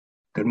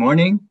Good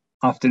morning,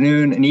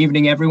 afternoon, and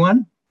evening,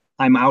 everyone.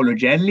 I'm Aulo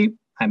Gedli.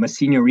 I'm a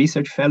senior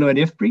research fellow at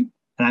IFPRI,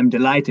 and I'm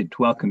delighted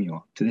to welcome you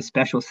all to this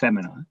special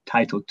seminar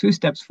titled Two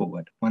Steps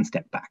Forward, One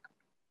Step Back.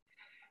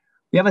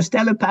 We have a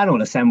stellar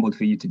panel assembled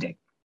for you today,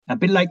 a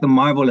bit like the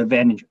Marvel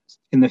Avengers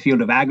in the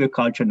field of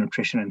agriculture,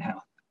 nutrition, and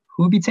health,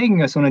 who will be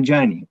taking us on a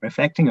journey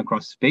reflecting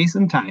across space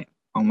and time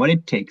on what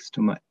it takes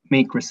to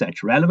make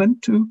research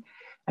relevant to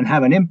and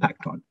have an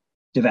impact on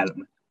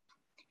development.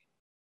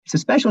 It's a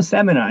special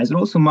seminar as it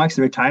also marks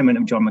the retirement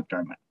of John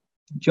McDermott.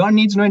 John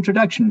needs no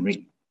introduction,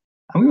 really,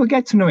 and we will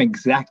get to know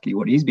exactly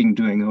what he's been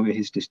doing over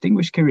his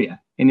distinguished career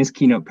in his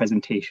keynote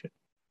presentation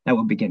that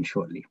will begin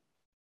shortly.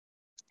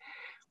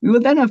 We will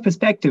then have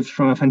perspectives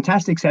from a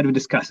fantastic set of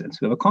discussants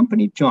who have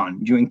accompanied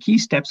John during key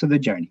steps of the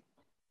journey.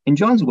 In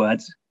John's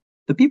words,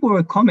 the people who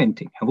are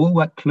commenting have all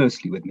worked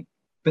closely with me,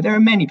 but there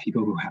are many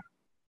people who have.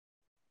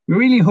 We're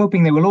really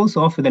hoping they will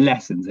also offer the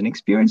lessons and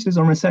experiences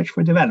on research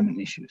for development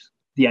issues.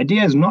 The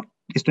idea is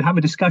to have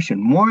a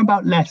discussion more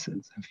about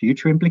lessons and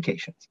future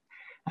implications,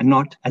 and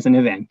not as an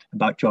event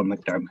about John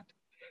McDermott,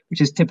 which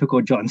is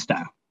typical John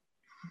style.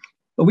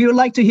 But we would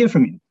like to hear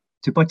from you.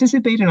 To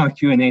participate in our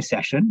Q&A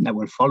session that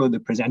will follow the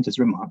presenter's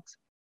remarks,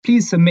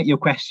 please submit your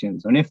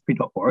questions on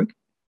ifpri.org,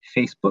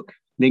 Facebook,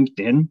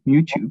 LinkedIn,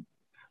 YouTube,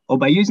 or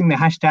by using the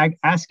hashtag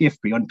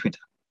AskIFPRI on Twitter.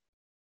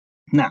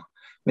 Now,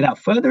 without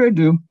further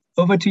ado,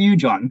 over to you,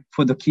 John,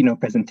 for the keynote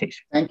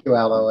presentation. Thank you,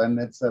 Aulo, and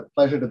it's a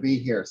pleasure to be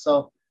here.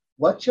 So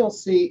what you'll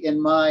see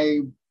in my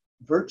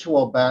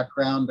virtual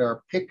background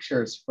are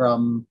pictures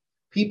from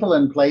people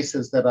and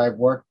places that I've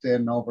worked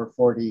in over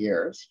 40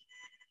 years.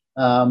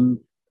 And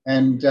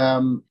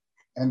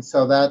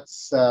so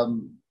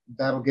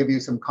that'll give you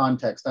some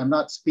context. I'm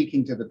not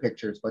speaking to the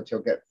pictures, but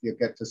you'll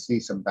get to see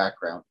some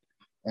background.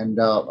 And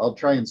I'll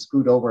try and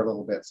scoot over a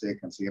little bit so you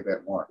can see a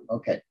bit more.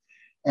 Okay.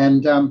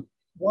 And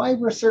why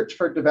research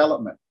for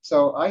development?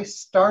 So I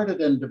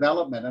started in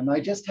development and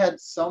I just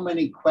had so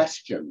many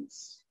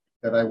questions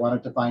that I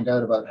wanted to find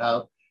out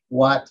about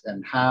what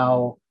and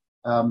how,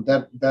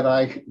 that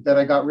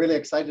I got really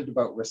excited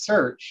about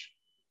research.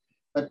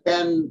 But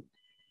then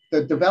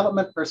the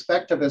development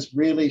perspective has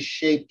really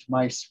shaped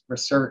my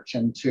research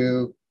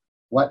into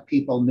what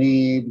people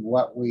need,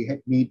 what we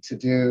need to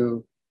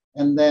do.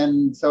 And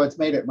then, so it's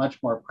made it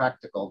much more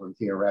practical than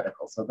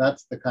theoretical. So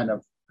that's the kind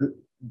of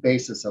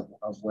basis of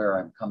where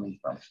I'm coming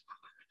from.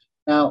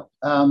 Now,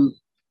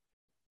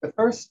 the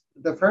first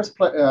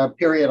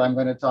period I'm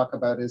going to talk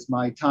about is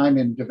my time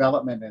in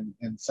development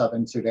in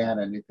Southern Sudan,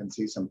 and you can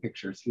see some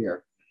pictures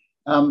here.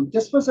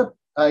 This was a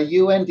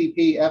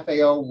UNDP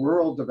FAO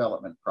rural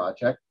development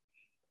project,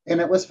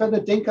 and it was for the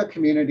Dinka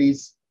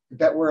communities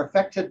that were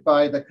affected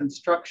by the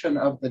construction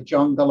of the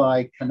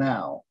Jonglei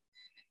Canal.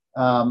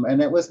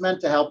 And it was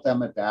meant to help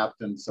them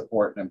adapt and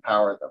support and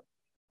empower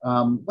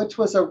them, which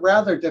was a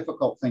rather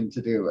difficult thing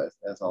to do,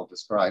 as I'll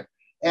describe.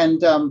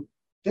 And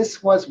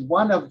this was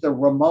one of the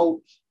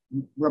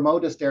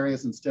remotest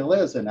areas, and still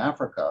is, in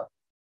Africa.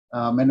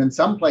 And in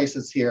some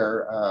places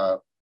here,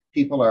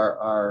 people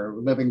are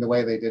living the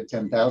way they did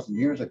 10,000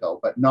 years ago,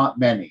 but not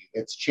many.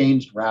 It's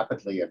changed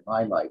rapidly in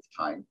my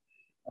lifetime.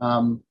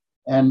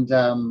 And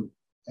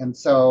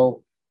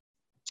so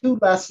two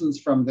lessons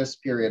from this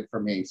period for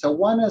me. So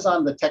one is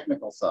on the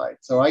technical side.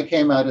 So I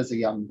came out as a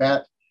young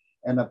vet,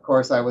 and of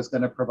course I was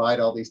going to provide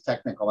all these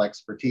technical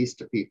expertise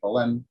to people,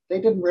 and they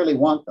didn't really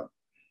want them.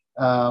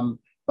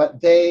 But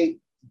they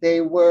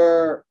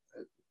were,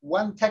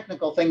 one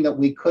technical thing that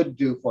we could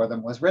do for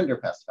them was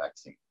rinderpest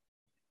vaccine.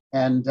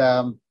 And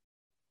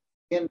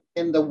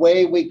in the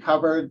way we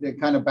covered the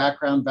kind of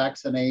background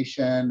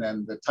vaccination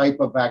and the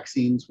type of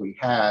vaccines we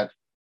had,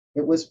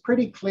 it was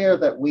pretty clear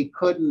that we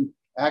couldn't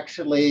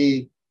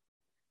actually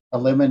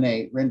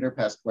eliminate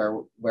rinderpest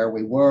where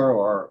we were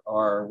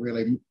or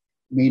really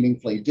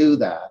meaningfully do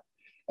that.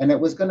 And it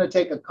was going to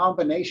take a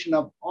combination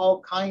of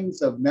all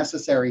kinds of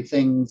necessary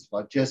things,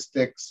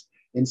 logistics,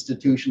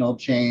 institutional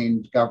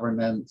change,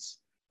 governance,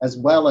 as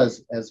well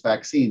as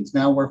vaccines.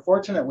 Now, we're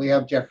fortunate we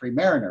have Jeffrey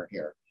Mariner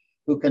here,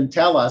 who can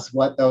tell us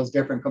what those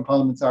different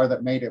components are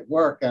that made it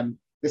work. And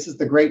this is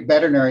the great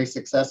veterinary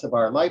success of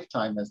our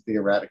lifetime, is the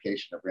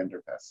eradication of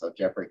rinderpest. So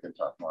Jeffrey can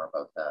talk more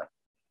about that.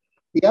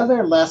 The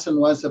other lesson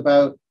was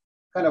about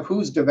kind of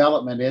whose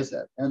development is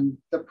it? And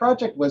the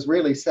project was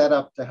really set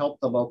up to help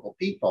the local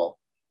people.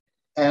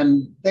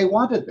 And they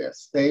wanted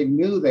this. They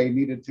knew they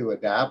needed to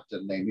adapt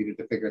and they needed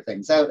to figure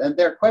things out. And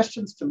their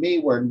questions to me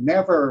were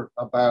never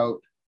about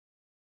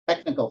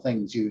technical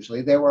things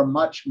usually. They were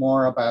much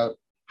more about,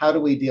 how do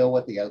we deal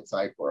with the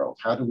outside world?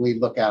 How do we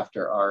look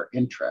after our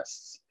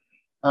interests?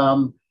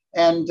 That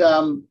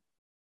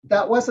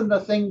wasn't a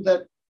thing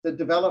that the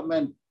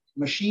development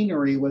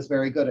machinery was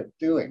very good at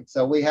doing.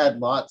 So we had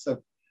lots of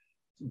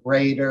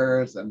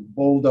graders and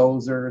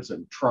bulldozers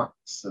and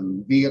trucks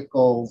and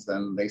vehicles,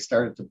 and they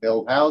started to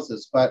build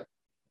houses. But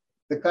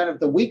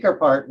the weaker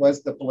part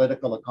was the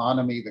political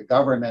economy, the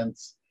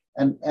governance,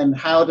 and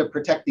how to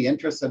protect the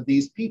interests of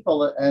these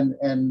people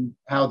and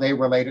how they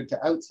related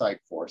to outside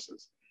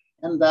forces.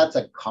 And that's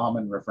a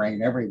common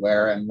refrain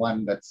everywhere, and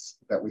one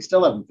that we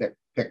still haven't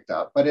picked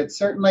up, but it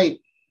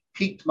certainly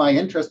piqued my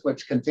interest,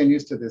 which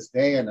continues to this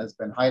day and has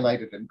been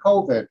highlighted in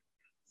COVID,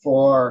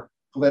 for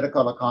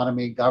political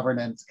economy,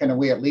 governance. Can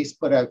we at least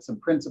put out some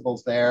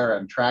principles there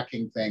and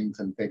tracking things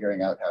and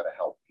figuring out how to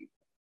help people?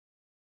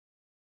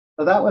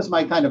 So that was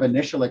my kind of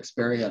initial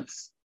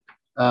experience.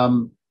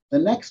 The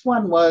next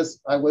one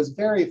was, I was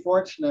very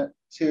fortunate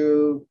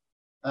to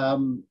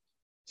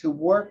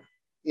work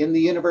in the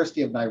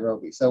University of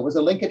Nairobi. So it was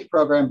a linkage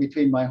program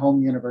between my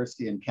home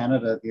university in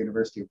Canada, the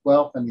University of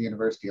Guelph, and the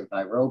University of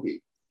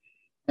Nairobi.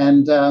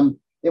 And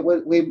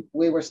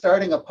we were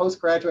starting a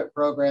postgraduate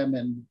program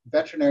in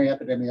veterinary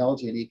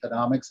epidemiology and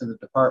economics in the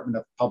Department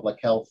of Public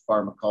Health,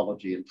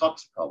 Pharmacology, and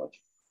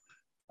Toxicology.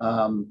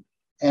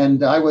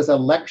 And I was a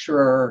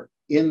lecturer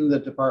in the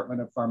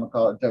Department of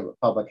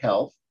Public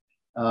Health,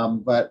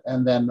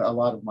 and then a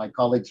lot of my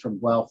colleagues from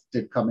Guelph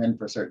did come in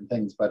for certain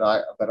things, but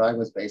I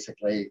was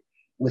basically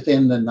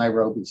within the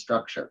Nairobi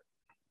structure.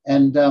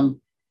 And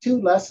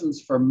two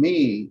lessons for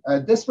me,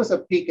 this was a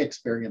peak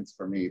experience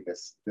for me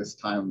this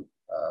time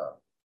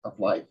of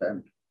life.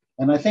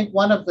 And I think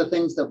one of the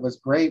things that was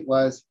great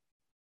was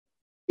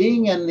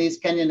being in these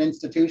Kenyan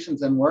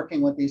institutions and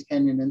working with these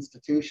Kenyan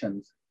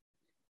institutions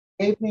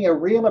gave me a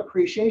real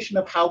appreciation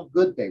of how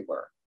good they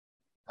were,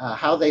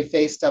 how they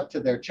faced up to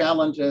their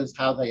challenges,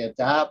 how they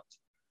adapt.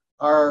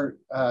 Our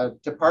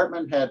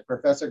department head,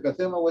 Professor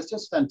Gathuma, was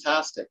just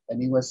fantastic.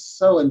 And he was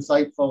so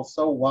insightful,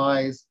 so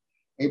wise,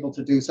 able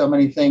to do so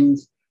many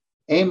things.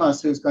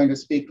 Amos, who's going to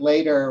speak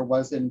later,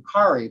 was in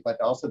Kari, but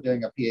also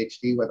doing a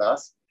PhD with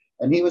us.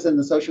 And he was in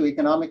the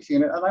socioeconomics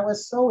unit. And I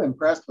was so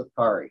impressed with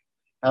Kari,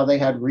 how they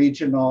had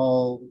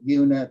regional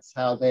units,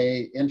 how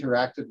they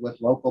interacted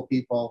with local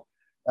people.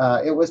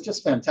 It was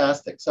just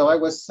fantastic. So I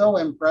was so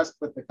impressed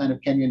with the kind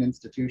of Kenyan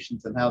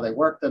institutions and how they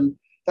worked. And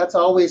that's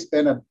always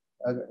been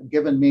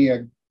given me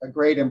a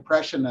great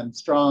impression and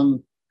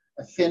strong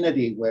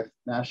affinity with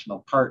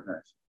national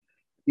partners.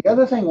 The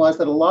other thing was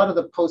that a lot of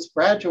the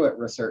postgraduate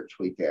research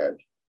we did,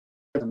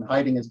 and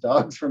hiding his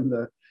dogs from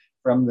the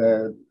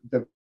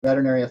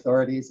veterinary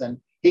authorities, and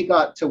he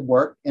got to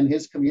work in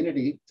his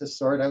community to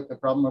sort out the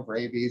problem of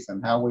rabies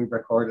and how we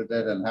recorded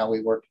it and how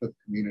we worked with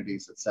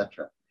communities,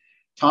 etc.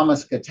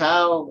 Thomas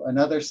Gatau,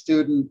 another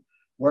student,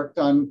 worked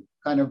on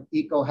kind of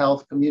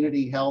eco-health,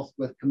 community health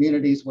with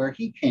communities where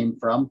he came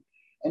from.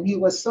 And he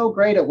was so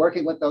great at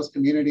working with those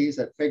communities,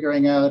 at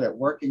figuring out, at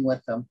working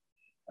with them.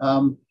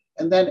 And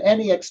then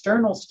any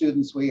external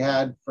students we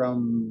had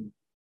from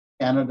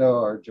Canada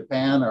or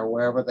Japan or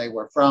wherever they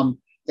were from,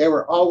 they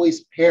were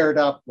always paired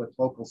up with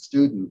local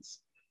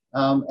students.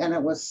 And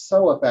it was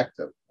so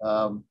effective.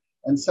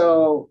 And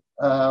so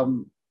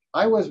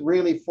I was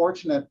really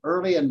fortunate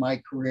early in my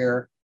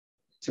career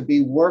to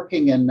be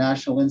working in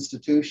national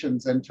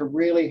institutions and to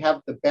really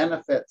have the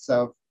benefits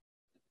of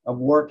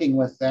working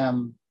with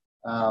them.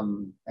 We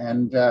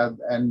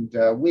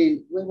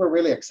were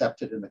really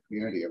accepted in the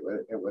community.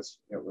 It was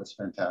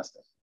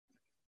fantastic.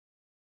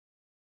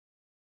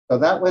 So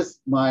that was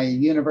my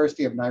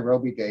University of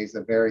Nairobi days,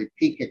 a very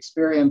peak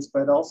experience,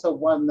 but also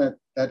one that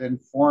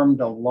informed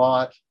a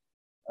lot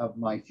of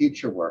my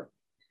future work.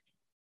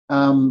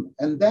 And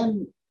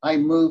then I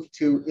moved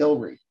to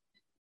ILRI.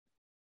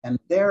 And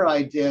there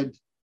I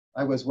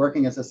was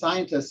working as a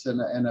scientist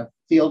and a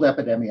field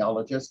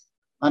epidemiologist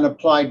on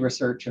applied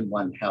research in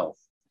One Health.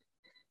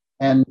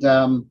 And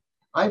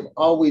I've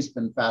always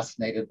been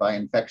fascinated by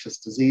infectious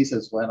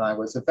diseases. When I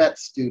was a vet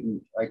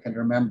student, I can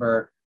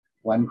remember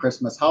one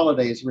Christmas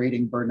holidays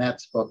reading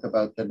Burnett's book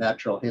about the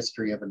natural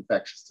history of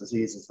infectious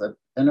diseases.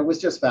 And it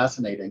was just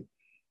fascinating.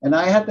 And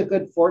I had the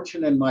good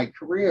fortune in my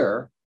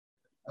career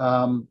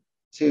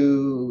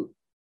to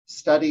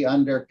study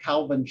under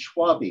Calvin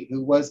Schwabe,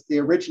 who was the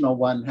original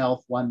One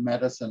Health, One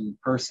Medicine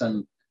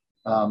person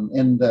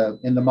in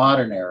the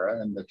modern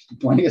era, in the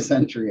 20th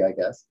century, I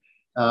guess.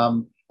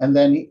 And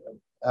then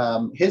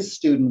his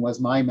student was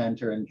my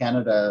mentor in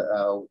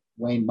Canada,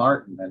 Wayne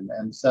Martin.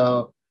 And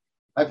so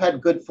I've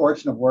had good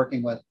fortune of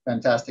working with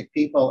fantastic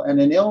people.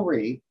 And in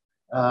ILRI,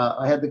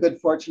 I had the good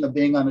fortune of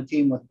being on a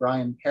team with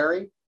Brian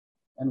Perry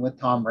and with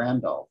Tom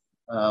Randolph.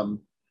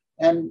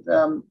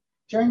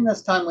 During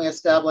this time, we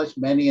established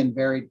many and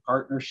varied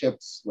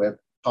partnerships with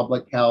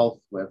public health,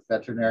 with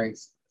veterinary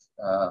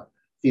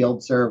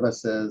field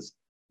services,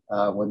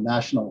 with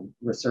national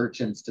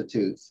research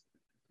institutes.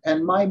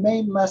 And my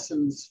main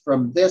lessons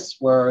from this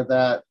were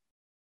that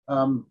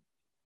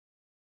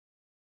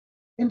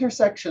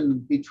intersection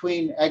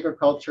between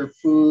agriculture,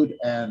 food,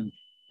 and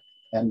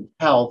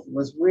health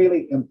was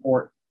really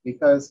important,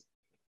 because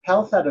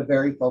health had a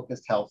very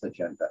focused health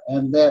agenda,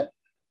 and that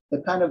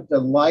the kind of the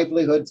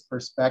livelihoods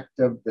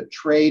perspective, the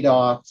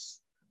trade-offs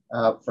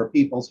for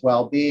people's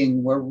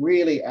well-being were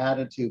really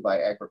added to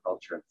by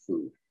agriculture and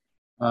food.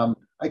 I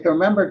can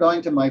remember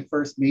going to my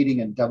first meeting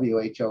in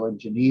WHO in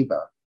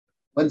Geneva,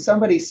 when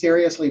somebody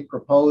seriously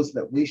proposed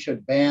that we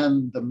should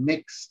ban the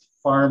mixed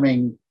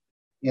farming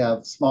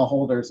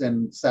smallholders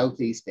in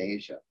Southeast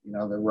Asia,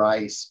 the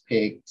rice,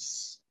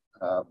 pigs,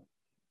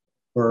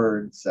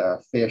 birds,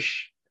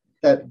 fish,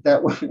 that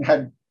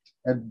had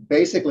had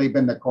basically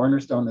been the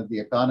cornerstone of the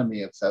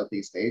economy of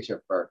Southeast Asia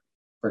for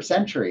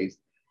centuries,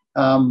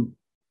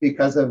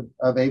 because of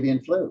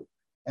avian flu.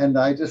 And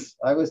I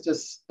was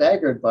just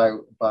staggered by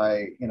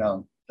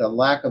the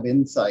lack of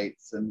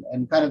insights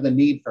and kind of the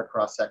need for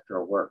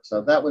cross-sectoral work.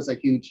 So that was a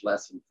huge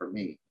lesson for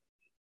me.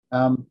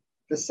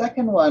 The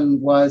second one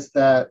was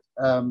that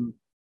the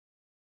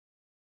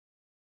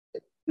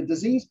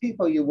disease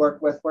people you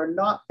work with were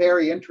not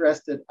very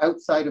interested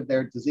outside of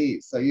their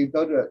disease. So you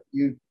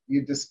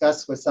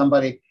discuss with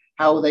somebody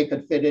how they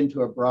could fit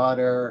into a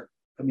broader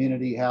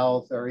community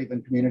health or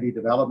even community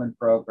development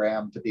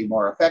program to be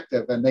more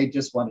effective, and they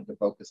just wanted to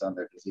focus on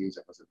their disease.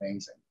 It was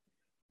amazing.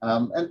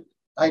 And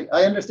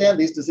I understand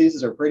these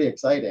diseases are pretty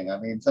exciting. I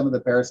mean, some of the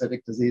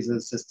parasitic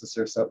diseases,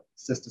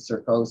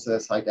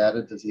 cysticercosis, high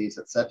data disease,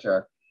 et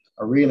cetera,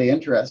 are really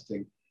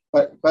interesting.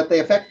 But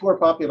they affect poor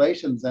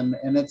populations, and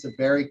it's a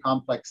very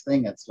complex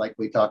thing. It's like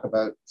we talk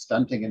about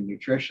stunting and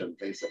nutrition.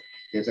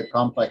 These are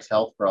complex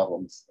health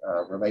problems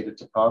related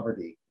to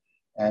poverty.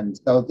 And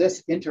so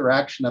this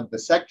interaction of the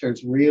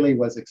sectors really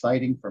was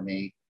exciting for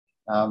me.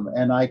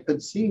 And I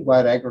could see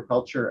what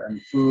agriculture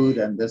and food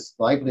and this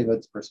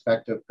livelihoods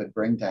perspective could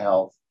bring to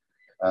health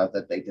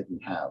that they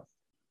didn't have.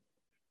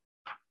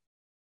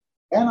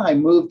 And I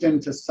moved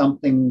into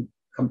something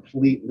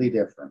completely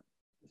different.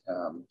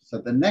 So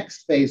the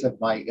next phase of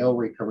my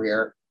ILRI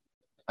career,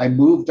 I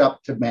moved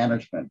up to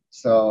management.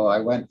 So I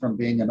went from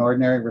being an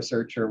ordinary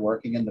researcher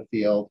working in the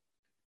field,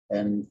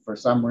 and for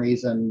some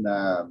reason,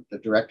 the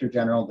Director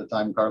General at the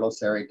time, Carlos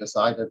Seri,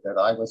 decided that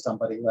I was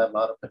somebody who had a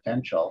lot of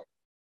potential.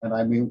 And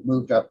I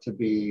moved up to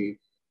be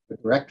the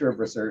Director of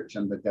Research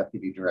and the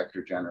Deputy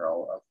Director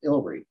General of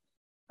ILRI.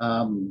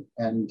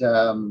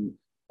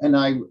 And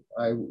I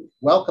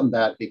welcomed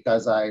that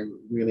because I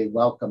really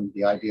welcomed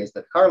the ideas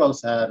that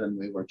Carlos had, and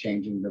we were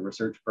changing the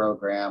research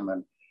program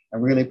and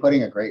really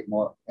putting a great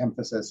more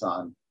emphasis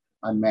on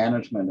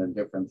management and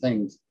different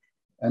things.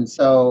 And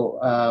so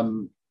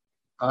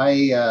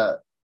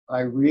I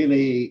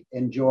really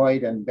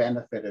enjoyed and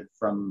benefited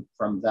from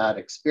that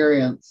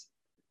experience.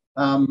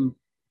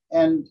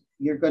 And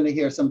you're going to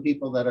hear some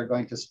people that are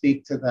going to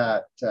speak to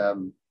that,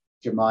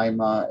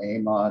 Jemima,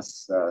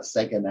 Amos,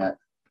 Seganet.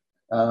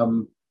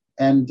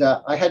 And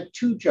I had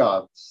two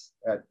jobs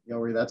at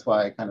ILRI. That's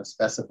why I kind of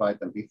specified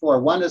them before.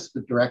 One is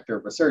the Director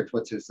of Research,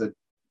 which is a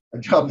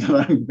job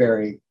that I'm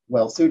very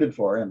well suited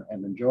for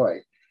and enjoy.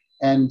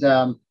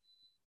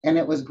 And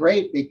it was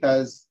great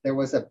because there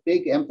was a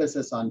big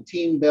emphasis on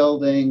team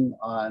building,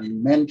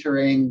 on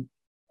mentoring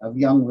of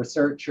young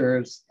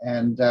researchers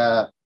and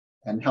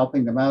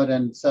helping them out.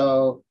 And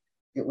so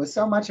it was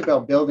so much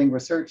about building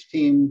research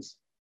teams.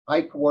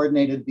 I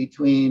coordinated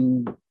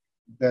between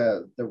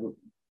the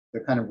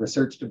kind of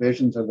research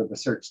divisions or the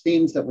research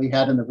teams that we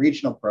had in the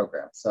regional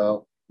program.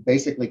 So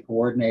basically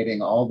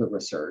coordinating all the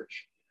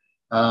research.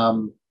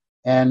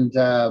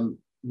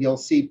 You'll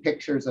see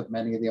pictures of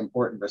many of the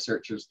important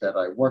researchers that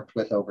I worked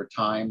with over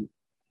time.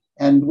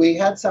 And we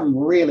had some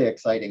really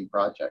exciting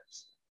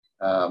projects.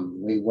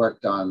 We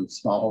worked on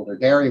smallholder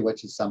dairy,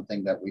 which is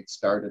something that we'd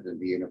started in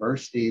the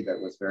university that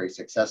was very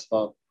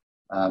successful.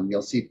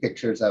 You'll see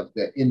pictures of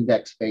the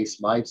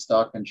index-based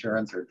livestock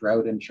insurance or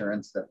drought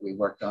insurance that we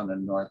worked on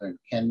in northern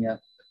Kenya.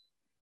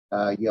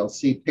 You'll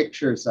see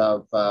pictures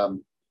of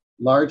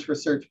large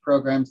research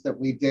programs that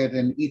we did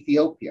in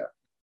Ethiopia.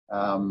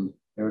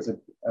 There was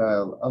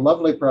a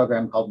lovely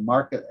program called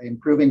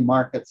Improving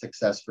Market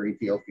Success for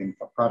Ethiopian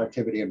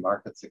Productivity and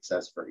Market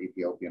Success for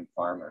Ethiopian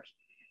Farmers.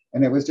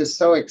 And it was just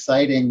so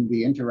exciting,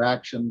 the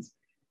interactions.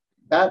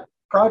 That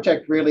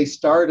project really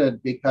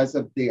started because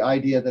of the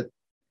idea that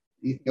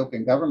the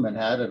Ethiopian government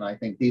had, and I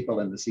think people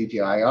in the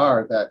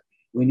CGIAR, that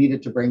we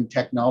needed to bring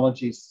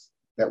technologies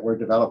that were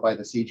developed by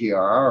the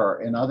CGIAR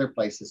or in other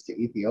places to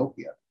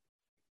Ethiopia.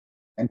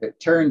 And it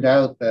turned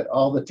out that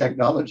all the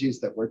technologies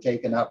that were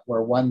taken up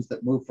were ones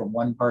that moved from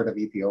one part of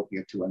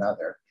Ethiopia to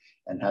another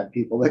and had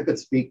people that could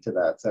speak to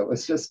that. So it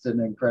was just an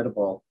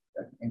incredible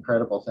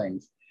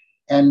things.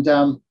 And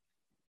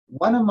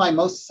one of my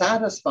most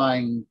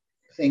satisfying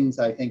things,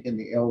 I think, in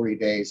the ILRI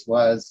days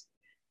was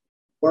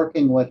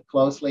working with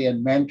closely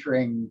and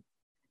mentoring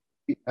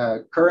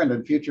current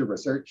and future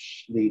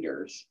research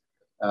leaders,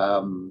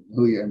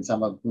 and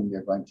some of whom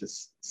you're going to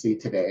see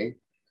today,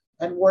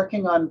 and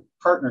working on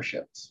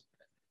partnerships.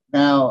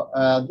 Now,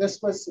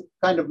 this was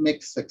kind of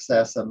mixed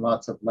success and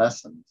lots of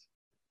lessons.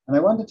 And I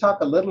want to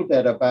talk a little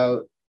bit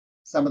about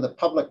some of the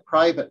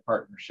public-private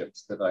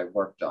partnerships that I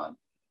worked on,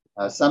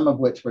 some of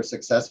which were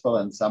successful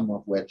and some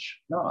of which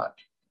not.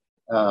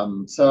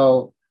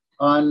 So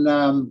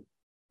on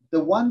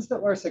the ones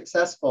that were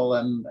successful,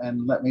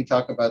 and let me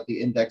talk about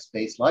the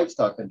index-based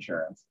livestock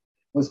insurance,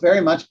 was very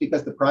much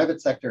because the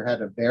private sector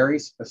had a very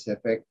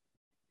specific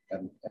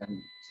and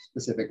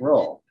specific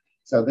role.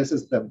 So this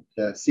is the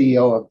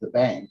CEO of the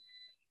bank,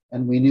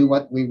 and we knew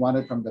what we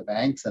wanted from the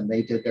banks and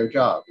they did their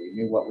job. We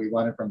knew what we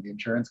wanted from the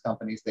insurance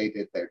companies, they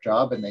did their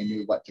job, and they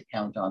knew what to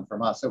count on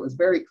from us. So it was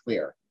very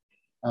clear.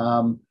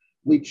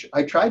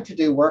 I tried to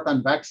do work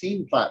on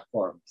vaccine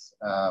platforms.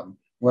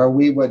 where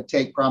we would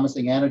take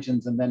promising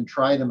antigens and then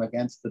try them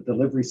against the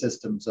delivery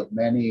systems of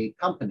many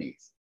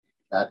companies.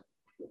 That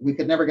we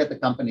could never get the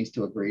companies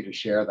to agree to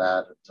share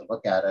that, to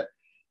look at it,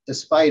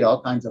 despite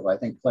all kinds of, I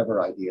think,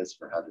 clever ideas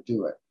for how to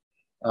do it.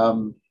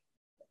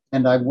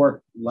 And I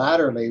worked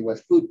laterally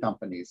with food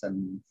companies,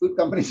 and food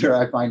companies are,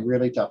 I find,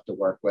 really tough to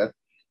work with.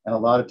 And a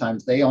lot of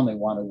times they only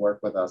want to work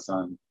with us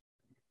on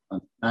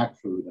snack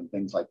food and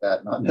things like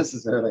that, not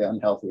necessarily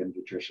unhealthy and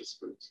nutritious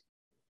foods.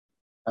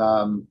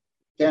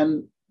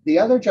 Then the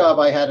other job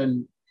I had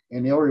in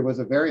ILRI was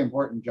a very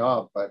important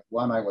job, but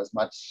one I was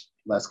much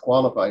less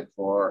qualified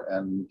for.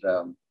 And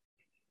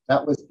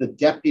that was the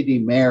deputy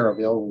mayor of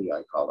ILRI,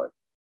 I call it.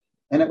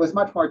 And it was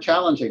much more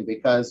challenging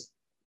because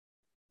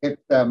it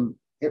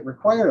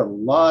required a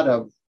lot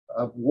of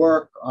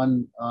work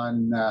on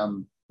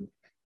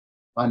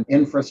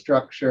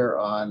infrastructure,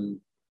 on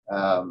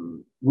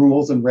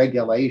rules and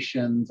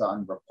regulations,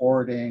 on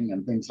reporting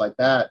and things like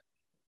that.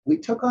 We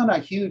took on a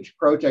huge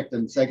project,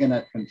 and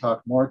Seganet can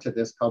talk more to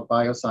this, called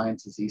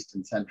Biosciences East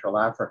and Central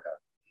Africa.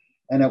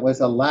 And it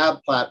was a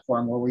lab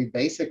platform where we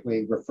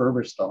basically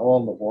refurbished the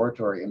whole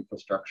laboratory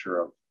infrastructure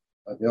of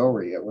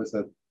ILRI. It was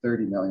a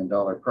 $30 million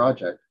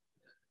project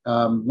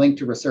linked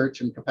to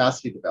research and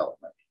capacity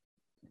development.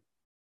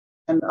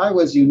 And I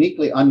was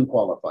uniquely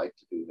unqualified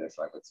to do this,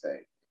 I would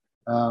say.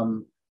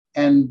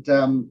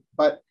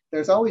 But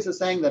there's always a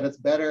saying that it's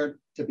better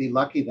to be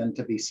lucky than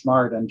to be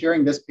smart. And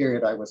during this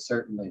period, I was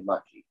certainly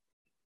lucky.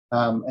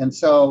 And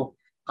so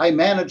I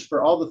managed,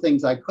 for all the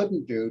things I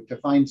couldn't do, to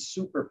find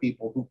super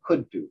people who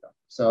could do them.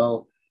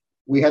 So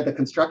we had the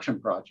construction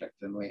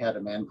project, and we had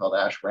a man called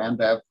Ash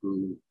Randev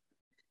who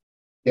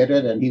did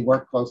it, and he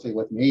worked closely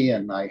with me,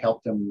 and I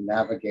helped him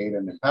navigate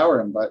and empower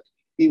him, but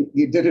he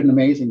did an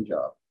amazing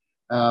job.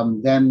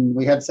 Then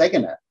we had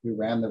Seganet, who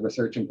ran the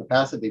research and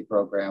capacity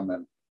program,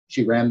 and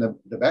she ran the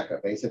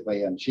BECA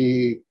basically, and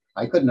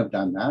I couldn't have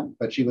done that,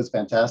 but she was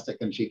fantastic,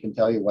 and she can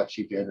tell you what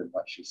she did and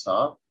what she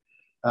saw.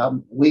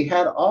 We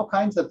had all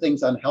kinds of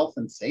things on health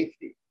and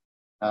safety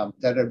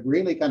that had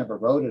really kind of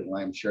eroded, and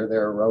I'm sure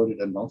they're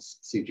eroded in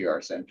most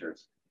CGR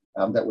centers,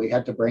 that we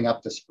had to bring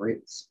up to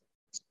speed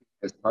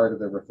as part of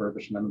the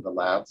refurbishment of the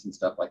labs and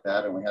stuff like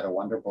that. And we had a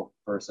wonderful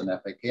person,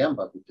 F.A.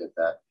 Kiamba, who did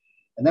that.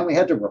 And then we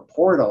had to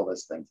report all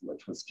these things,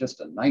 which was just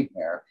a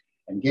nightmare.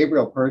 And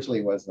Gabriel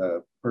Persley was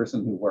a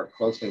person who worked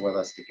closely with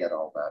us to get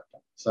all that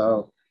done.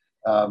 So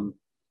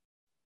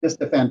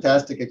just a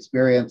fantastic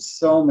experience.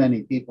 So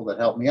many people that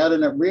helped me out,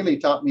 and it really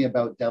taught me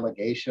about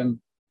delegation.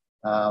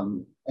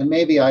 And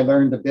maybe I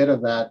learned a bit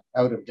of that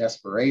out of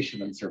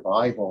desperation and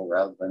survival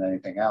rather than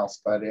anything else,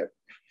 but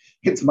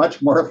it's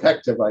much more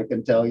effective, I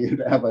can tell you,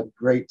 to have a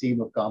great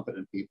team of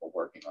competent people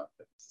working on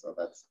things. So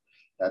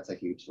that's a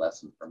huge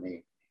lesson for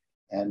me.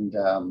 And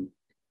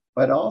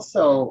but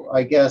also,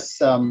 I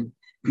guess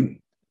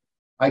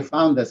I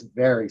found this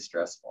very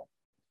stressful.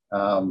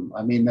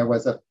 I mean, there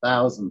was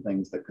 1,000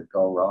 things that could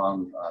go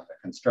wrong on the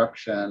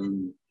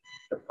construction,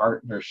 the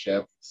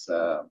partnerships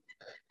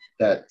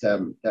that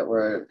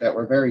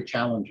were very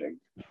challenging.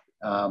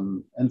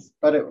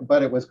 But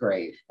it was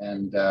great,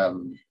 and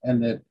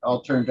it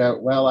all turned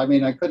out well. I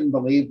mean, I couldn't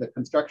believe the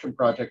construction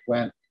project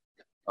went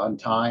on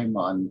time,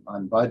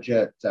 on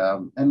budget,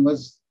 and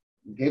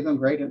gave them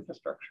great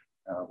infrastructure,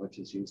 which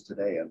is used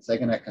today. And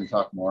Seganet can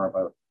talk more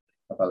about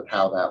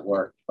how that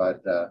worked,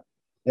 but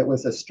it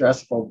was a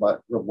stressful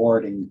but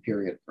rewarding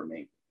period for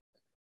me.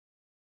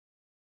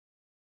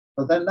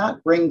 So then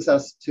that brings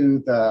us to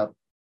the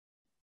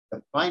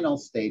final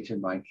stage in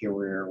my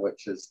career,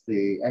 which is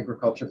the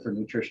Agriculture for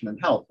Nutrition and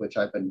Health, which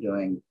I've been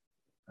doing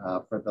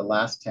for the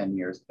last 10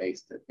 years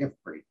based at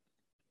IFPRI.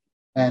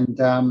 And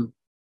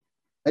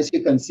as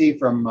you can see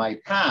from my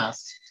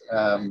past,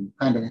 kind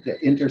of the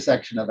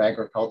intersection of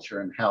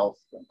agriculture and health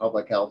and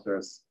public health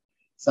is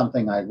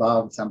something I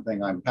love,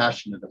 something I'm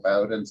passionate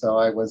about. And so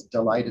I was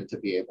delighted to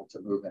be able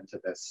to move into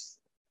this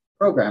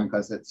program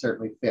because it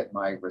certainly fit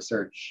my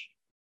research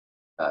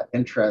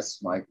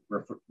interests, my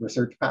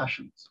research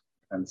passions.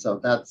 And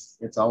so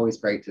it's always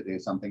great to do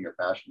something you're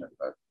passionate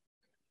about.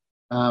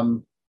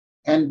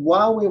 And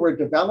while we were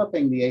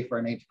developing the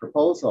A4NH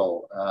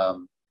proposal,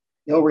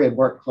 ILRI had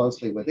worked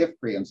closely with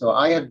IFPRI. And so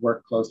I had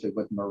worked closely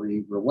with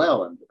Marie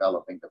Ruel in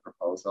developing the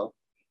proposal,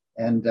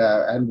 and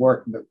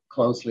worked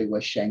closely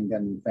with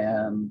Schengen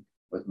Fan,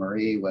 with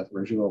Marie, with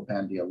Rajul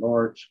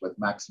Pandya-Lorch, with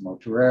Maximo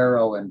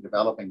Torero in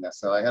developing this.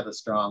 So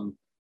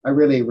I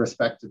really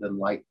respected and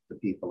liked the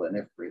people in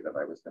IFPRI that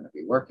I was going to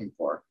be working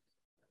for.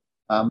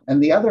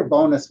 And the other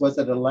bonus was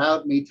it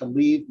allowed me to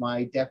leave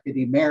my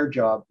deputy mayor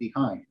job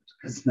behind,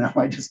 because now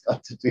I just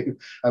got to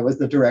I was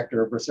the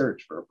director of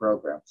research for a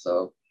program.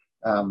 So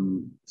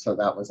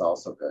that was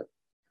also good.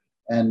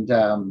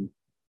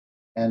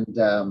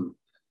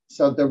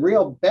 So the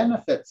real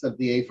benefits of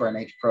the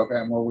A4NH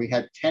program were we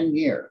had 10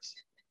 years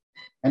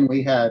and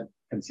we had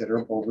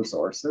considerable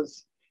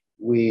resources.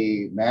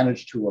 We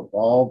managed to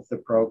evolve the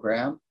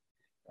program.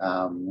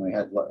 We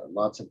had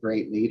lots of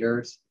great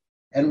leaders,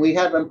 and we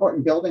had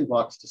important building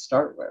blocks to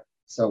start with.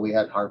 So we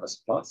had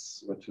Harvest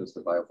Plus, which was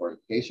the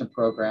biofortification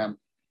program.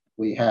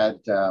 We had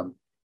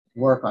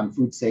work on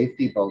food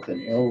safety, both in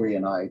ILRI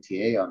and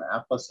IITA on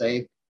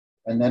APLISAFE.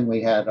 And then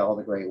we had all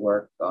the great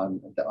work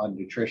on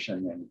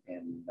nutrition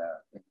in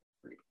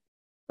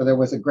so there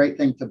was a great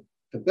thing to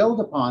build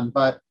upon,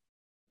 but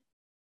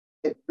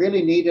it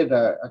really needed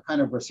a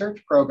kind of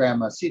research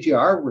program, a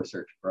CGR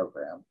research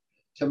program,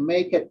 to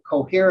make it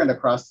coherent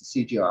across the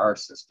CGR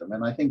system.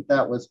 And I think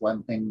that was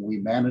one thing we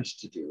managed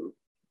to do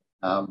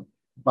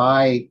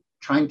by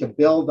trying to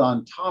build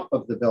on top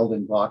of the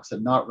building blocks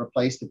and not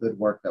replace the good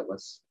work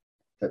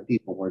that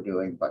people were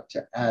doing, but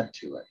to add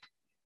to it.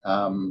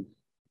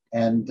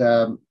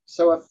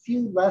 So a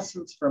few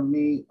lessons from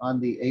me on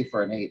the A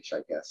for an H,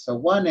 I guess. So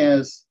one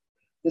is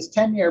this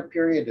 10-year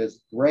period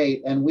is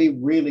great, and we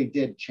really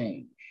did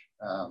change.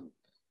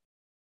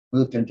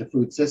 Moved into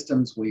food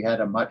systems, we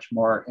had a much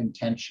more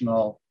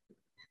intentional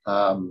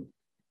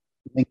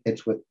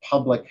linkage with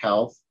public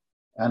health,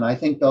 and I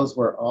think those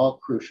were all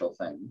crucial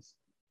things.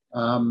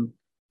 And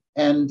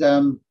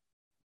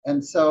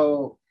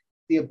so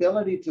the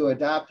ability to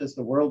adapt as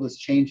the world is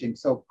changing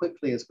so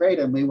quickly is great,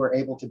 and we were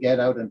able to get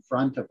out in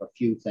front of a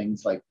few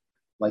things like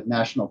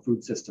national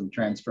food system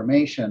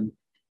transformation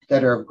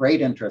that are of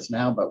great interest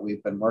now, but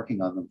we've been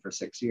working on them for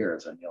 6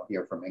 years, and you'll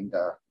hear from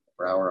Inga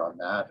Brouwer on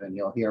that, and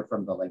you'll hear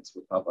from the links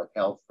with public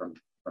health from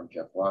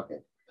Jeff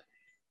Wackett.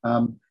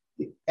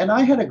 And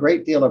I had a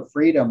great deal of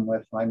freedom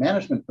with my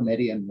management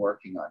committee in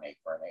working on A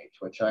for an H,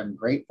 which I'm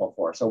grateful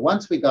for. So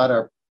once we got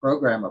our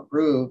program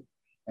approved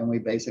and we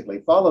basically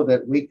followed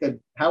it,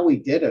 how we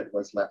did it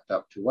was left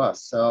up to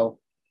us. So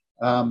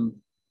a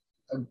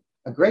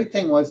great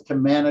thing was to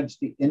manage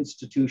the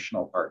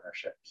institutional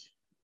partnerships.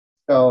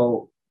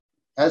 So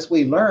as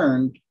we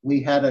learned,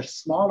 we had a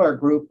smaller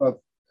group of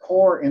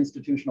core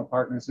institutional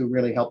partners who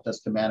really helped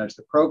us to manage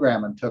the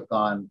program and took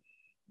on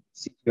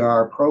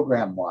CGR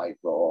program-wide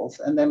roles.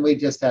 And then we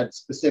just had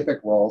specific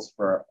roles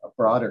for a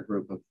broader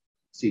group of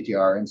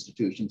CGR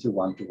institutions who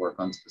wanted to work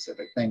on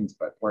specific things,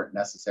 but weren't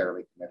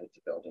necessarily committed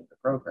to building the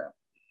program.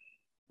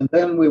 And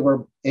then we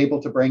were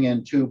able to bring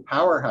in 2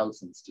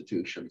 powerhouse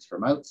institutions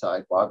from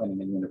outside,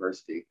 Wageningen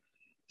University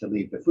to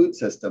lead the food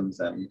systems,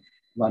 and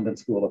London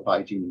School of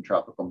Hygiene and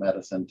Tropical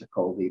Medicine to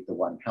co-lead the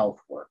One Health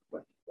work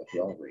with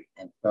ILRI.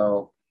 And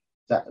so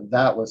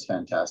that was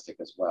fantastic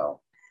as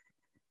well.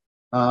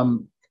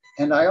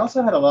 And I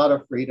also had a lot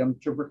of freedom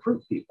to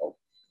recruit people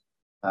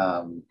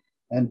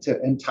and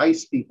to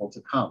entice people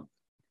to come.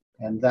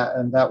 And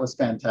that was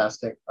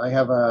fantastic. I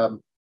have a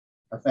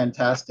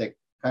fantastic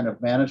kind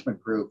of management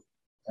group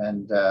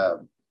and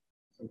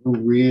who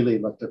really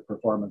looked at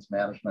performance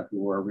management,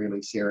 who were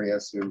really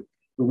serious, who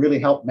really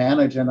helped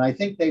manage. And I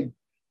think they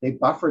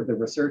buffered the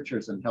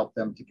researchers and helped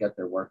them to get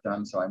their work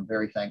done. So I'm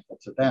very thankful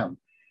to them.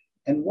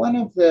 And one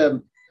of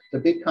the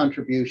big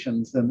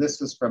contributions, and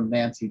this is from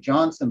Nancy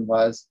Johnson,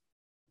 was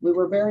we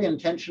were very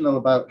intentional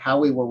about how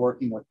we were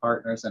working with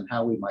partners and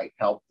how we might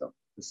help them,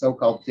 the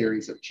so-called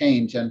theories of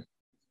change. And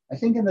I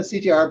think in the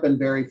CGR I've been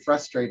very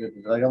frustrated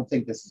that I don't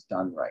think this is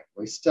done right.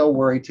 We still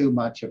worry too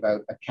much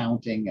about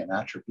accounting and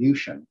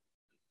attribution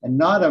and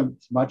not as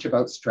much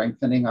about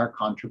strengthening our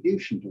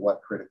contribution to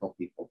what critical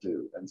people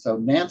do. And so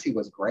Nancy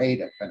was great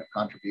at kind of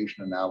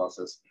contribution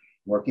analysis,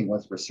 working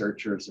with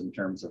researchers in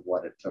terms of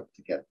what it took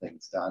to get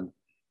things done.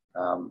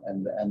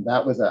 And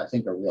that was, I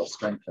think, a real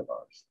strength of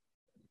ours.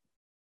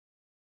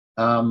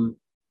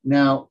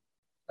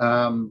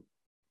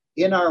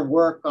 In our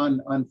work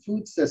on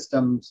food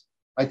systems,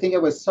 I think I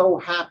was so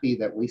happy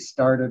that we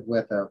started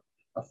with a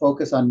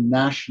focus on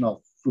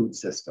national food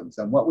systems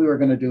and what we were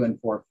going to do in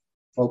 4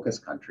 focus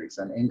countries.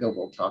 And Inga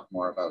will talk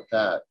more about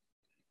that.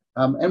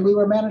 And we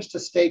managed to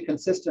stay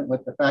consistent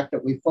with the fact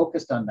that we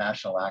focused on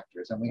national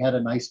actors. And we had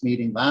a nice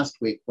meeting last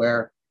week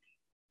where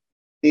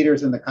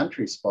leaders in the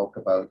country spoke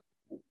about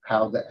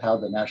how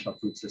the national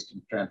food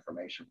system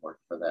transformation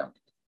worked for them.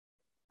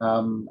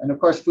 And of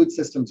course, food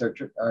systems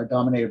are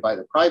dominated by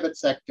the private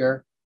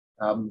sector.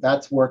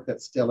 That's work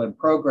that's still in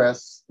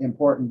progress,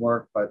 important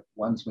work, but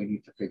ones we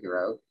need to figure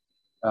out.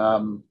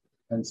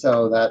 And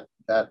so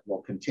that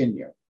will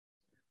continue.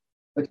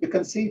 But you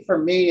can see for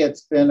me,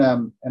 it's been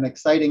an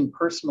exciting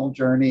personal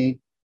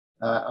journey.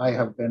 I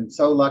have been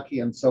so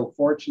lucky and so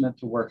fortunate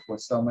to work with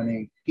so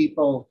many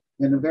people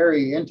in a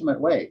very intimate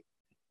way,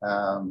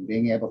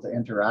 being able to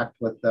interact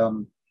with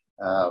them,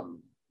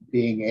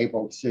 being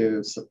able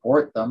to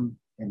support them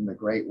in the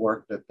great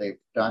work that they've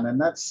done. And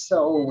that's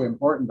so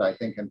important, I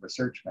think, in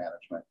research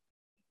management.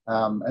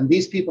 And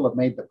these people have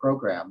made the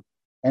program.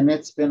 And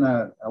it's been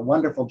a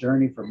wonderful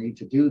journey for me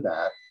to do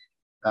that,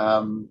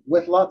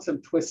 with lots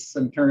of twists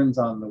and turns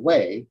on the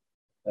way,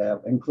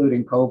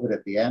 including COVID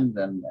at the end.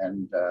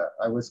 And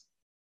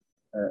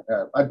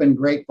I've been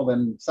grateful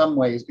in some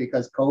ways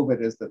because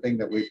COVID is the thing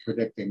that we're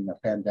predicting a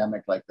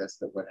pandemic like this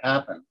that would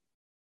happen.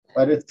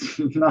 But it's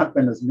not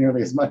been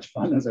nearly as much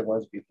fun as it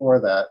was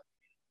before that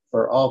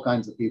for all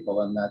kinds of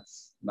people. And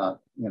that's not,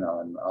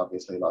 and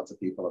obviously lots of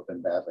people have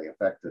been badly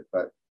affected,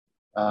 but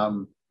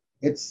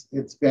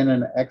it's been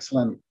an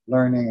excellent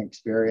learning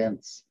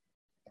experience.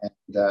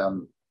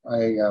 And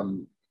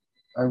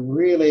I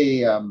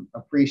really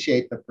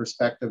appreciate the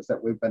perspectives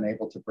that we've been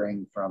able to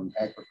bring from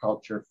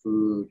agriculture,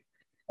 food,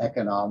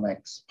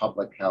 economics,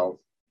 public health.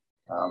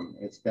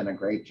 It's been a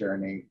great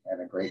journey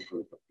and a great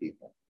group of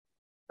people.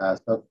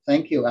 So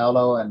thank you,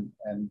 Aulo,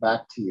 and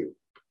back to you.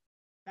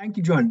 Thank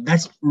you, John.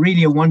 That's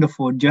really a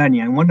wonderful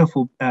journey and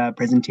wonderful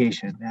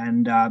presentation,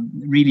 and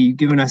really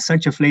given us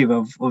such a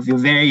flavor of your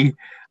very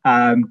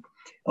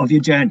of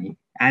your journey.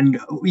 And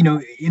you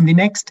know, in the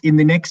next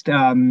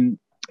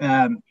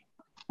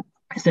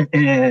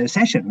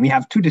session, we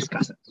have two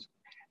discussants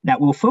that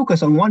will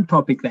focus on one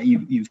topic that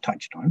you've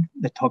touched on,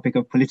 the topic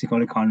of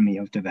political economy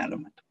of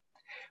development.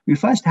 We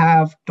first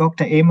have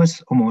Dr.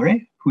 Amos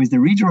Omore, who is the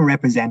regional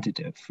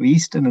representative for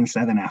Eastern and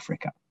Southern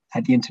Africa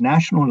at the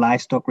International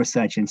Livestock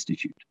Research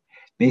Institute,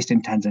 based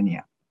in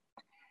Tanzania.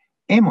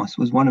 Amos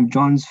was one of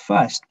John's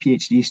first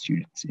PhD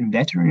students in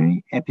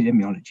veterinary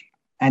epidemiology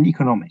and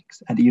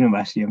economics at the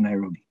University of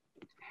Nairobi.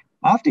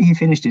 After he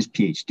finished his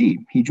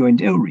PhD, he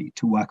joined ILRI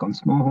to work on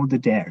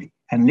smallholder dairy,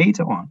 and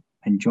later on,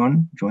 when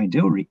John joined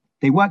ILRI,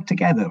 they worked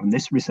together on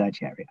this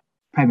research area,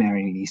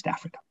 primarily in East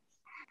Africa.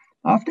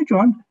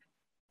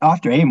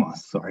 After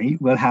Amos,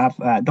 we'll have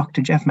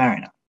Dr. Jeff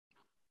Mariner,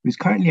 who's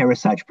currently a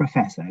research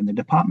professor in the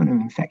Department of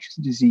Infectious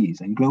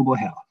Disease and Global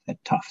Health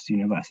at Tufts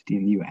University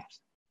in the US.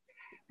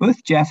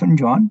 Both Jeff and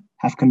John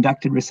have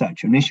conducted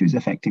research on issues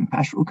affecting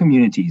pastoral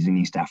communities in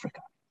East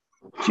Africa.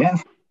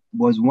 Jeff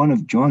was one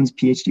of John's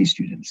PhD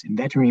students in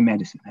veterinary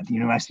medicine at the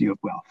University of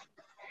Guelph.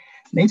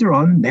 Later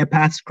on, their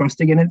paths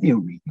crossed again at the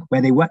ILRI,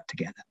 where they worked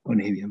together on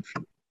avian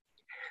flu.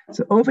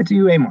 So over to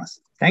you,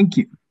 Amos. Thank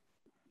you.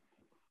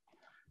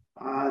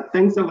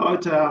 Thanks a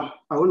lot,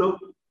 Aulo.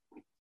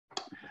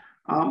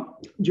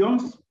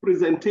 John's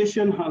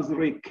presentation has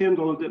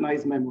rekindled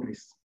nice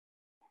memories.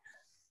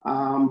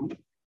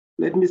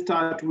 Let me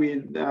start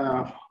with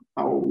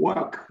our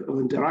work of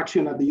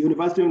interaction at the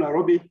University of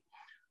Nairobi.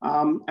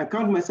 I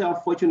count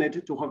myself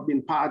fortunate to have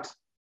been part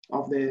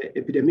of the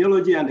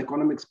epidemiology and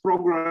economics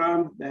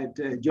program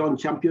that John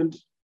championed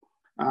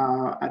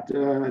at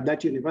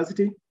that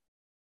university.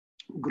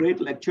 Great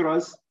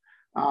lecturers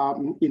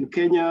in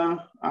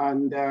Kenya,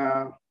 and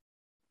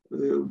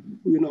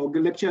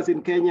lectures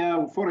in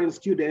Kenya, foreign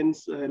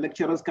students,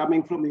 lecturers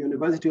coming from the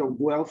University of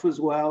Guelph as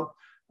well,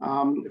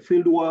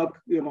 field work,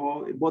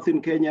 both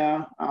in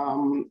Kenya,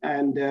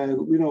 and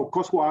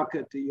coursework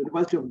at the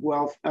University of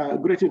Guelph,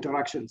 great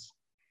interactions.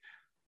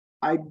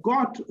 I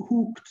got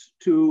hooked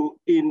to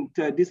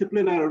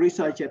interdisciplinary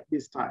research at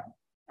this time.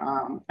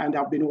 And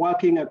I've been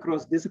working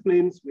across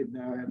disciplines with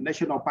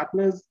national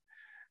partners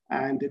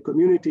and the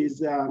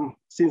communities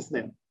since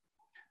then.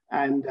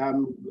 And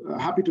I'm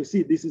happy to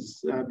see this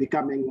is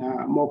becoming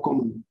more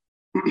common.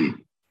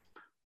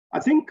 I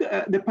think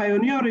the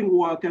pioneering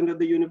work under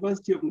the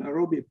University of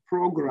Nairobi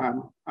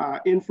program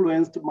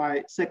influenced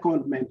my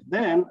secondment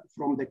then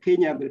from the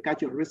Kenya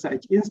Agricultural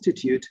Research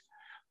Institute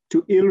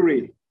to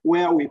ILRI,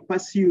 where we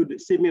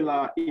pursued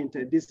similar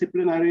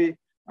interdisciplinary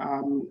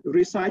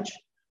research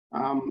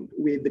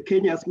with the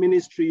Kenya's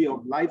Ministry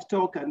of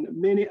Livestock and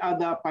many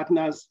other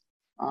partners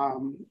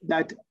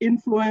that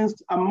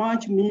influenced a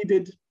much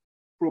needed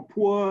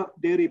pro-poor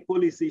dairy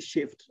policy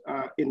shift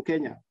in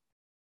Kenya.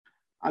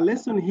 A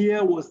lesson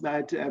here was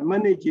that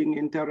managing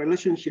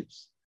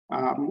interrelationships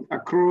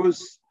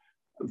across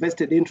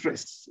vested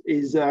interests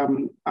is a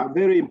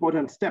very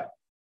important step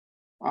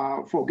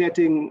for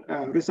getting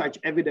research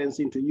evidence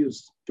into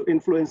use to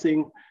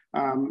influencing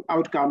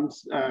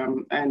outcomes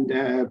and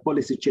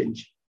policy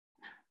change.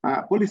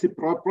 Policy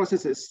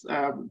processes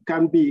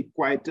can be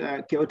quite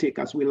chaotic,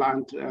 as we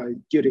learned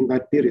during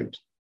that period.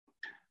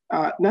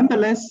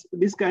 Nonetheless,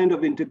 this kind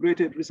of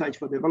integrated research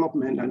for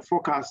development and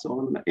focus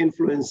on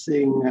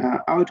influencing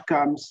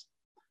outcomes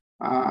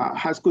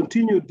has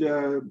continued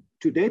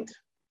to date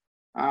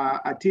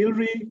at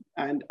ILRI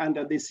and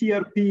under the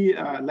CRP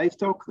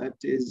livestock that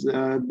is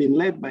being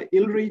led by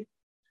ILRI.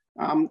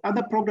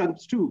 Other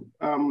programs too.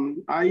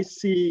 I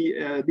see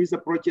these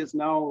approaches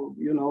now,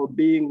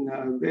 being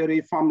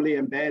very firmly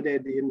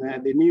embedded in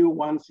the new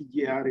One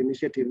CGR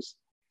initiatives.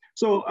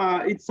 So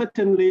it's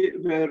certainly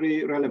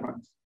very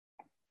relevant.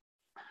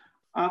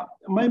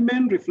 My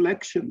main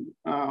reflection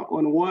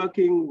on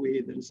working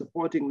with and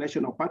supporting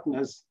national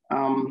partners,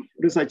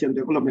 research and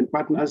development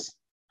partners,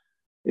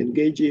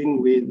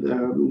 engaging with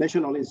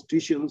national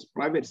institutions,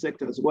 private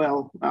sector as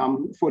well,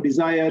 for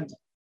desired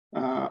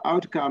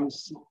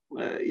outcomes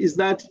is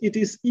that it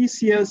is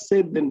easier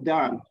said than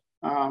done,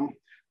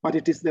 but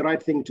it is the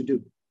right thing to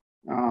do.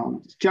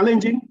 It's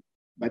challenging,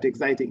 but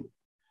exciting.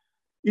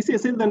 Easier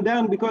said than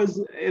done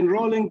because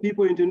enrolling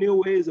people into new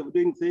ways of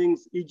doing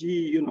things,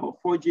 e.g.,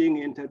 forging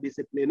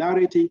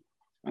interdisciplinarity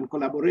and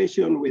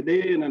collaboration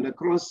within and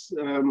across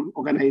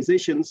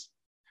organizations,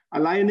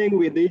 aligning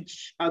with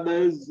each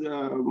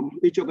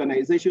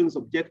organization's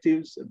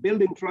objectives,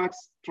 building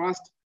trust,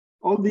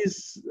 all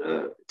these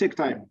take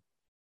time.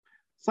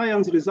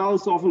 Science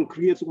results often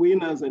create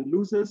winners and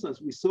losers,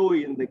 as we saw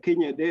in the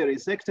Kenya dairy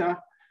sector,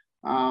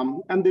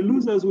 and the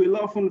losers will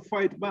often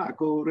fight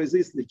back or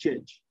resist the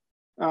change.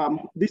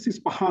 This is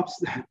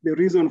perhaps the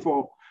reason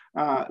for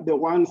the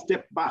one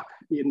step back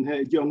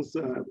in John's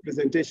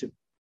presentation.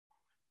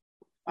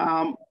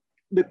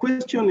 The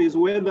question is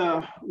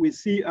whether we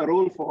see a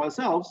role for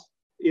ourselves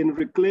in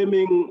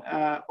reclaiming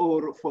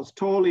or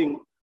forestalling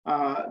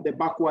the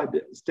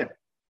backward step.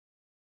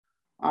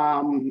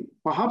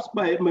 Perhaps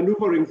by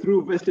maneuvering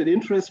through vested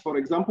interests, for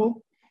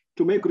example,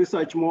 to make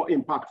research more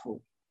impactful.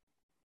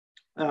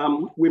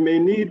 We may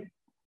need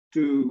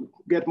to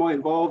get more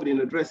involved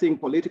in addressing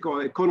political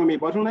economy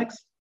bottlenecks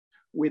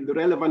with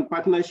relevant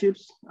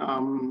partnerships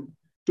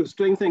to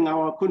strengthen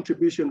our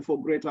contribution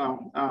for greater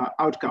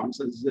outcomes,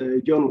 as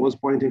John was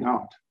pointing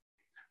out.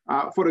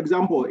 For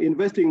example,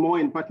 investing more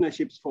in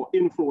partnerships for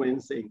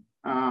influencing,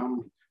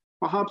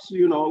 perhaps,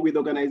 with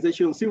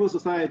organizations, civil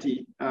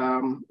society,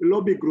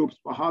 lobby groups,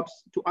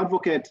 perhaps to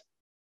advocate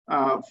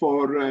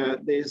for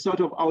the sort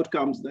of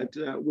outcomes that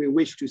we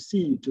wish to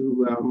see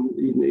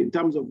in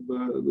terms of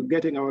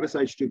getting our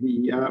research to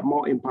be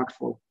more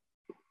impactful.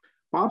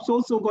 Perhaps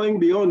also going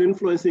beyond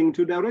influencing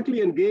to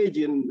directly engage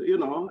in,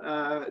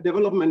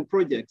 development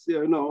projects,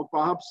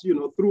 perhaps,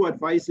 through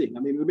advising. I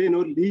mean, we may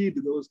not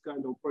lead those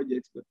kind of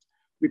projects, but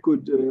we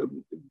could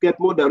get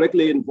more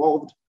directly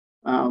involved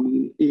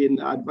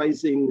in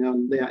advising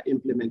on their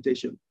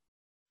implementation.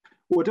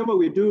 Whatever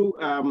we do,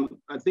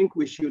 I think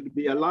we should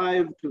be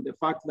alive to the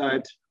fact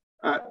that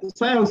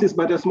science is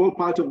but a small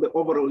part of the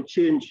overall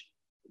change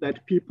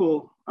that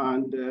people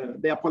and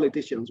their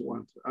politicians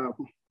want.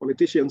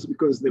 Politicians,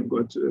 because they've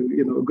got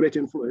great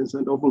influence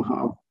and often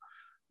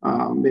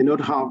have, may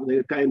not have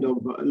the kind of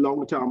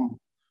long-term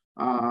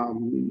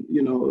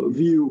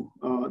view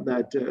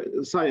that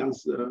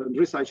science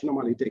research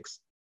normally takes.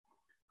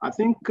 I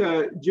think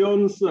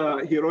John's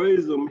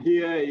heroism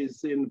here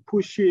is in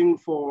pushing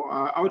for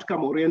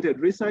outcome-oriented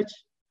research.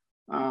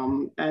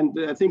 And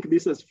I think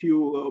this has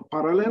few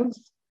parallels.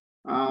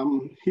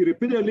 He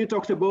repeatedly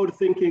talked about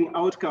thinking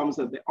outcomes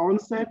at the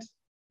onset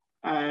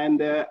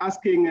and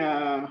asking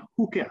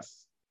who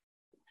cares.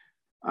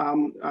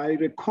 I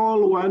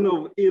recall one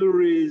of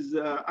ILRI's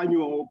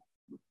annual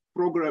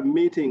program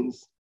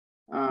meetings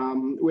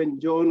when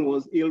John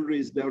was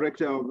ILRI's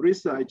director of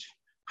research,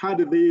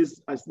 had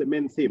this as the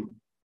main theme.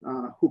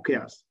 Who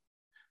cares?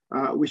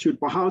 We should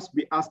perhaps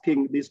be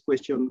asking this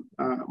question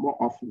more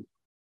often.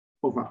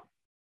 Over.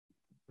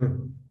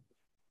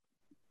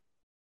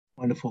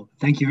 Wonderful.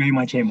 Thank you very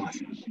much, Amos.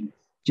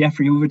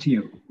 Jeffrey, over to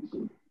you.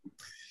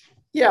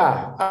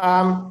 Yeah.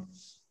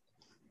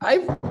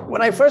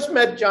 When I first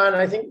met John,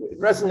 I think it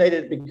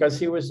resonated because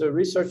he was a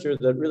researcher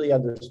that really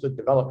understood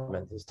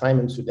development. His time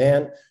in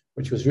Sudan,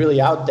 which was really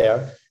out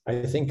there,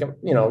 I think,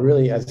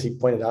 really, as he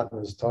pointed out in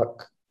his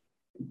talk,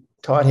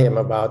 taught him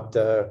about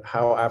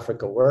how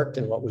Africa worked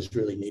and what was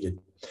really needed.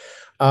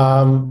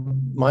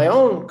 My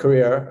own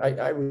career,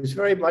 I was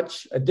very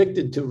much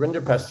addicted to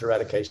rinderpest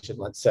eradication,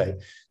 let's say.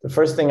 The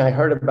first thing I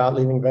heard about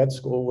leaving vet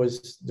school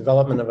was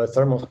development of a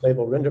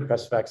thermostable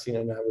rinderpest vaccine,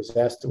 and I was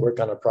asked to work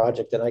on a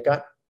project, and I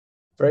got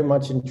very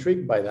much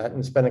intrigued by that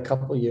and spent a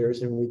couple of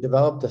years, and we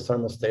developed a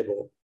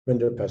thermostable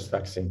rinderpest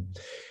vaccine.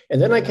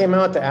 And then I came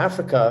out to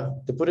Africa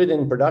to put it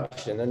in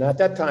production. And at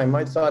that time,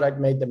 I thought I'd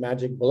made the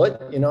magic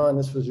bullet, and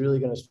this was really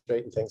going to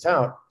straighten things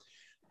out.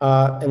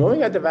 And when we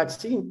got the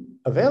vaccine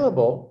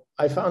available,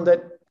 I found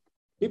that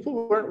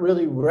people weren't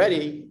really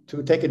ready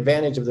to take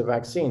advantage of the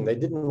vaccine. They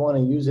didn't want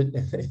to use it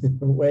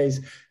in ways.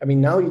 I mean,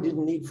 now you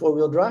didn't need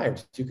four-wheel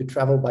drives. You could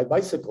travel by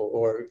bicycle,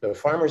 or the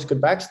farmers could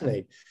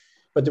vaccinate.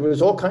 But there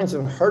was all kinds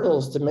of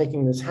hurdles to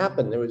making this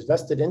happen. There was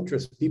vested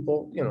interest.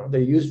 People,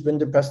 they used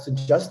rinderpest to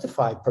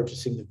justify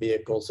purchasing the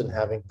vehicles and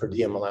having per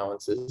diem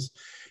allowances.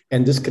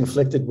 And this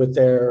conflicted with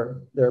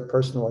their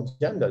personal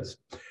agendas.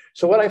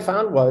 So what I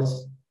found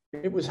was,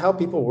 it was how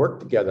people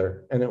worked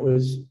together. And it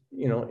was,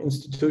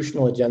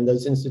 institutional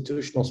agendas,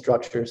 institutional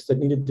structures that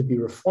needed to be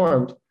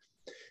reformed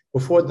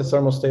before the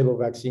thermostable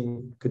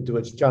vaccine could do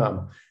its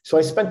job. So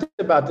I spent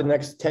about the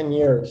next 10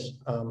 years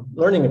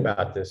learning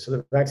about this. So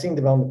the vaccine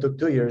development took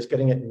 2 years,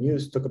 getting it in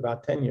use took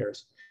about 10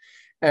 years.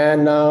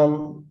 And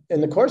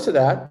in the course of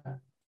that,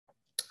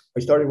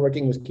 we started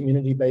working with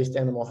community-based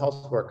animal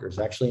health workers,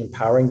 actually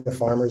empowering the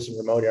farmers in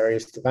remote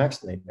areas to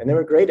vaccinate. And they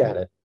were great at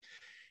it.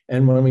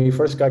 And when we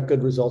first got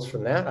good results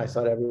from that, I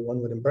thought everyone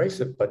would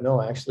embrace it. But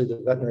no, actually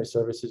the veterinary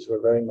services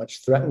were very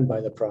much threatened by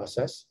the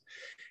process.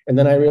 And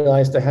then I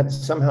realized I had to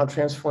somehow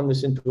transform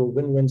this into a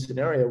win-win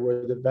scenario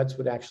where the vets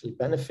would actually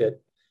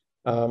benefit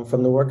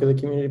from the work of the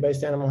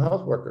community-based animal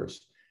health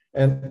workers.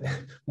 And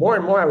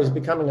more I was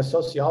becoming a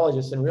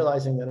sociologist and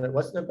realizing that it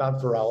wasn't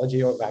about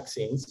virology or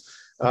vaccines.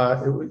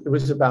 It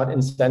was about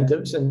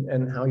incentives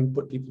and how you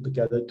put people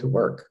together to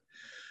work.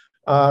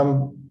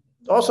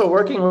 Also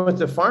working with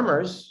the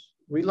farmers,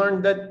 we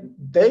learned that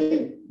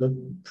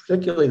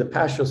particularly the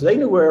pastoralists, they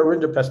knew where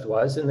rinderpest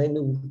was and they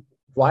knew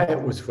why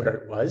it was where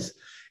it was.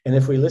 And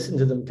if we listened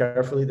to them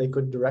carefully, they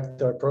could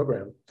direct our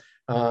program.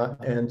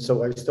 And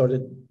so I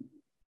started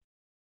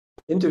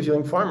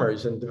interviewing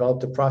farmers and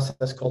developed a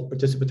process called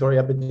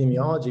participatory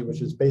epidemiology,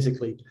 which is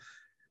basically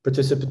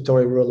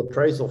participatory rural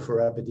appraisal for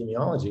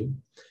epidemiology.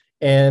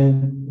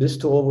 And this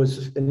tool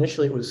was,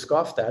 initially it was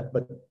scoffed at,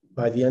 but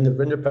by the end of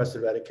rinderpest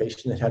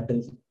eradication, it had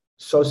been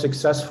so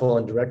successful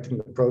in directing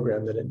the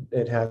program that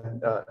it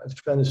had a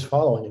tremendous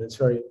following, and it's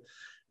very,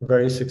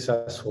 very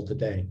successful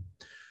today.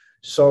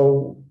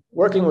 So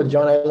working with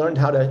John, I learned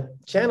how to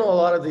channel a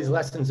lot of these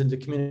lessons into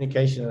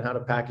communication and how to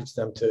package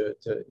them to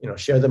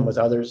share them with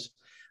others.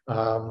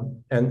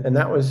 And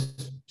that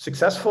was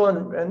successful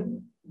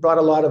and brought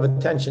a lot of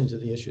attention to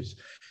the issues.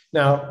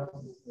 Now,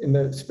 in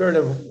the spirit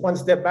of one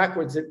step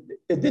backwards, it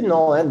didn't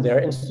all end there.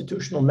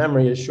 Institutional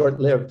memory is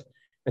short-lived.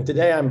 And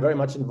today I'm very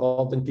much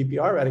involved in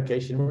PPR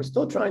eradication. We're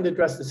still trying to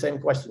address the same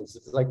questions.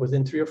 It's like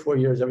within 3 or 4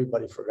 years,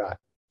 everybody forgot.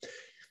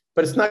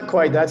 But it's not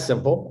quite that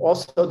simple.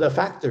 Also, the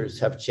factors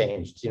have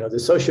changed. The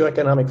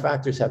socioeconomic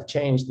factors have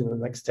changed in the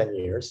next 10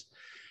 years.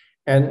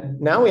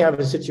 And now we have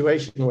a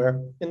situation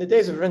where in the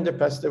days of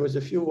rinderpest, there was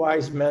a few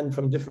wise men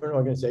from different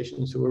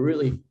organizations who were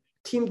really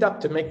teamed up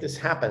to make this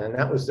happen. And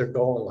that was their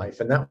goal in life.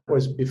 And that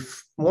was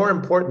more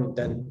important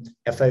than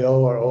FAO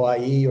or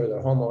OIE or their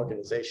home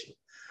organization.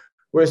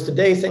 Whereas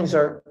today things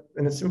are,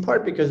 and it's in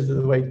part because of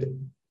the way the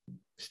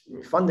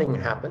funding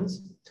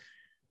happens,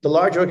 the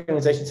large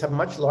organizations have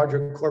much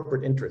larger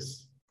corporate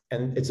interests,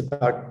 and it's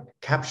about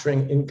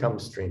capturing income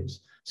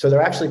streams. So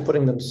they're actually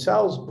putting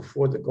themselves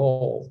before the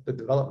goal, the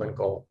development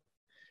goal.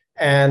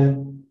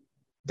 And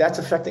that's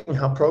affecting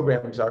how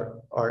programs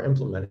are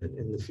implemented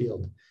in the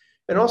field.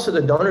 And also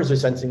the donors are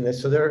sensing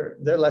this, so they're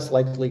less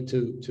likely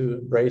to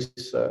embrace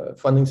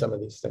funding some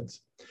of these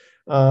things.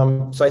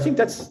 So I think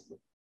that's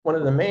one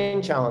of the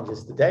main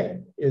challenges today,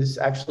 is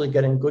actually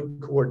getting good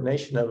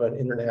coordination of an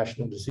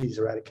international disease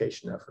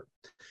eradication effort.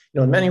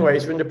 In many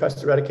ways,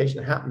 rinderpest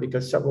eradication happened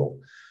because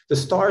the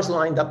stars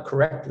lined up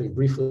correctly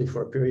briefly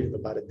for a period of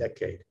about a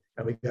decade.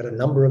 And we got a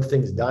number of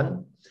things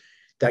done.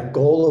 That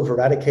goal of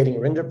eradicating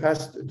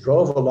rinderpest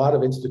drove a lot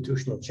of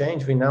institutional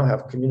change. We now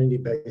have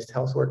community-based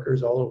health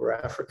workers all over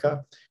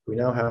Africa. We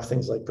now have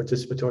things like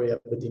participatory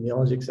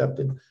epidemiology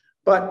accepted,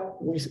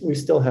 but we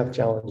still have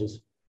challenges.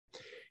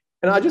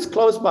 And I'll just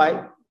close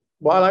by,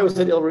 while I was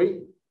at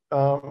ILRI,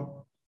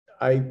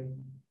 I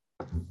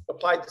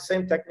applied the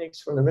same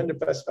techniques from the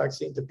rinderpest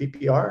vaccine to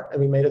PPR, and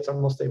we made a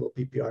thermostable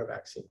PPR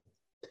vaccine.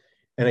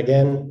 And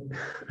again,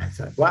 I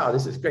thought, wow,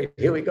 this is great.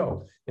 Here we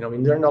go. We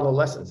learned all the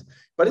lessons.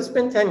 But it's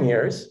been 10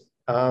 years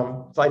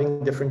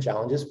fighting different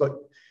challenges. But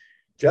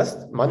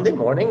just Monday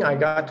morning, I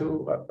got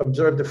to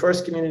observe the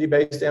first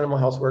community-based animal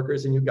health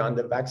workers in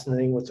Uganda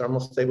vaccinating with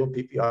thermostable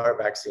PPR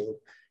vaccine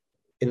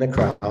in the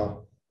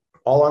crowd,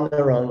 all on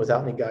their own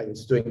without any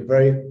guidance, doing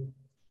very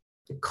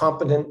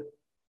competent,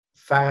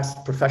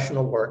 fast,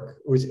 professional work.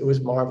 It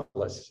was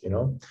marvelous,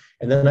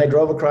 And then I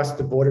drove across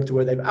the border to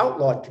where they've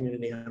outlawed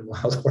community animal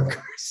health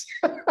workers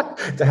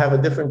to have a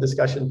different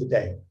discussion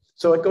today.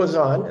 So it goes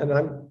on, and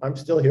I'm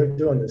still here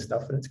doing this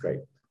stuff, and it's great.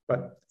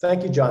 But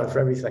thank you, John, for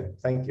everything.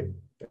 Thank you.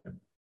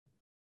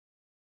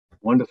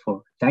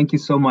 Wonderful. Thank you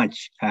so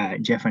much,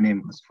 Jeff and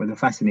Amos, for the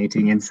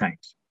fascinating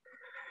insights.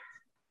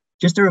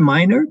 Just a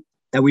reminder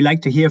that we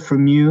like to hear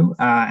from you,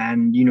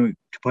 and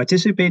to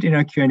participate in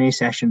our Q&A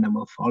session that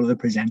will follow the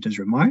presenter's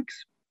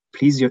remarks.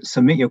 Please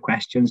submit your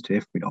questions to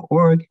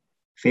IFPRI.org,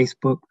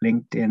 Facebook,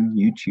 LinkedIn,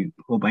 YouTube,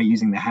 or by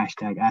using the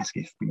hashtag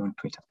AskIFPRI on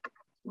Twitter.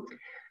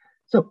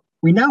 So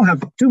we now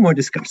have 2 more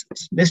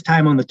discussants, this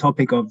time on the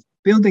topic of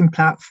building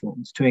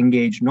platforms to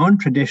engage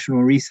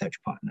non-traditional research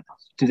partners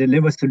to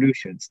deliver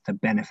solutions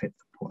that benefit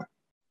the poor.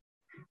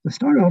 We'll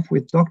start off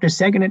with Dr.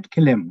 Segenet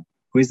Kilimo,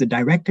 who is the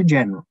Director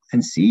General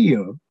and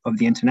CEO of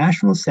the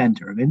International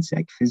Center of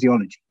Insect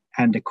Physiology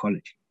and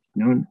Ecology,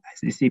 known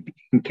as ICIPI,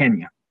 in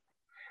Kenya.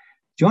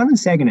 John and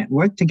Segenet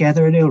worked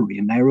together at ILRI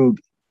in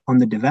Nairobi on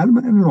the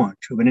development and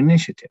launch of an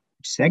initiative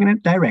which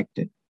Segenet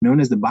directed, known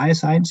as the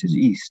Biosciences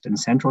East and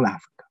Central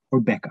Africa, or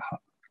BECA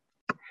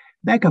Hub.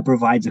 BECA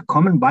provides a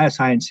common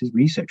biosciences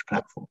research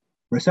platform,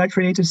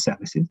 research-related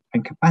services,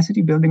 and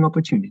capacity-building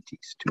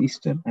opportunities to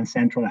Eastern and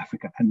Central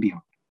Africa and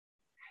beyond.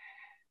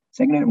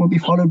 Segenet will be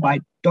followed by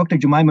Dr.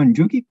 Jemima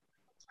Njuki,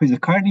 who is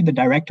currently the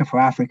Director for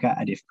Africa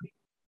at IFPRI.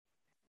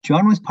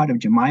 John was part of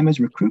Jemima's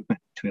recruitment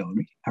to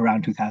ILRI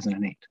around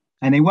 2008,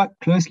 and they worked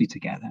closely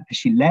together as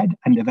she led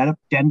and developed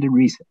gender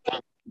research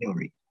at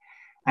ILRI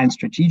and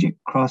strategic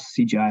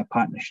cross-CGI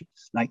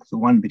partnerships like the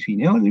one between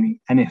ILRI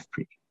and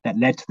IFPRI that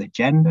led to the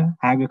Gender,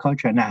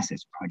 Agriculture and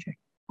Assets Project,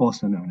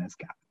 also known as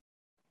GAP.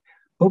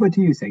 Over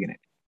to you, Segenet.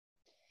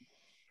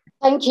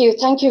 Thank you.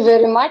 Thank you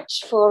very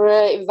much for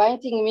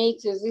inviting me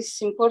to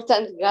this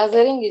important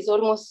gathering. It's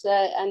almost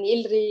an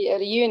ILRI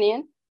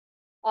reunion.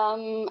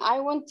 I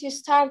want to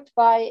start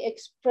by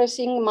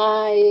expressing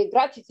my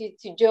gratitude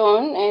to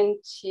John and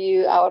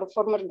to our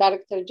former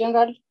Director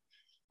General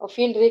of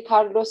ILRI,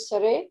 Carlos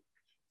Serret,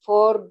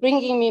 for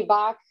bringing me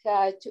back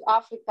to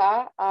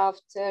Africa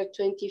after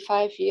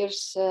 25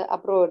 years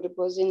abroad,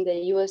 both in the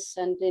US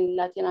and in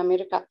Latin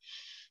America.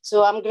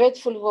 So I'm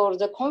grateful for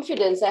the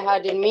confidence they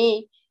had in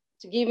me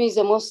to give me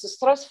the most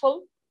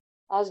stressful,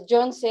 as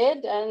John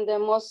said, and the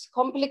most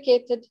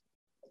complicated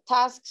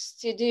tasks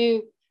to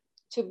do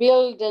to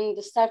build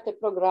and start a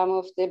program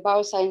of the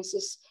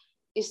Biosciences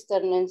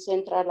Eastern and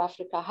Central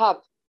Africa Hub.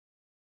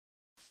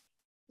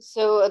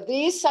 So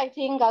this, I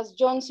think, as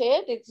John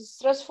said, it's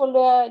stressful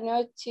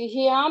to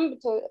him,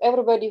 to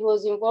everybody who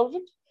was involved.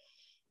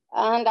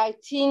 And I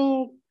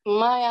think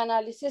my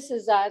analysis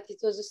is that it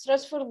was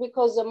stressful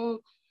because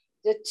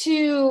the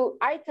two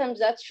items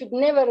that should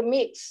never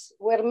mix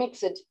were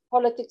mixed,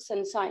 politics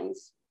and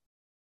science.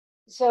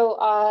 So,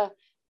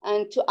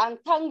 and to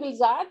untangle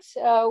that,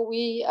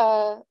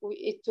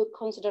 it took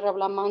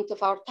considerable amount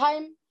of our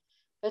time,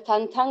 but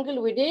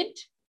untangle we did.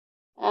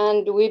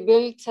 And we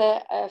built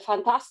a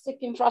fantastic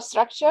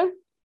infrastructure,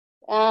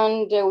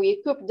 and we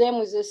equipped them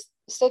with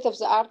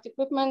state-of-the-art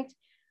equipment.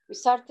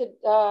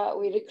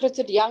 We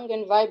recruited young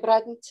and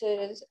vibrant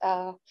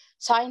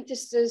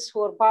scientists who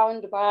were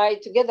bound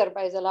together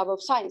by the Lab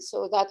of Science.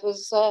 So that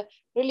was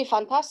really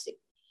fantastic.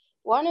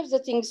 One of the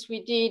things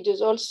we did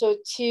is also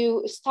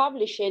to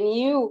establish a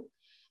new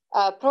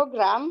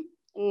program,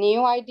 a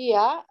new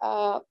idea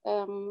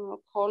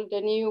called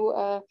a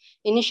new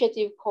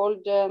initiative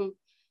called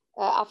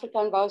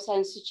African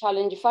Bioscience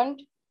Challenge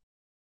Fund.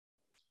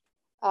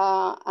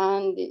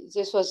 And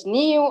this was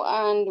new,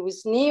 and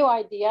with new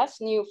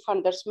ideas, new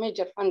funders,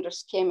 major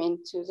funders came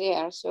into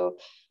there. So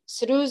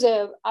through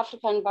the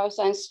African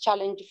Bioscience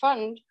Challenge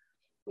Fund,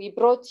 we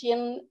brought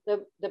in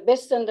the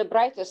best and the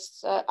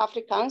brightest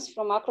Africans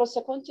from across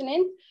the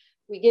continent.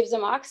 We gave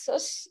them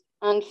access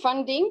and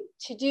funding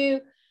to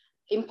do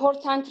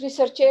important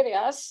research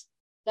areas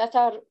that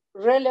are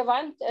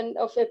relevant and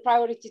of a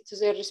priority to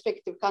their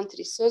respective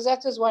countries. So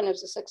that was one of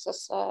the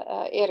success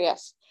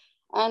areas.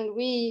 And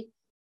we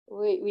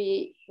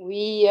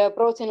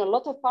brought in a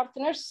lot of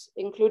partners,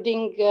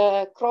 including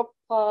CGIAR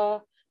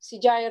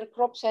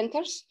crop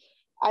centers.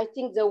 I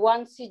think the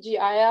one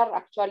CGIAR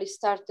actually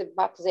started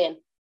back then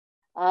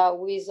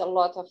with a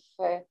lot of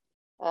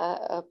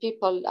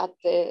people at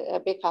the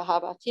Beka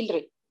Hub at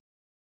Hillary.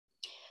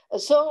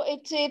 So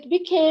it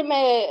became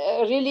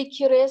a really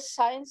curious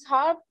science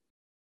hub.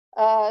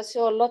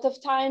 So a lot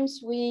of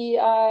times we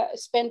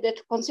spend a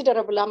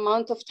considerable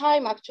amount of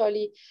time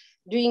actually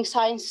doing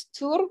science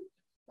tour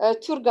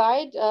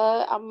guide.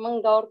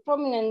 Among our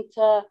prominent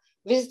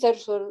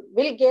visitors were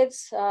Bill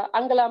Gates,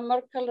 Angela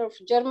Merkel of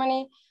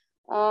Germany,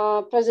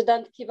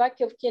 President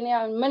Kibaki of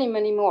Kenya, and many,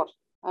 many more.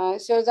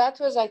 So that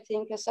was, I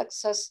think, a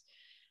success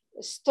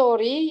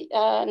story.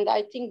 And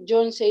I think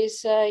John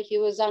says he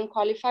was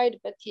unqualified,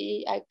 but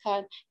he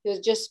was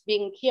just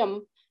being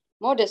him,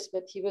 modest,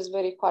 but he was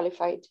very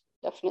qualified.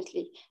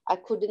 Definitely. I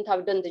couldn't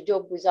have done the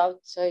job without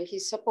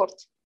his support.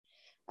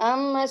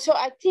 So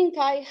I think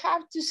I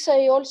have to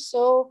say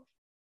also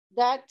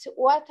that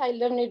what I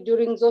learned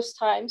during those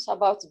times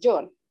about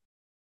John,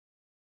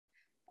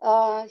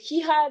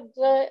 he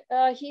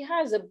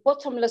has a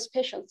bottomless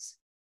patience.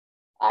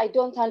 I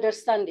don't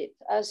understand it.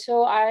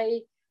 So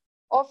I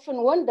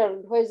often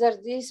wondered whether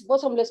this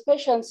bottomless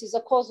patience is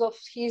a cause of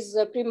his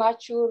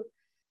premature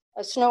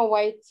snow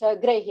white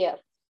gray hair.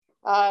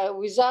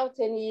 Without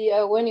any,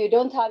 when you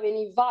don't have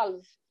any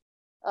valve.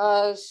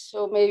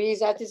 So maybe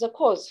that is a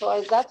cause.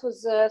 So that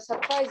was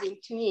surprising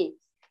to me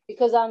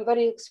because I'm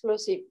very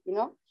explosive, you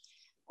know.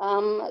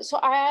 So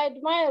I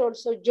admire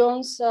also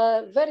John's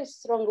very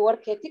strong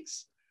work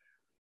ethics.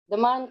 The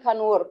man can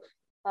work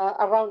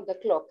around the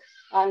clock.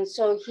 And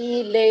so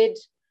he led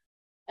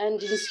and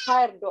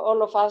inspired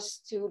all of us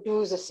to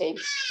do the same.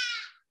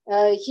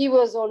 He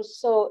was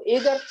also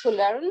eager to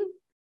learn.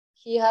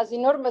 He has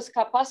enormous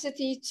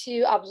capacity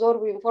to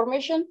absorb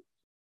information,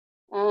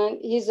 and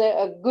he's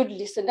a good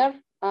listener.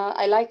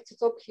 I like to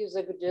talk, he's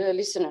a good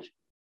listener.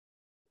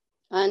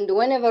 And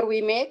whenever we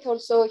met,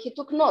 also, he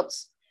took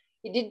notes.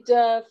 He did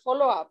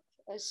follow-up,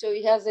 so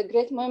he has a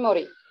great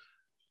memory.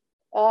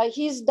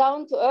 He's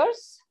down to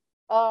earth,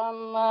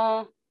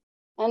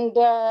 and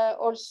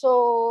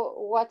also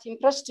what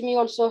impressed me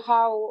also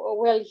how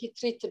well he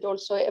treated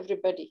also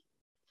everybody.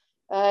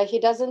 He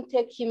doesn't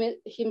take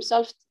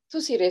himself too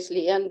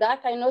seriously. And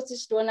that I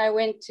noticed when I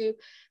went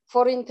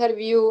for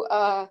interview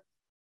to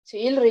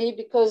Hillary,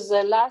 because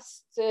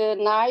last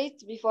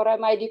night before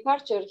my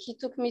departure, he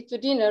took me to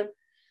dinner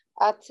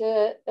at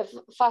a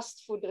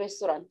fast food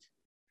restaurant.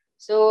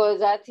 So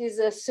that is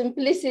a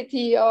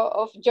simplicity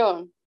of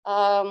John.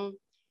 So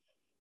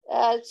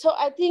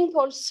I think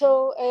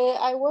also,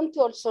 I want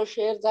to also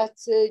share that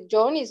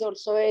John is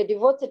also a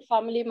devoted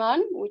family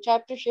man, which I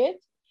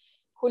appreciate,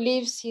 who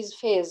lives his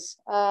faith.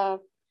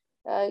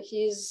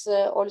 He's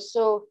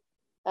also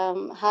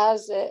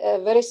has a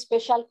very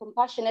special,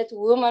 compassionate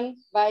woman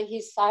by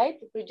his side,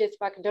 Bridget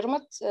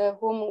McDermott,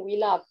 whom we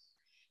love,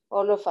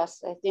 all of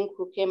us, I think,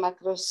 who came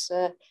across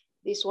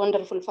this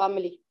wonderful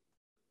family.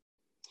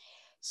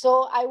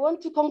 So I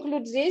want to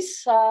conclude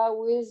this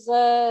with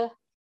a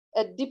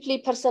deeply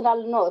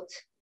personal note.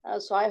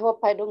 So I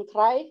hope I don't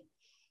cry.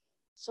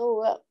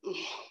 So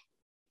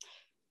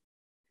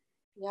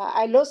yeah,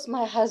 I lost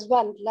my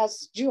husband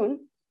last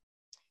June.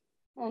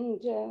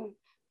 And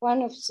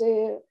one of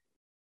the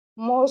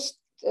most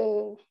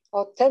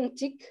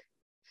authentic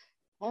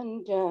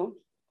and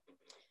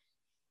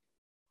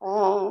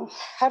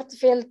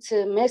heartfelt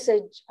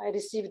message I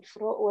received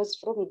was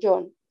from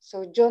John.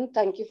 So John,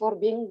 thank you for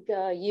being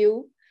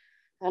you.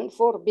 and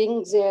for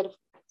being there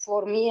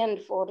for me and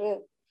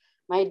for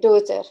my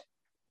daughter.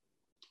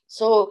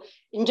 So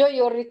enjoy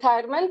your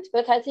retirement,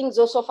 but I think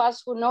those of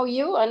us who know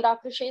you and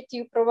appreciate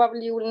you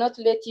probably will not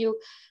let you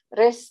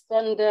rest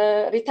and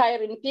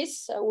retire in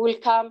peace. Will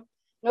come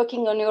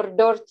knocking on your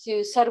door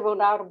to serve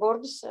on our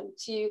boards and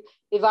to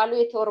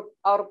evaluate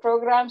our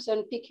programs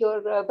and pick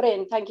your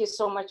brain. Thank you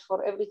so much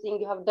for everything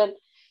you have done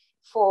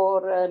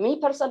for me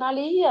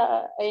personally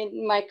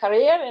in my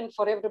career and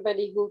for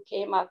everybody who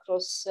came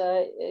across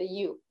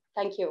you.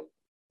 Thank you.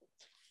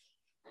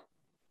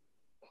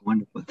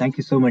 Wonderful. Thank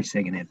you so much,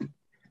 Segenet.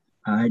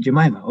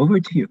 Jemima, over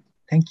to you.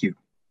 Thank you.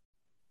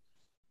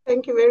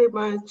 Thank you very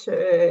much,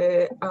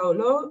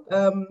 Aulo.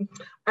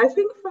 I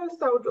think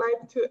first I would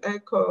like to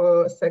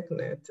echo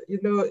Segenet. You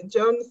know,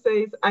 John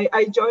says,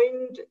 I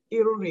joined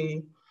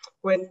IRRI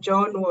when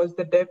John was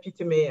the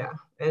deputy mayor,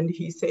 and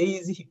he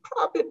says he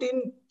probably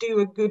didn't do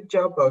a good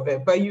job of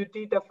it, but you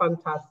did a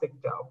fantastic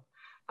job.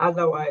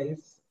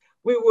 Otherwise,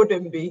 we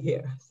wouldn't be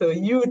here. So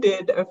you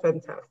did a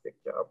fantastic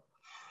job.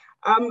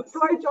 So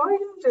I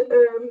joined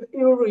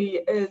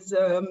IRRI as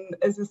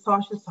a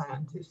social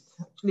scientist,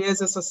 actually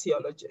as a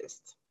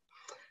sociologist.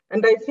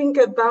 And I think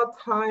at that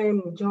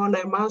time, John,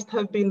 I must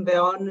have been the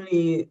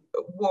only,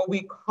 what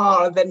we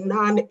call the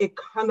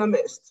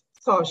non-economist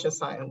social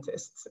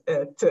scientists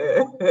at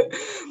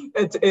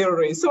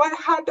IRRI. So I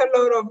had a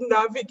lot of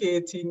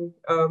navigating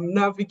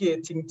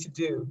to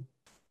do.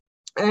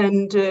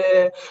 And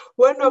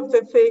one of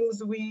the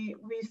things we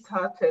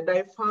started,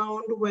 I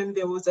found when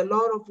there was a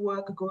lot of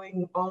work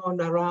going on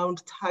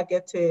around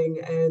targeting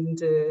and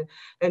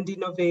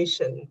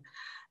innovation.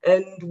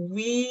 And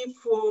we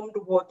formed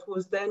what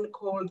was then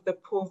called the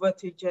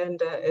Poverty,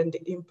 Gender and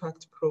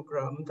Impact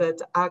Program that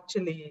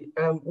actually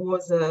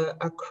was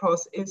a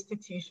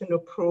cross-institutional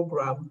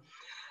program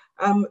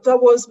that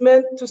was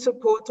meant to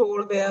support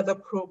all the other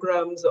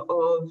programs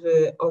of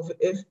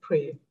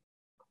IFPRI.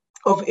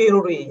 Of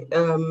IRRI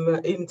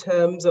in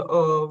terms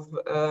of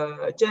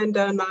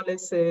gender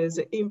analysis,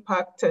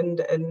 impact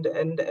and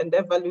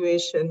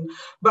evaluation,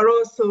 but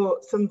also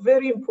some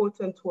very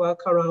important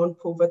work around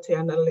poverty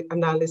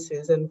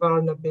analysis and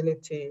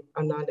vulnerability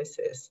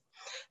analysis.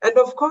 And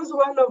of course,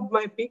 one of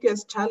my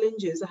biggest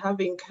challenges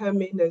having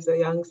come in as a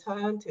young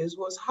scientist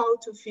was how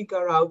to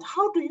figure out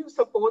how do you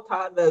support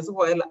others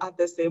while at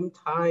the same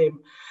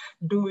time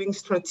doing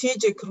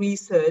strategic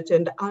research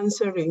and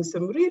answering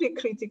some really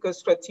critical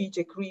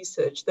strategic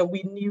research that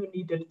we knew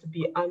needed to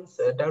be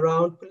answered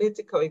around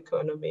political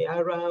economy,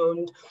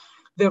 around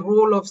the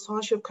role of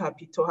social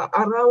capital,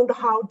 around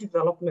how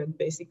development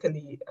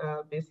basically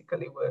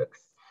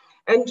works.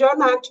 And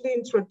John actually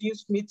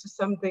introduced me to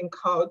something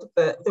called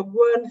the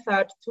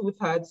 1/3,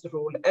 2/3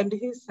 rule. And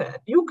he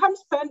said, you can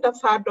spend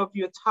 1/3 of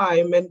your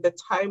time and the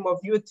time of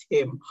your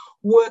team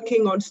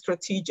working on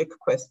strategic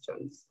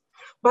questions.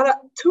 But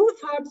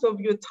 2/3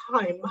 of your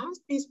time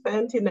must be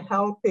spent in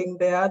helping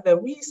the other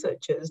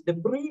researchers, the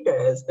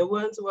breeders, the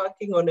ones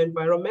working on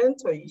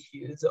environmental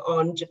issues,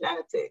 on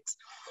genetics,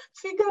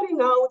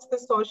 figuring out the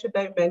social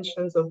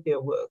dimensions of their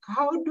work.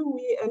 How do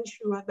we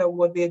ensure that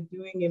what they're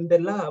doing in the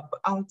lab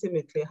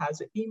ultimately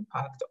has an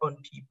impact on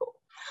people?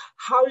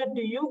 How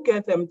do you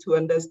get them to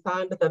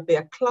understand that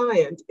their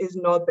client is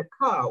not the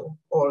cow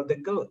or the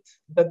goat,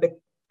 that the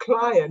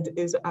client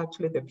is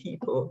actually the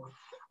people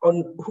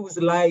on whose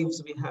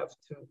lives we have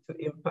to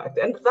impact?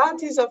 And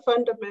that is a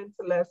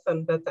fundamental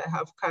lesson that I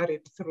have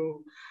carried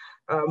through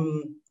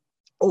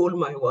all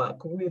my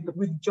work.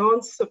 With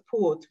John's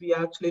support, we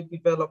actually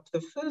developed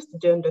the first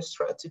gender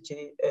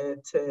strategy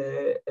at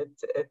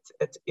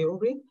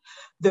IRRI,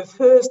 the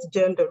first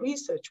gender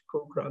research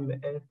program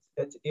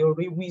at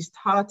IRRI. We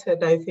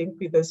started, I think,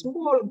 with a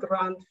small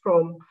grant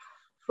from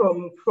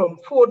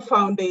Ford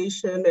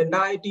Foundation and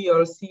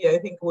IDLC. I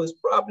think it was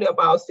probably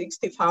about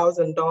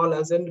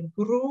 $60,000, and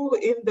grew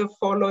in the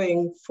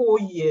following 4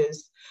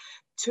 years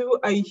to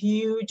a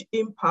huge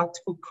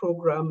impactful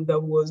program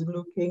that was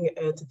looking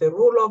at the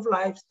role of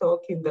livestock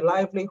in the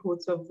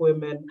livelihoods of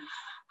women,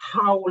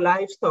 how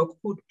livestock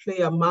could play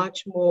a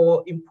much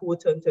more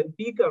important and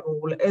bigger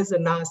role as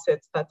an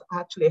asset that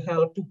actually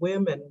helped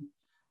women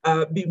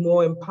be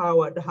more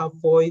empowered, have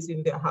voice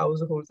in their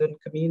households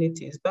and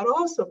communities, but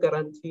also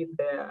guaranteed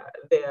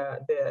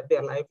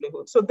their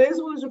livelihood. So this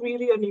was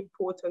really an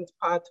important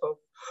part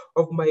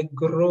of my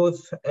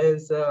growth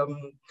as a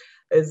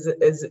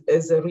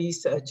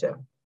researcher.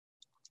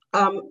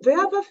 The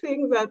other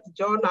thing that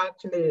John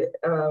actually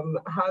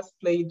has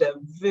played a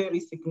very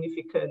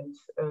significant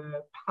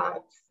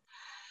part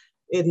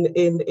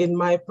in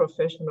my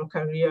professional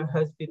career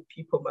has been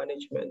people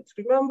management.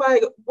 Remember,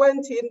 I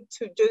went in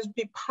to just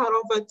be part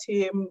of a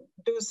team,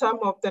 do some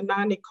of the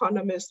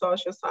non-economist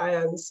social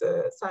science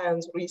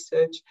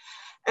research.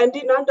 And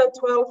in under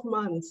 12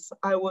 months,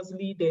 I was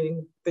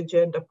leading the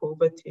Gender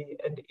Poverty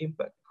and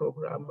Impact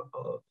Program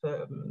of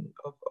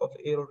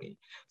IRRI.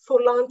 So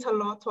learned a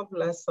lot of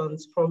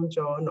lessons from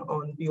John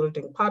on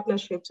building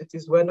partnerships. It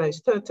is when I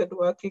started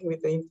working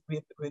with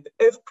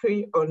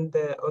IFPRI on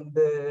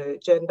the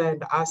gender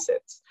and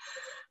assets.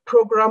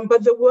 program.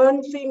 But the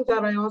one thing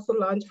that I also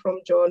learned from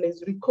John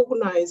is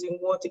recognizing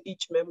what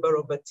each member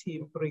of a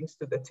team brings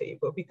to the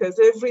table. Because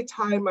every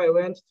time I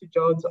went to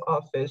John's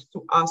office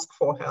to ask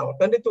for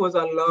help, and it was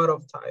a lot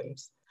of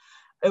times,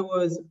 it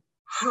was,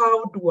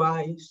 how do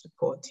I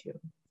support you?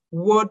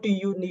 What do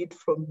you need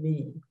from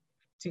me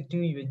to do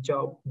your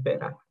job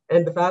better?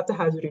 And that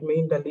has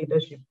remained a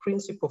leadership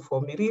principle for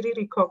me, really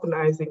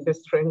recognizing the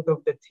strength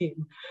of the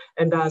team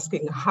and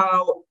asking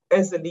how,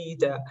 as a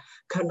leader,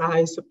 can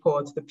I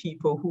support the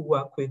people who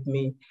work with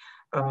me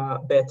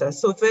better?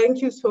 So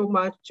thank you so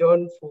much,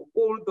 John, for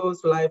all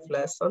those life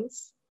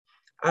lessons.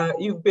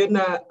 You've been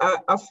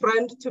a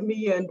friend to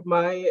me and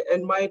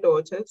my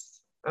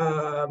daughters,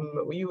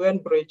 you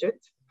and Bridget.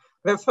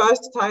 The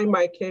first time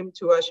I came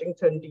to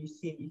Washington,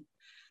 D.C.,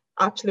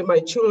 actually, my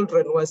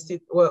children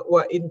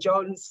were in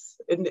John's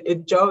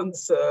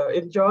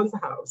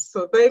house.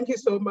 So thank you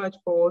so much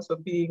for also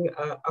being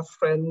a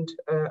friend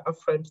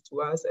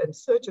to us and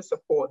such a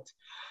support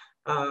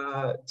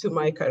to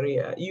my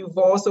career. You've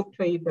also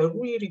played a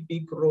really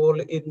big role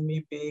in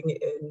me being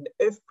in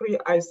IFPRI.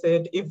 I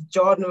said, if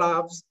John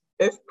loves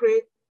IFPRI,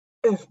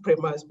 IFPRI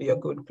must be a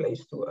good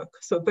place to work.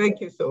 So thank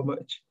you so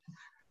much.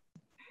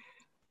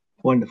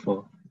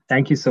 Wonderful.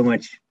 Thank you so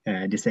much,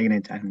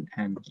 Designate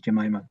and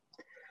Jemima.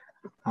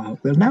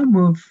 We'll now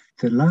move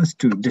to the last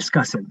two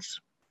discussants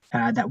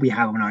that we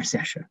have on our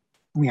session.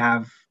 We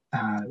have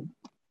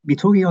be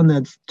talking on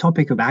the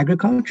topic of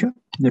agriculture,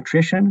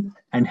 nutrition,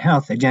 and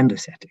health agenda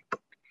setting,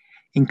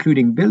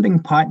 including building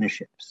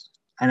partnerships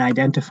and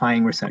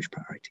identifying research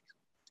priorities.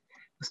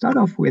 We'll start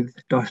off with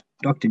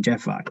Dr.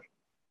 Jeff Varghese,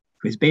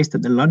 who is based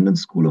at the London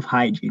School of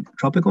Hygiene and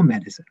Tropical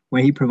Medicine,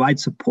 where he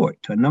provides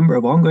support to a number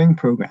of ongoing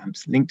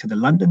programs linked to the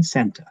London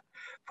Centre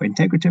for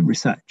Integrative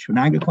Research on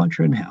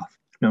Agriculture and Health,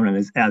 known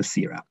as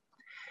ELCIRA,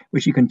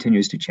 which he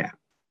continues to chair.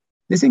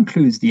 This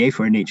includes the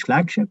A4NH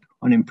flagship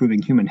on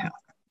improving human health.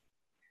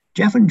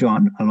 Jeff and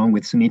John, along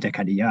with Sunita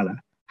Kadiyala,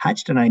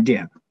 hatched an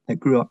idea that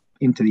grew up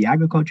into the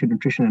Agriculture,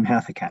 Nutrition and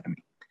Health Academy,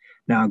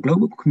 now a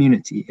global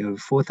community of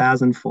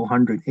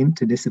 4,400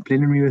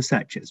 interdisciplinary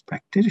researchers,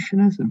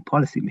 practitioners, and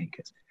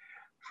policymakers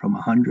from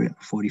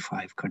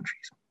 145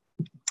 countries.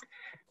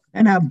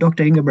 And I have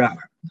Dr. Inge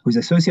Brouwer, who's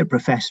Associate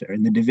Professor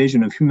in the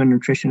Division of Human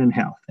Nutrition and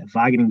Health at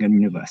Wageningen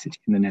University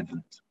in the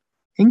Netherlands.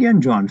 Inge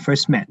and John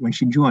first met when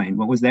she joined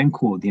what was then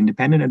called the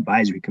Independent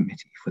Advisory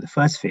Committee for the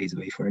first phase of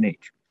A4NH.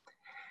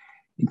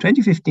 In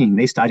 2015,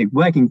 they started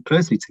working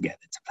closely together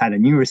to plan a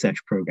new research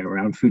program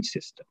around food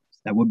systems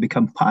that would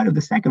become part of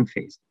the second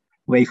phase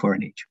of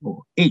A4NH,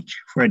 or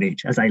H for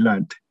NH, as I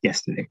learned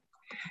yesterday.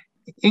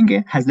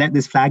 Inge has led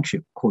this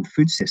flagship called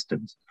Food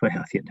Systems for a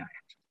Healthier Diet.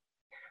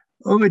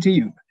 Over to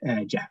you,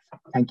 Jeff.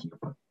 Thank you.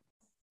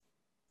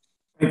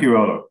 Thank you,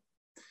 Aulo.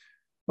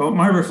 Well,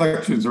 my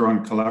reflections are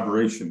on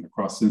collaboration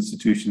across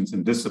institutions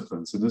and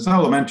disciplines. And as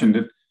Aulo mentioned,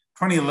 in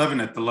 2011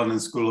 at the London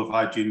School of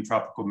Hygiene and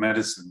Tropical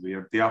Medicine, we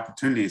had the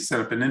opportunity to set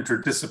up an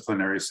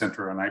interdisciplinary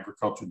center on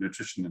agriculture,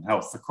 nutrition, and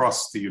health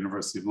across the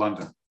University of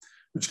London,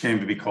 which came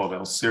to be called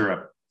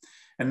ELCIRA.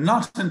 And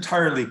not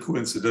entirely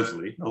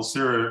coincidentally,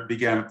 ELCIRA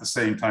began at the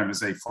same time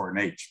as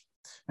A4NH.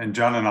 And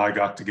John and I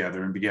got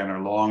together and began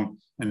our long,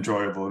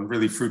 enjoyable, and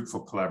really fruitful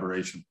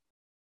collaboration.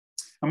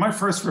 And my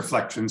first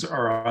reflections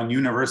are on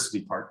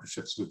university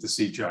partnerships with the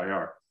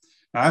CGIAR.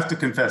 Now, I have to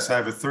confess, I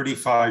have a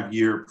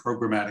 35-year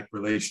programmatic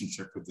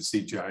relationship with the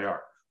CGIAR,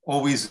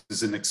 always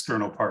as an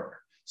external partner,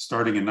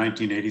 starting in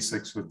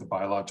 1986 with the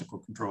biological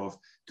control of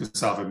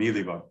cassava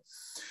mealybug,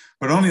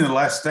 but only in the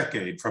last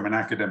decade from an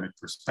academic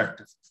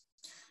perspective.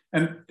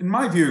 And in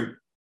my view,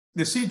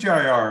 the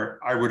CGIAR,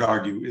 I would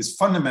argue, is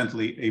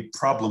fundamentally a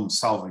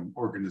problem-solving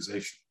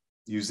organization,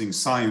 using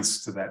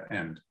science to that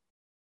end.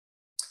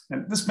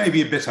 And this may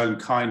be a bit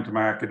unkind to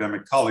my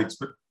academic colleagues,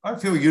 but I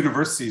feel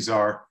universities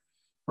are,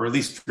 or at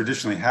least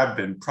traditionally have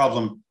been,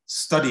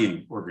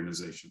 problem-studying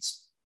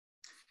organizations.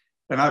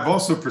 And I've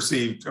also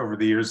perceived over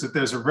the years that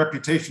there's a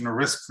reputational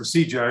risk for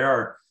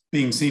CGIAR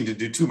being seen to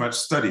do too much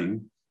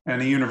studying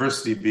and a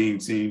university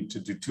being seen to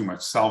do too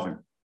much solving.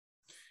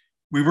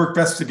 We work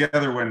best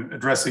together when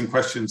addressing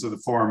questions of the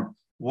form,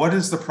 what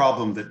is the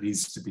problem that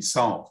needs to be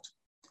solved?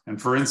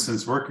 And for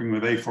instance, working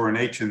with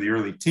A4NH in the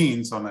early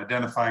teens on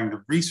identifying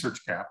the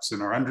research gaps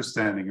in our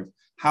understanding of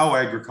how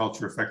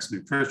agriculture affects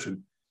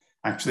nutrition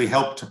actually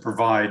helped to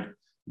provide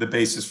the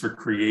basis for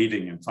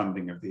creating and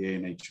funding of the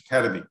ANH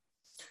Academy,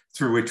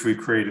 through which we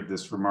created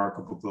this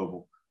remarkable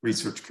global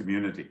research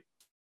community.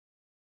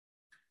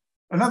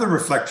 Another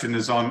reflection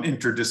is on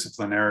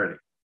interdisciplinarity,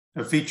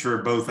 a feature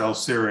of both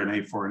ELCIRA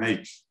and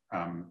A4NH.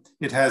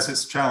 It has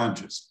its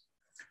challenges.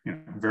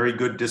 Very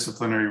good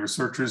disciplinary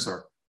researchers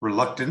are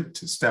reluctant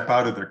to step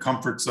out of their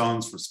comfort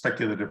zones for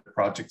speculative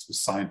projects with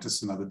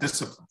scientists and other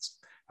disciplines.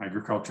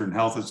 Agriculture and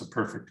health is a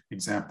perfect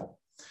example.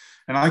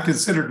 And I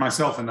considered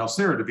myself in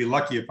ELCIRA to be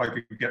lucky if I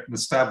could get an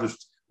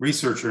established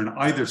researcher in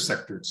either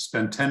sector to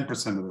spend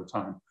 10% of their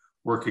time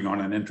working on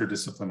an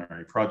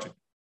interdisciplinary project.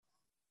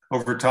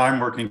 Over time,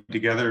 working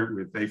together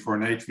with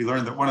A4NH, we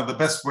learned that one of the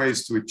best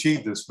ways to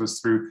achieve this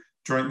was through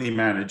jointly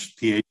managed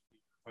PhD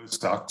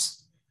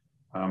postdocs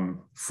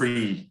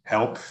free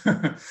help,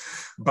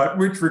 but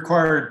which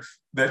required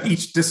that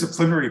each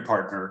disciplinary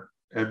partner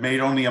had made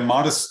only a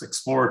modest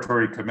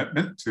exploratory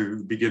commitment to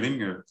the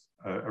beginning of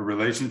a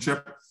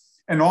relationship,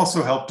 and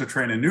also helped to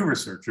train a new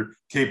researcher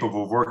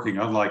capable of working,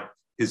 unlike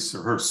his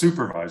or her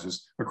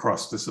supervisors,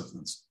 across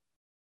disciplines.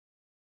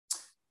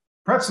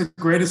 Perhaps the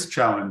greatest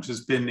challenge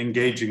has been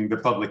engaging the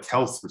public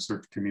health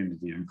research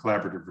community in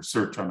collaborative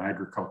research on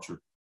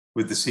agriculture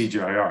with the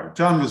CGIAR.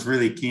 John was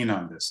really keen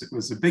on this. It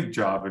was a big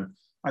job, and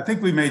I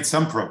think we made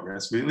some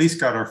progress. We at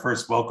least got our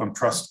first Wellcome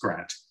Trust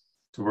grant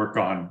to work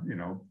on,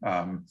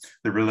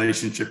 the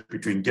relationship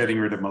between getting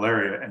rid of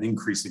malaria and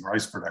increasing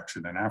rice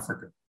production in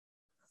Africa.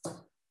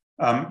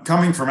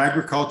 Coming from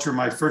agriculture,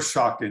 my first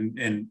shock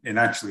in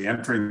actually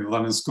entering the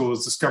London School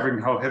was discovering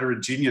how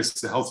heterogeneous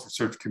the health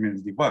research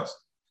community was.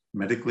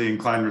 Medically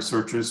inclined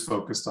researchers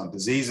focused on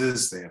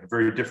diseases. They had a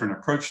very different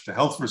approach to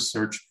health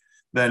research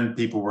than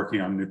people working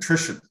on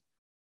nutrition.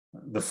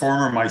 The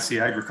former might see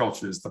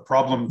agriculture as the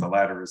problem, the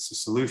latter as the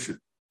solution.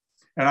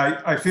 And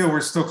I feel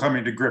we're still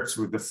coming to grips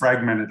with the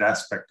fragmented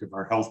aspect of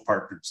our health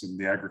partners in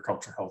the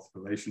agriculture-health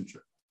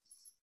relationship.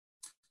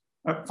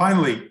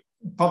 Finally,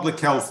 public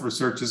health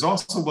research is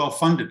also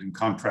well-funded in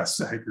contrast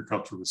to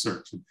agriculture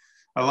research. And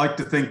I like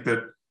to think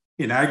that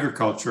in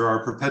agriculture,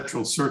 our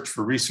perpetual search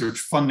for research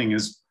funding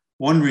is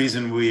one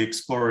reason we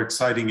explore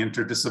exciting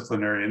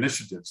interdisciplinary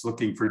initiatives,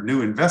 looking for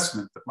new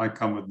investment that might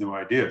come with new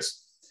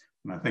ideas.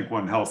 And I think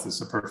One Health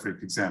is a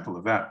perfect example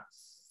of that.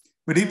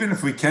 But even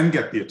if we can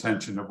get the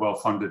attention of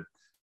well-funded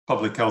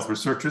public health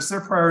researchers,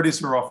 their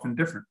priorities are often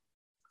different.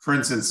 For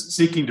instance,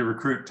 seeking to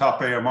recruit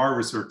top AMR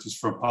researchers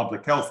from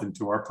public health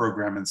into our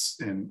program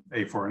in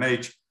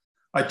A4NH,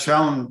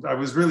 I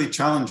was really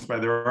challenged by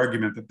their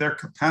argument that their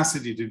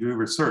capacity to do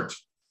research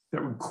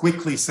that would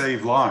quickly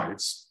save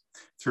lives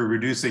through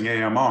reducing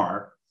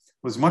AMR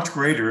was much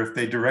greater if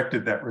they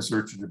directed that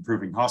research at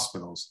improving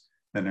hospitals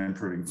than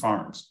improving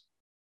farms.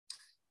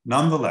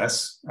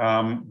 Nonetheless,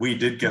 we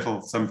did get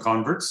some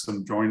converts,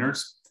 some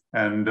joiners,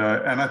 and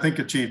I think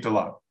achieved a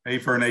lot.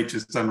 A4NH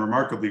has done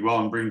remarkably well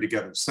in bringing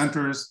together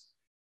centers,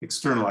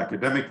 external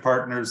academic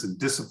partners, and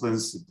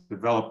disciplines to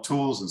develop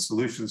tools and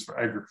solutions for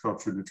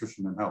agriculture,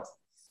 nutrition, and health.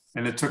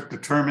 And it took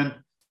determined,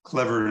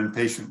 clever, and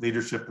patient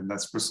leadership, and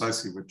that's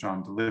precisely what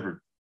John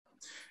delivered.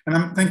 And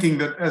I'm thinking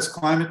that as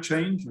climate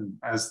change and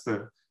as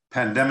the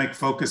pandemic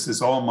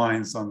focuses all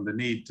minds on the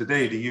need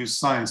today to use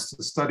science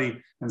to study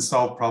and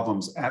solve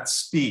problems at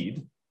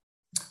speed,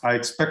 I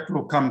expect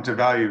we'll come to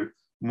value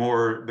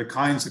more the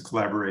kinds of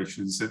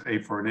collaborations that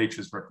A4NH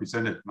has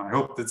represented. And I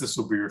hope that this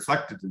will be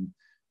reflected in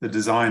the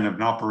design of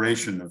an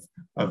operation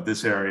of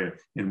this area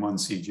in One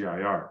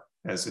CGIAR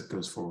as it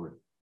goes forward.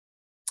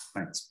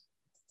 Thanks.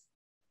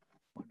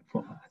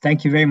 Wonderful.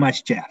 Thank you very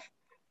much, Jeff.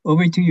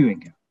 Over to you,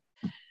 Inge.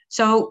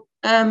 So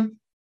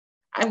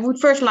I would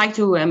first like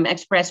to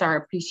express our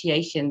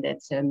appreciation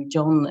that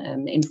John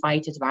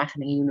invited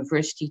Wageningen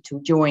University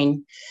to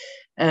join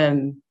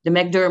the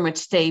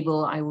McDermott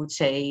table, I would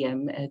say,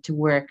 to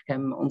work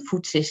on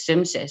food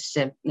systems. As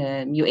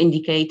you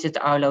indicated,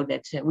 Aulo,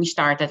 that we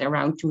started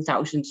around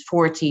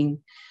 2014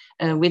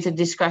 with the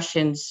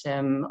discussions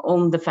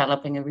on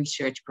developing a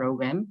research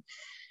program.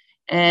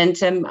 And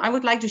I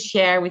would like to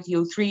share with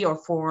you 3 or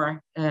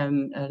 4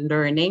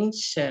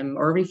 learnings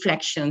or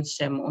reflections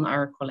on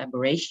our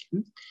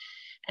collaboration.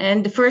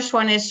 And the first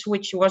one is,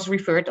 which was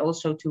referred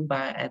also to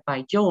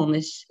by John,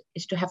 is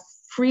to have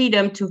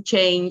freedom to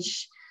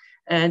change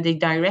the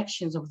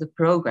directions of the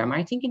program.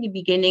 I think in the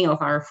beginning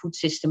of our food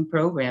system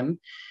program,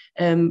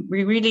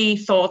 we really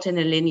thought in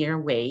a linear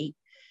way,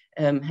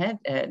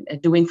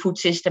 doing food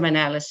system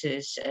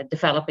analysis,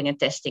 developing and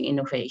testing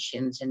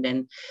innovations, and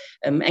then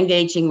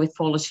engaging with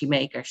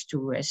policymakers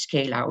to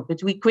scale out.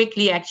 But we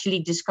quickly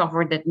actually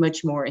discovered that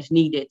much more is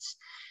needed,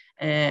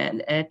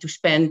 and to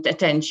spend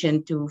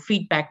attention to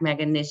feedback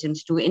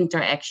mechanisms, to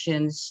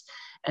interactions,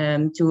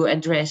 to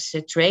address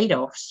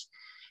trade-offs.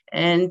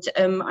 And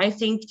I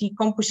think the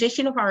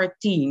composition of our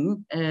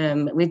team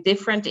with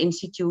different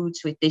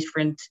institutes, with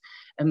different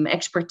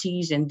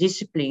expertise and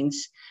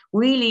disciplines,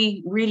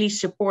 really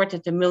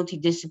supported the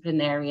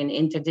multidisciplinary and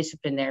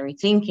interdisciplinary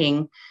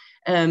thinking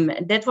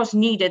that was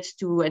needed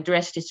to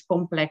address this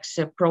complex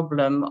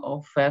problem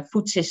of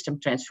food system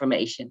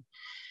transformation.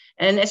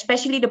 And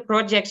especially the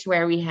projects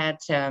where we had,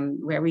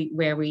 where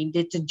we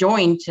did the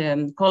joint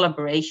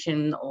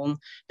collaboration on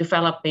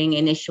developing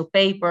initial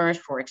papers,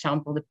 for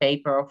example, the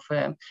paper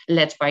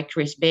led by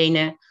Chris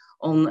Bene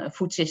on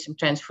food system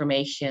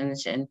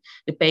transformations, and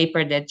the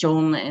paper that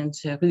John and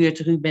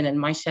Ruud Ruben and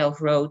myself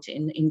wrote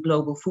in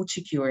global food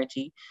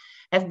security,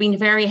 have been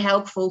very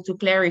helpful to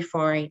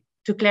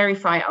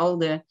clarify all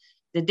the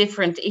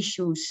different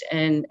issues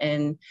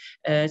and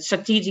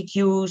strategic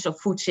use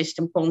of food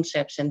system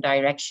concepts and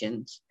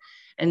directions.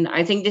 And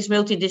I think this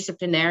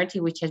multidisciplinarity,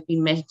 which has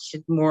been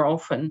mentioned more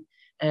often,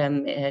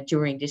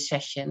 during this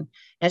session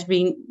has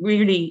been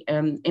really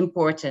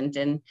important.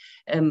 And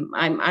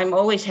I'm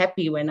always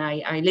happy when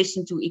I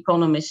listen to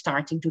economists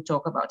starting to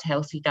talk about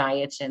healthy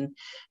diets and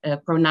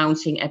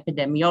pronouncing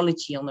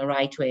epidemiology on the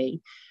right way.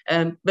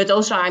 But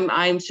also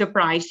I'm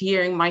surprised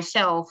hearing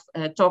myself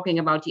talking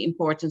about the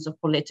importance of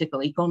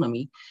political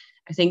economy.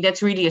 I think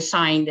that's really a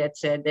sign that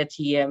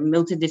the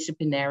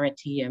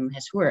multidisciplinarity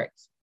has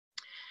worked.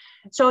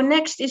 So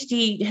next is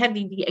the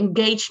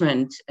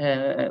engagement,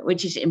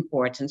 which is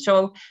important.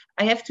 So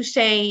I have to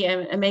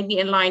say, maybe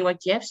in line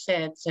what Jeff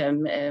said,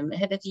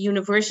 at the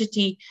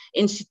university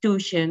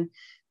institution,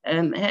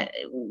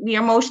 we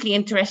are mostly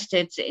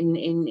interested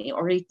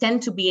or we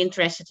tend to be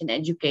interested in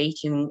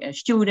educating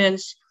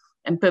students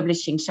and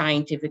publishing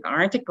scientific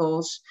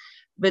articles.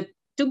 But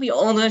to be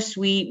honest,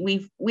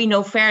 we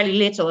know fairly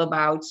little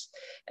about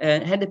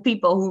the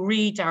people who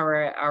read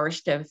our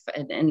stuff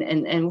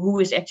and who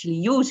is actually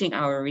using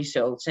our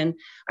results. And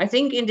I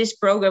think in this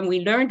program, we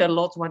learned a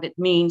lot what it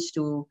means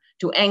to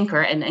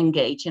anchor and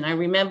engage. And I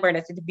remember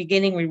that at the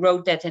beginning, we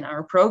wrote that in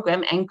our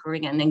program,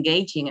 anchoring and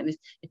engaging. And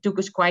it took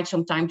us quite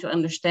some time to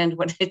understand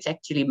what it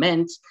actually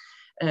meant.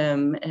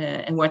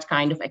 And what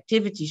kind of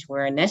activities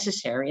were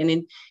necessary.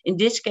 And in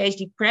this case,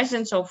 the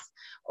presence of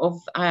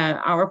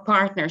our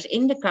partners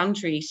in the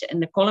countries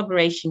and the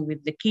collaboration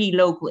with the key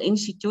local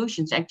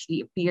institutions actually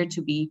appear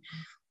to be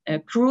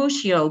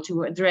crucial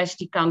to address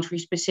the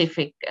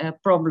country-specific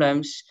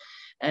problems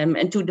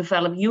and to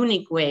develop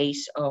unique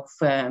ways of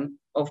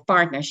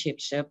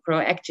partnerships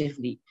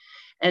proactively.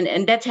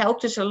 And that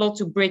helped us a lot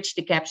to bridge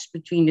the gaps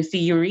between the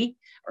theory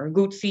or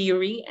good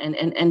theory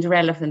and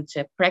relevant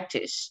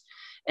practice.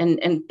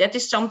 And that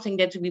is something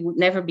that we would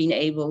never been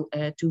able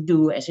to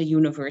do as a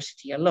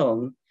university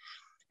alone.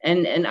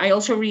 And I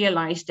also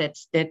realized that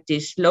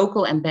this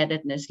local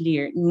embeddedness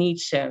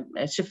needs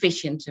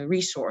sufficient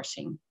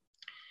resourcing.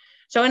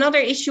 So another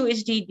issue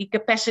is the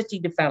capacity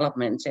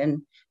development.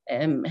 And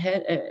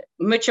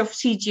much of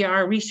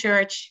CGR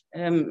research,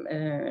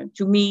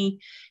 to me,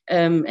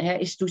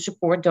 is to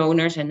support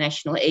donors and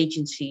national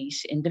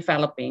agencies in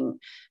developing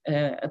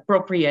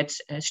appropriate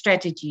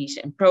strategies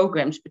and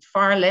programs, but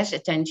far less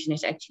attention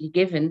is actually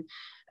given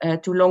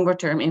to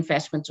longer-term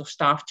investments of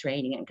staff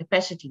training and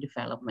capacity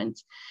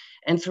development.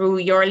 And through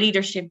your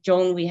leadership,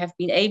 John, we have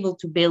been able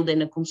to build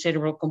in a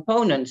considerable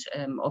component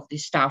of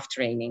this staff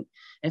training,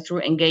 and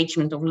through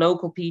engagement of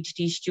local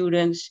PhD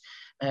students,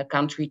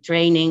 country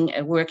training,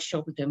 a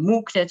workshop, the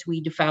MOOC that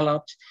we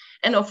developed,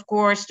 and of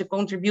course the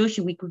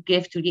contribution we could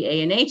give to the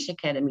ANH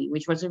Academy,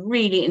 which was a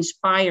really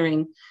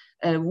inspiring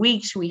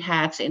weeks we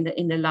had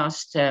in the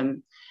last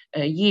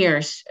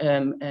years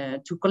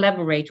to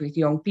collaborate with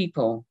young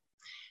people.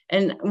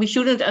 And we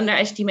shouldn't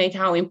underestimate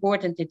how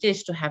important it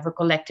is to have a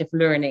collective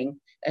learning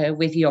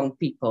with young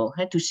people,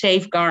 to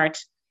safeguard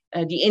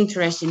the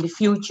interest in the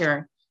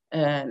future,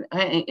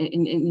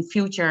 in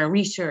future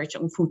research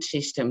on food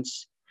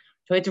systems.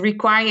 So it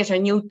requires a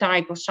new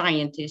type of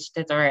scientists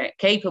that are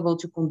capable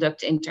to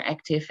conduct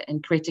interactive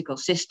and critical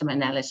system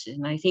analysis.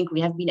 And I think we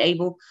have been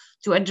able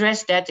to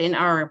address that in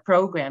our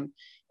program.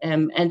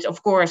 And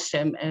of course,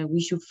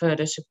 we should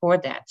further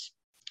support that.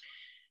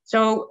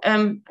 So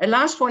a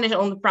last one is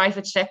on the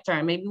private sector,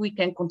 and maybe we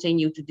can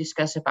continue to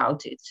discuss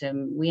about it.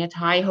 We had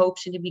high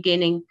hopes in the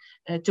beginning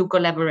to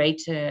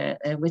collaborate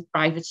with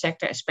private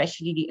sector,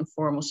 especially the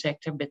informal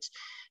sector, but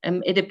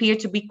it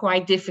appeared to be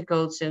quite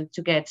difficult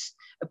to get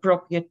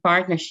appropriate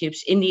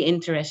partnerships in the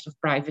interest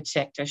of private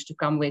sectors to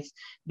come with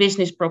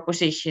business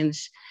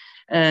propositions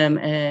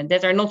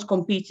that are not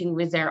competing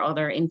with their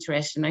other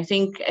interests. And I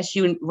think, as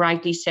you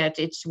rightly said,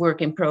 it's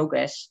work in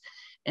progress.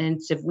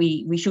 And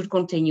we should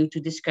continue to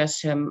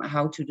discuss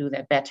how to do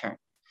that better.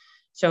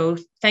 So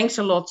thanks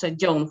a lot,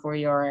 John, for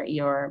your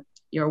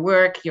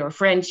work, your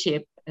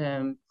friendship,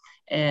 and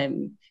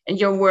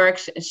your work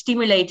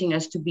stimulating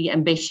us to be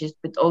ambitious,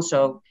 but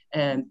also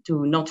to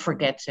not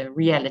forget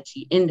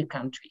reality in the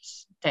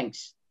countries.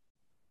 Thanks.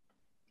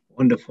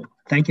 Wonderful.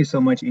 Thank you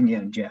so much, India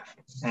and Jeff.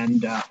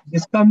 And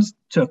this comes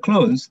to a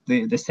close,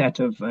 the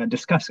set of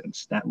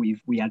discussions that we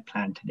had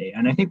planned today.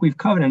 And I think we've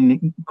covered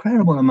an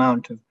incredible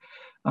amount of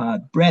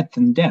breadth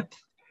and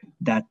depth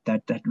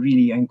that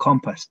really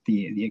encompassed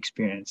the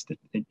experience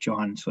that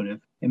John sort of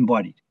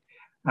embodied.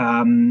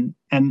 And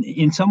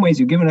in some ways,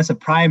 you've given us a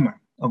primer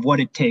of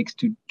what it takes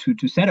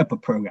to set up a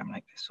program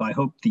like this. So I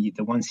hope the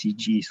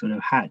 1CG sort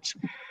of hats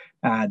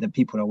that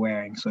people are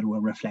wearing sort of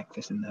will reflect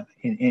this in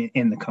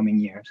the coming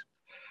years.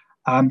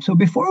 So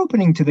before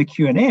opening to the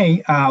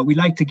Q&A, we'd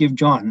like to give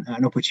John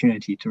an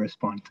opportunity to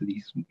respond to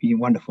these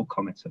wonderful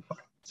comments so far.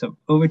 So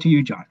over to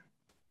you, John.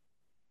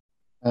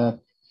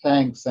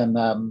 Thanks. And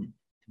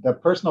the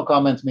personal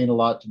comments mean a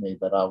lot to me,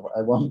 but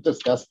I won't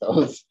discuss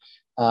those.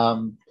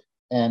 So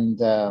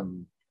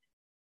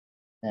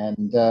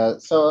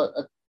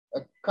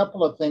a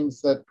couple of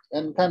things that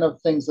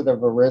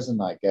have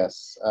arisen, I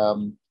guess.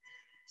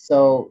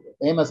 So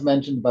Amos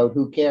mentioned about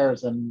who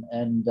cares, and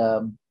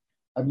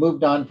I've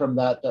moved on from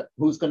that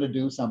who's going to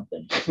do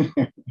something.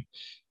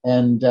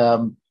 And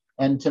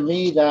to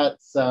me,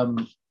 that's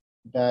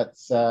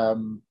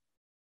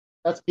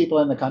that's people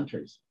in the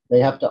countries. They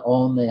have to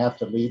own, they have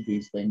to lead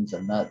these things,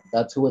 and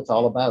that's who it's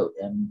all about.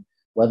 And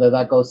whether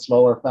that goes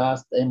slow or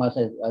fast, Amos,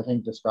 I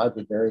think, described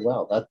it very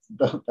well.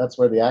 That's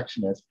where the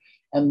action is.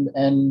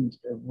 And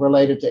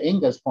related to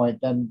Inga's point,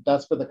 then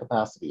that's where the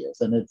capacity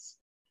is. And it's,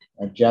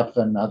 Jeff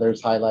and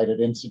others highlighted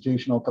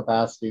institutional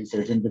capacities,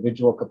 there's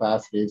individual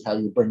capacities, how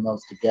you bring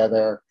those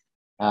together,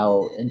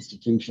 how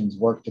institutions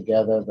work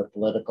together, the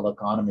political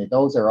economy.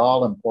 Those are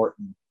all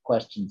important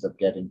questions of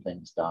getting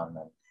things done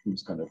and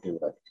who's going to do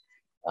it.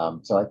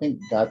 So I think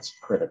that's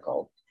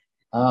critical.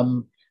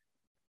 One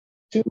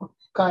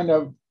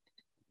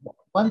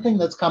thing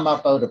that's come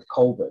up out of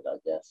COVID, I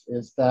guess,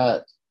 is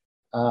that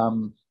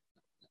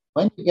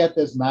when you get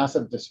this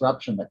massive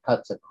disruption that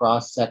cuts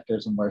across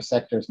sectors and where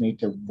sectors need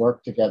to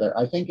work together,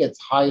 I think it's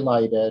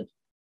highlighted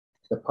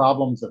the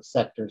problems of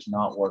sectors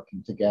not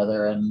working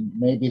together, and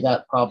maybe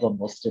that problem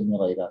will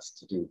stimulate us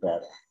to do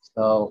better.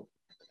 So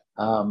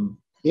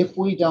if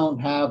we don't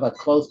have a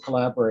close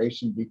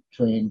collaboration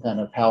between kind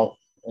of health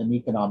and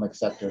economic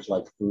sectors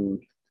like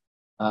food,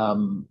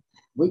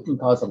 we can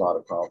cause a lot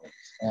of problems.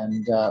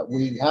 And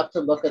we have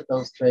to look at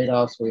those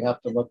trade-offs. We have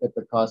to look at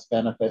the cost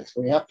benefits.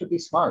 We have to be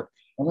smart.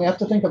 And we have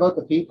to think about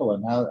the people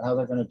and how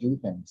they're going to do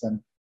things.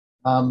 And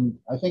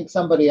I think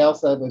somebody else,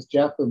 that was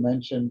Jeff, who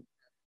mentioned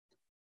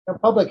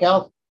public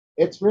health,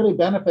 it's really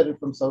benefited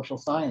from social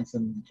science.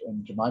 And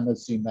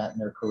Jemima's seen that in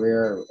her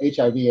career.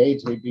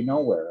 HIV/AIDS, we'd be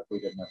nowhere if we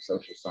didn't have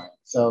social science.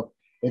 So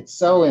it's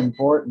so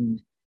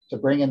important to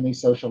bring in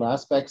these social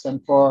aspects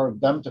and for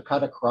them to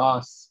cut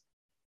across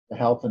the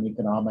health and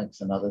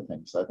economics and other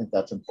things. So I think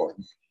that's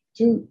important.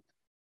 Two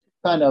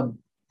kind of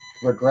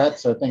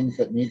regrets or things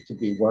that need to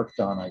be worked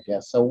on, I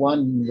guess. So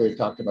one we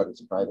talked about is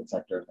the private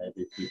sector.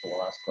 Maybe people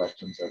will ask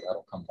questions or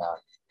that'll come back.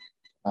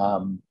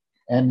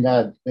 And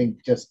I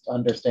think just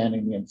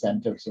understanding the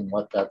incentives and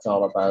what that's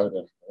all about,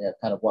 and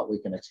kind of what we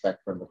can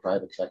expect from the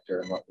private sector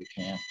and what we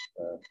can't.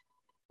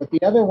 But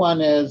the other one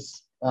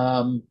is,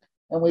 and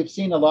we've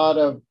seen a lot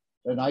of,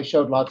 and I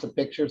showed lots of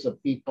pictures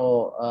of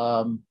people.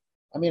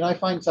 I mean, I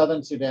find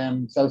South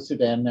Sudan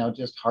now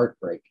just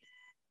heartbreaking.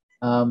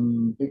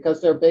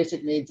 Because their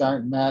basic needs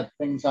aren't met,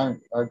 things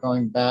are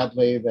going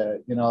badly.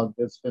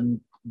 There's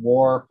been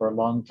war for a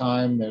long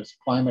time. There's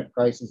climate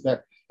crisis.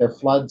 Their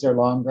floods are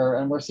longer,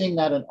 and we're seeing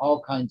that in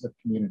all kinds of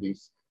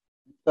communities.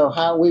 So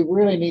how we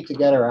really need to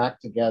get our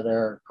act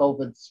together.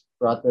 COVID's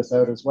brought this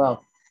out as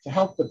well, to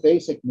help the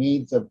basic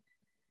needs of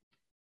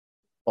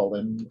people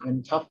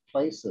in tough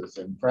places,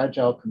 in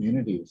fragile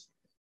communities.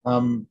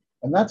 And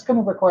that's going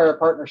to require a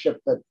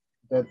partnership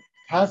that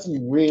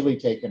hasn't really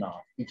taken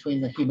off between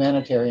the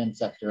humanitarian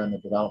sector and the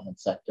development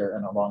sector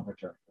in a longer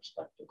term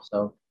perspective.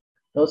 So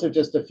those are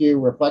just a few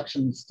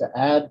reflections to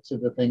add to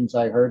the things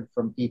I heard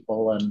from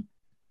people and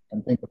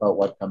think about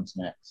what comes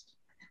next.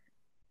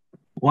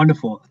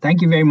 Wonderful.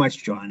 Thank you very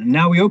much, John. And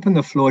now we open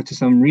the floor to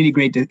some really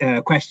great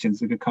questions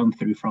that could come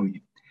through from you.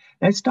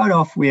 Let's start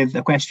off with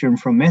a question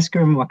from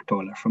Mesker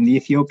Mwaktola from the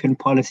Ethiopian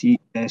Policy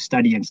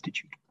Study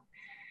Institute.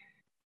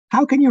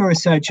 How can your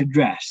research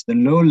address the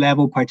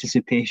low-level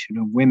participation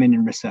of women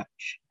in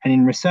research and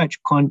in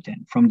research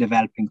content from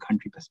developing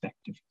country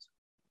perspectives,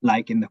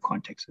 like in the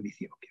context of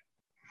Ethiopia?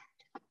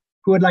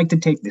 Who would like to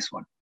take this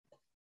one?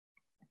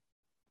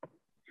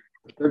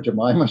 Sure,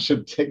 Jemima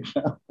should take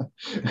that.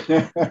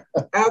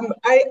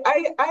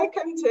 I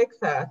can take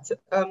that,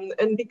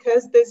 and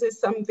because this is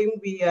something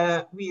we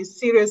are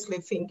seriously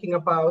thinking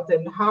about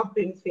and have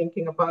been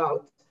thinking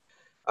about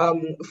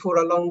for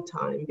a long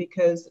time,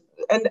 because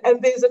and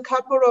there's a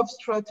couple of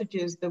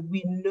strategies that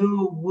we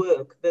know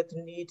work that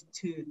need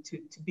to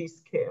be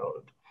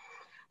scaled.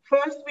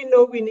 First, we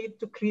know we need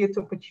to create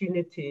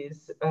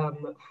opportunities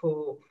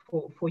for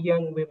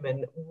young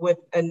women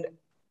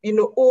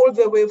all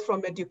the way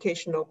from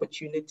education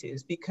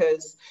opportunities,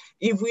 because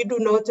if we do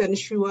not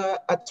ensure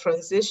a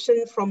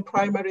transition from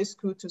primary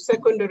school to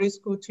secondary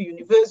school to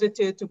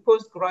university to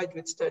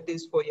postgraduate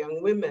studies for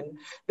young women,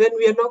 then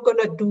we are not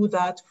going to do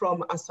that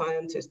from a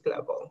scientist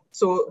level.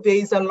 So there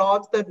is a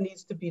lot that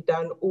needs to be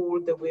done all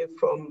the way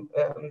from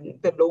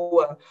the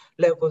lower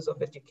levels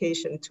of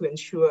education to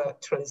ensure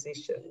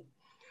transition.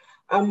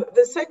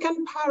 The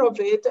second part of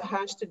it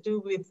has to do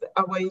with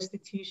our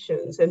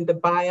institutions and the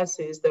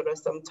biases that are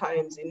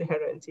sometimes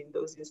inherent in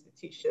those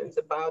institutions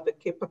about the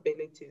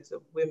capabilities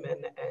of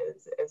women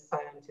as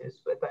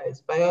scientists, whether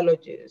as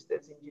biologists,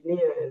 as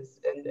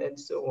engineers, and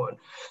so on.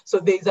 So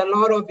there's a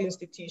lot of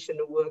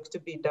institutional work to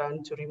be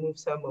done to remove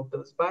some of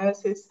those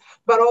biases,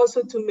 but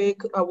also to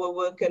make our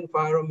work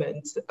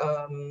environment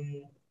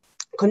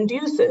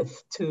conducive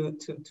to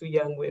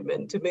young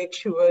women, to make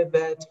sure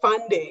that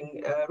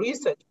funding,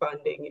 research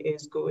funding,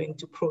 is going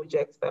to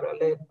projects that are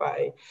led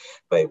by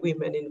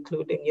women,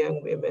 including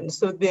young women.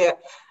 So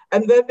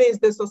and then there's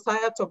the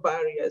societal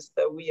barriers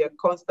that we are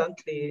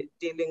constantly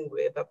dealing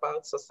with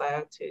about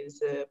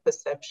society's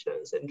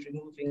perceptions and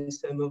removing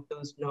some of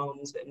those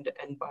norms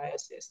and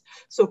biases.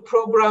 So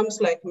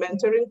programs like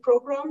mentoring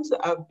programs,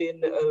 I've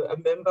been a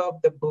member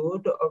of the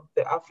board of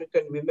the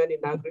African Women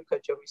in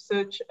Agriculture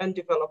Research and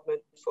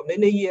Development for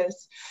many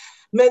years.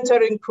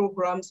 mentoring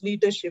programs,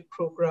 leadership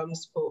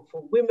programs for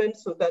women,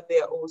 so that they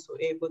are also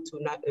able to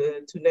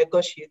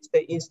negotiate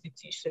the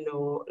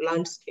institutional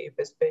landscape,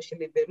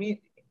 especially the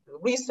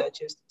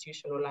research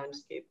institutional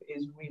landscape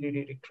is really,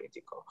 really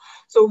critical.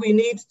 So we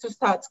need to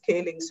start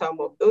scaling some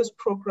of those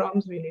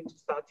programs. We need to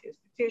start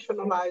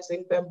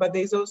institutionalizing them, but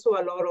there's also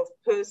a lot of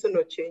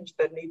personal change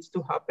that needs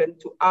to happen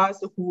to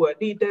us who are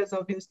leaders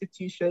of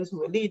institutions,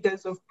 who are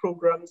leaders of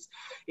programs,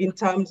 in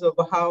terms of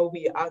how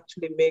we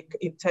actually make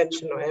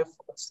intentional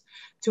efforts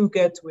to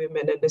get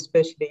women, and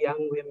especially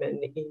young women,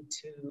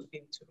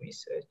 into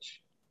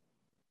research.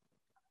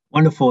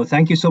 Wonderful.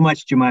 Thank you so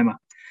much, Jemima.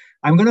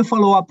 I'm going to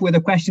follow up with a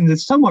question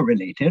that's somewhat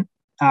related,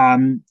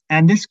 and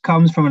this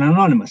comes from an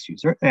anonymous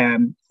user.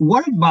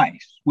 What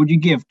advice would you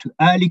give to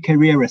early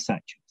career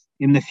researchers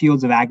in the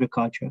fields of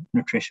agriculture,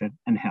 nutrition,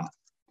 and health?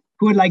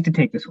 Who would like to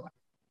take this one?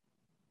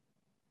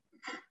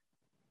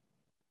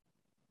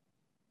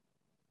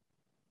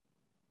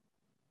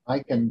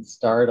 I can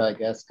start, I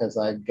guess, because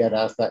I get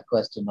asked that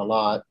question a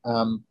lot.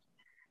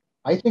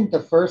 I think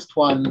the first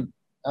one,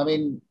 I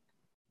mean,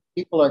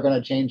 people are going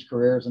to change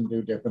careers and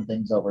do different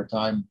things over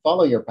time.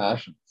 Follow your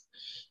passions.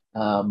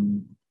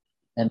 And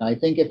I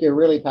think if you're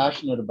really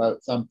passionate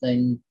about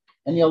something,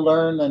 and you'll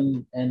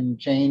learn and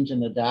change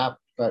and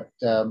adapt, but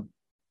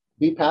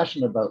be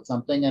passionate about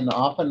something. And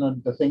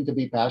often the thing to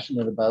be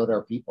passionate about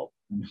are people.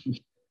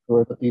 Who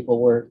are the people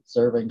we're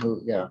serving?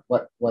 Who, yeah,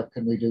 what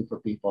can we do for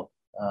people?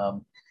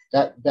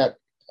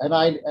 And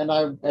I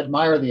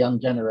admire the young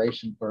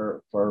generation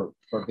for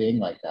being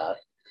like that.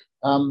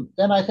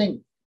 Then I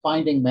think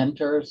finding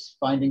mentors,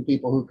 finding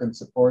people who can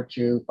support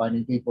you,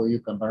 finding people you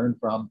can learn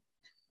from.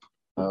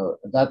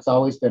 That's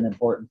always been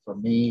important for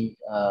me.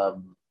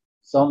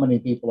 So many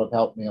people have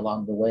helped me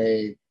along the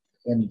way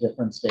in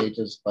different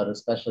stages, but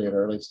especially at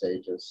early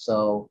stages.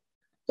 So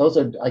those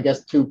are, I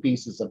guess, two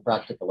pieces of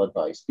practical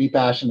advice. Be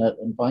passionate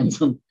and find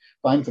some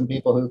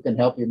people who can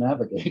help you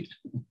navigate.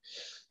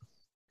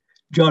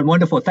 John,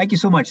 wonderful. Thank you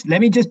so much. Let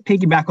me just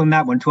piggyback on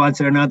that one to ask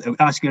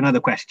you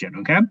another question,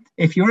 okay?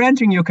 If you're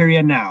entering your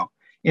career now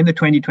in the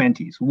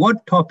 2020s,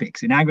 what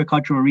topics in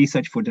agricultural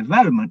research for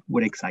development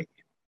would excite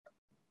you?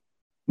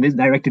 This is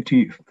directed to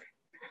you.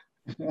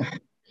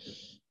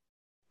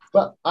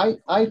 Well,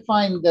 I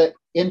find that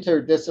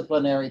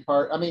interdisciplinary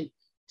part, I mean,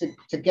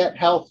 to get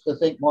health, to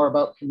think more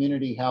about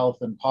community health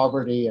and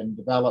poverty and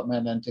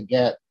development, and to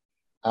get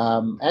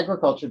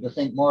agriculture to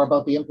think more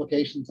about the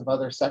implications of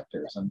other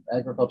sectors, and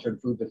agriculture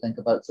and food to think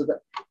about. So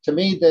that, to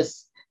me,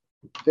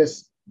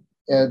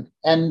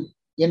 and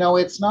you know,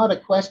 it's not a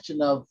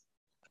question of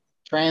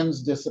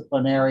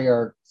transdisciplinary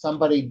or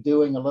somebody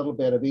doing a little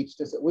bit of each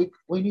discipline.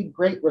 We need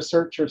great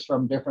researchers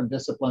from different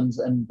disciplines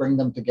and bring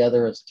them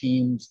together as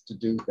teams to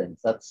do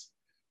things.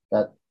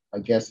 I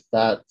guess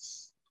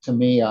that's, to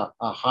me, a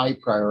high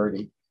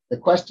priority. The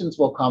questions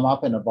will come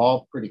up and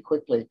evolve pretty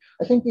quickly.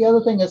 I think the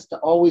other thing is to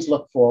always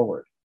look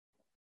forward.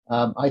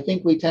 I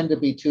think we tend to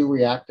be too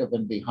reactive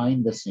and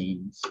behind the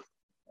scenes.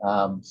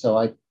 So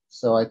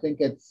I think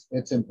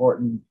it's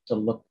important to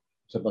look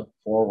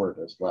forward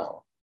as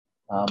well.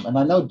 And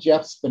I know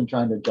Jeff's been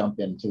trying to jump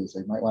in too, so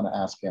you might want to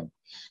ask him.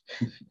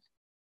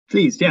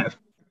 Please, Jeff.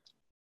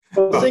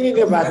 Well, thinking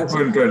about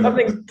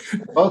something.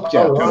 Both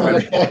Jeff.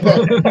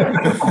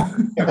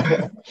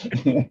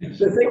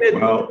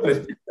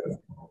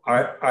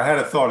 I had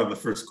a thought of the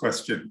first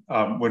question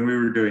when we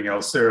were doing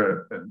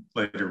ELSERA and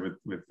later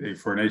with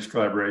A4NH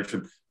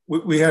collaboration.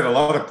 We had a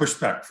lot of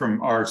pushback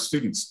from our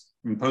students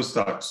and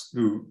postdocs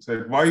who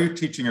said, "Why are you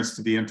teaching us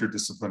to be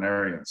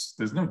interdisciplinarians?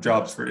 There's no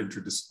jobs for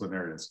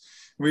interdisciplinarians."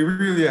 We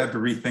really had to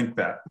rethink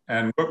that.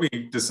 And what we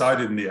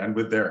decided in the end,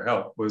 with their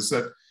help, was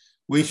that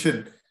we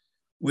should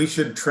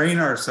train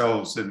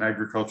ourselves in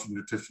agriculture,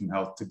 nutrition,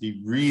 health to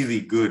be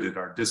really good at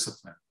our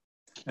discipline,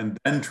 and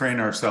then train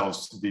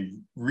ourselves to be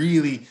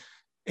really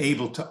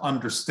able to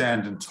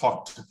understand and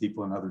talk to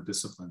people in other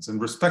disciplines and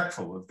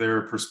respectful of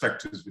their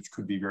perspectives, which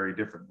could be very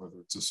different, whether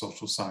it's a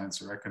social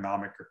science or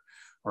economic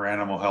or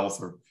animal health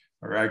or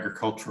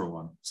agricultural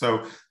one.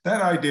 So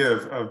that idea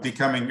of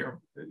becoming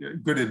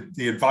good at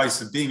the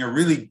advice of being a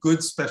really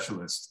good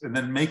specialist and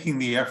then making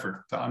the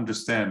effort to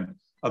understand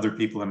other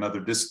people in other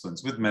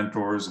disciplines with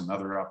mentors and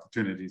other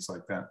opportunities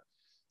like that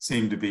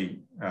seem to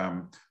be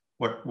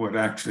what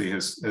actually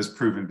has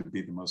proven to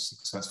be the most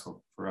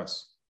successful for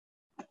us.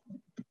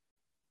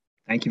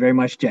 Thank you very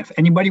much, Jeff.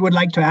 Anybody would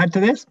like to add to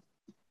this?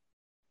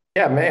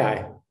 Yeah, may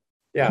I?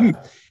 Yeah.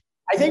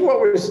 I think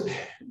what was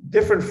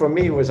different for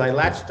me was I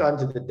latched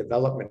onto the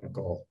development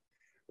goal.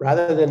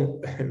 Rather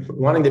than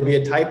wanting to be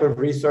a type of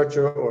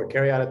researcher or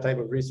carry out a type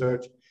of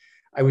research,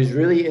 I was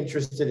really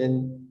interested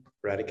in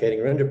eradicating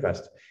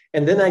rinderpest.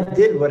 And then I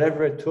did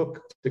whatever it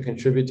took to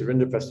contribute to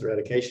rinderpest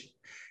eradication.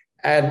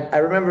 And I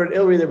remember at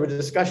ILRI, there were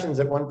discussions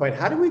at one point,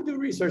 how do we do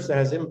research that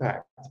has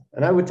impact?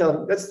 And I would tell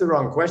them, that's the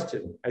wrong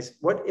question. I said,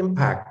 what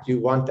impact do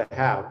you want to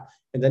have?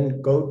 And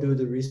then go do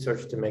the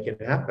research to make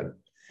it happen.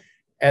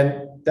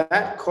 And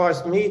that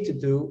caused me to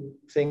do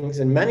things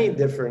in many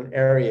different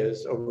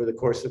areas over the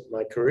course of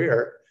my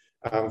career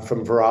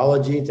from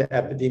virology to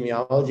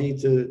epidemiology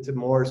to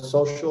more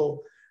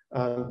social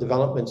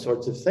development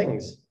sorts of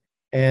things.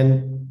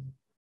 And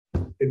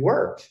it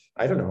worked.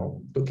 I don't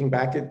know, looking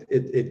back,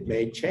 it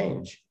made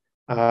change.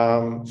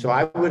 So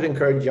I would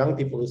encourage young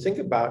people to think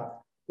about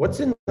what's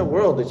in the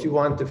world that you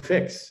want to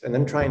fix, and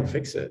then try and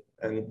fix it.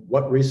 And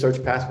what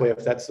research pathway,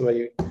 if that's the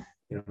way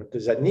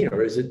does that need,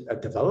 or is it a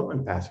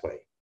development pathway?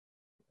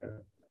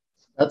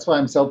 That's why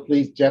I'm so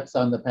pleased Jeff's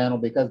on the panel,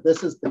 because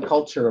this is the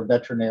culture of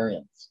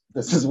veterinarians.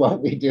 This is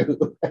what we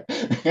do.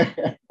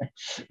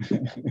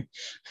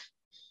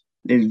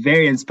 It's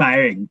very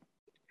inspiring.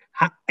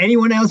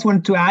 Anyone else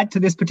want to add to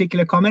this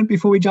particular comment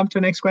before we jump to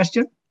the next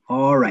question?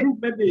 All right.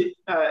 Maybe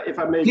if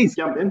I may please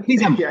jump in.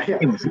 Please,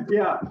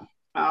 Yeah.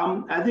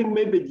 I think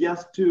maybe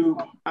just to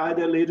add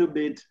a little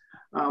bit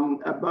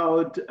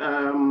about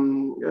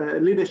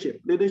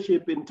leadership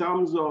in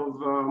terms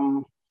of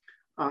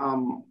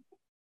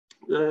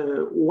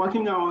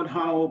working out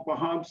how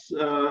perhaps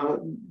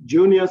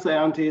junior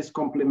scientists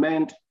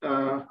complement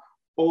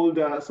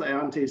older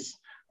scientists.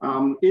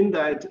 In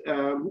that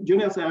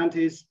junior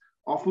scientists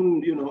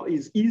often,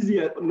 is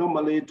easier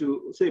normally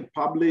to say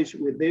publish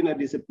within a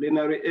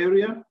disciplinary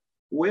area,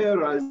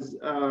 whereas,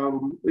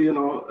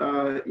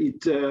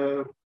 it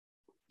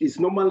is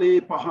normally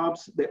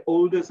perhaps the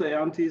older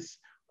scientists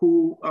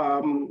who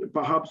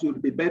perhaps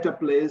would be better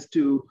placed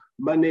to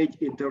manage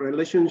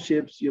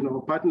interrelationships,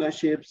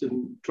 partnerships,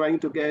 and trying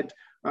to get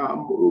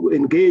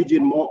engaged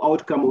in more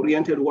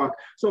outcome-oriented work.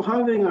 So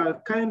having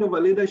a kind of a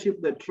leadership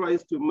that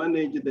tries to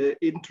manage the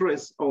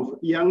interests of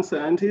young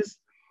scientists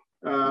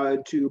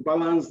to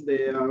balance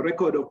their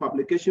record of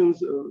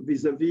publications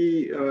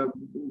vis-a-vis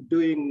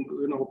doing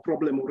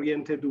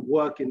problem-oriented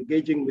work,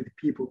 engaging with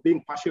people,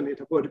 being passionate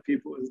about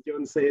people, as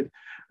John said.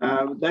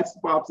 That's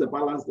perhaps the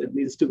balance that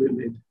needs to be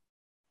made.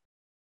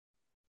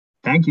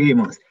 Thank you,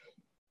 Amos.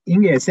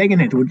 Inge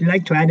Segenet, would you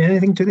like to add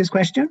anything to this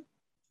question?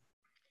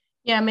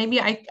 Yeah, maybe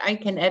I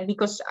can add,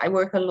 because I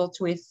work a lot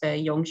with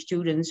young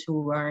students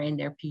who are in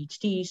their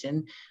PhDs,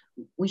 and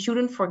we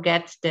shouldn't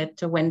forget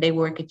that when they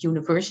work at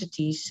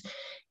universities,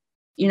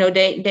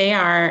 they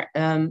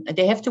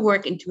have to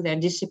work into their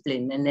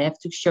discipline, and they have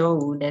to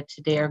show that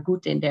they are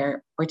good in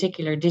their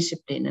particular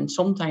discipline. And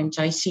sometimes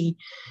I see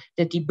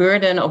that the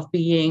burden of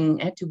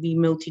to be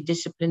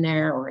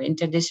multidisciplinary or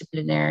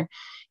interdisciplinary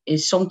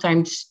is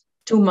sometimes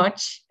too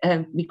much,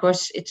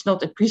 because it's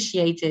not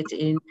appreciated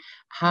in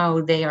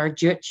how they are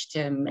judged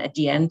at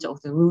the end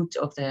of the route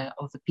of the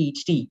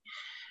PhD.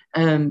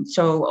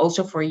 So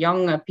also for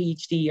young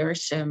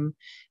PhDers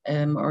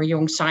or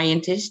young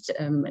scientists,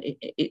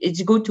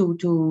 it's good to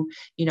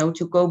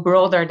go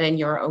broader than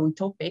your own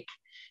topic,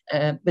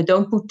 but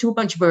don't put too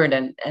much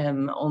burden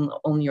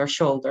on your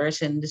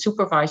shoulders. And the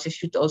supervisors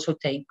should also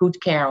take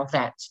good care of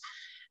that.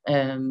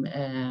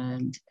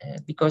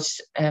 Because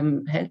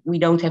we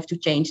don't have to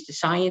change the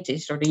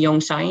scientists or the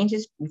young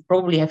scientists, we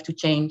probably have to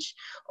change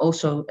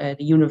also the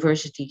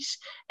universities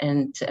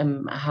and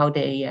how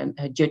they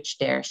judge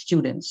their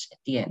students at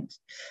the end.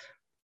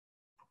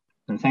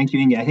 Thank you,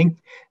 Inge. I think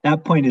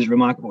that point is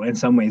remarkable in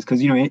some ways,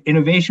 because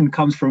innovation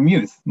comes from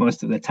youth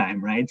most of the time,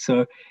 right?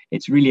 So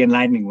it's really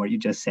enlightening what you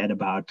just said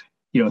about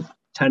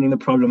turning the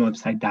problem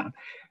upside down.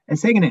 And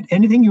Segenet,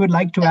 anything you would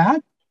like to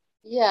add?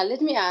 Yeah, let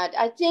me add.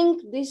 I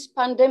think this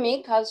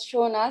pandemic has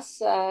shown us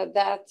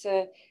that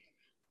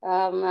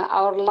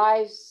our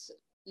lives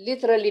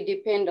literally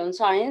depend on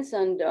science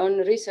and on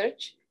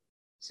research.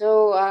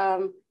 So,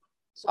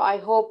 I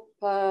hope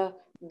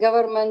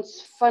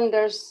governments,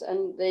 funders,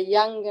 and the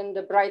young and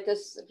the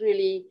brightest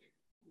really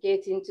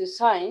get into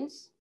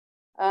science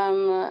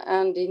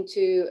and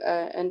into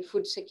and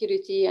food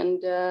security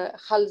and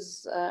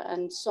health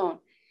and so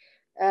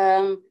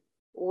on.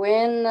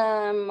 When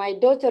my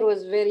daughter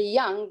was very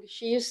young,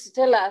 she used to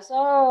tell us,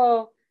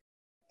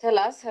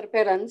 her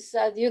parents,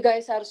 that you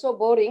guys are so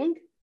boring.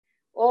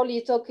 All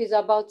you talk is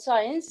about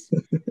science,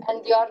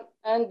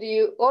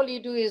 all you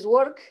do is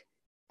work,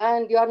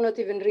 and you are not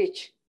even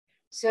rich.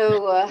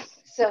 So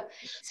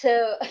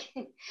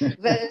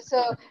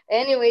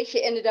anyway,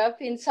 she ended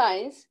up in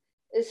science.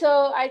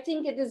 So I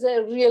think it is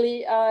a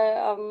really,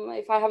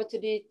 if I have to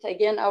do it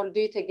again, I will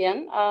do it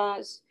again.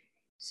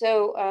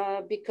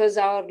 Because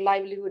our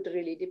livelihood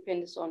really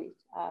depends on it.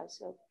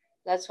 So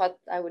that's what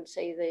I would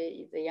say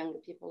the younger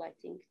people, I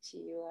think,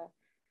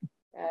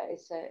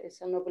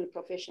 it's a noble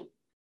profession.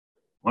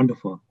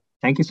 Wonderful.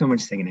 Thank you so much,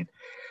 Segenet.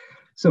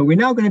 So we're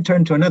now going to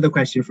turn to another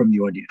question from the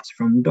audience,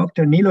 from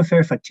Dr.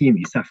 Nilofer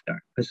Fatimi Safdar,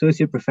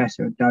 Associate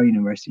Professor at Dow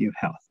University of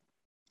Health.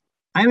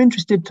 I'm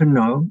interested to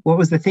know what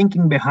was the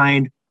thinking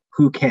behind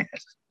who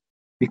cares?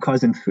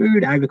 Because in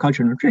food,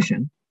 agriculture, and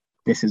nutrition,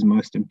 this is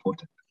most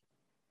important.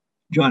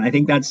 John, I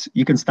think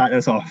you can start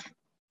us off.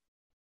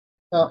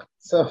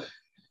 So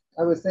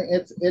I was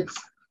thinking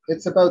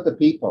it's about the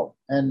people,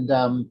 and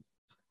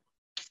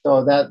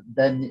so that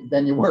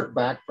then you work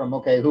back from,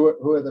 okay, who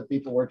are the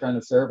people we're trying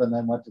to serve, and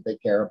then what do they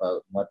care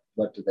about,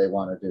 what do they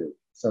want to do?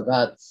 So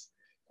that's,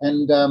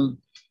 and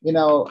you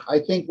know, I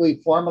think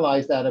we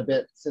formalize that a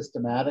bit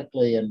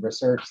systematically in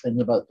research,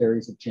 thinking about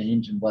theories of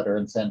change and what are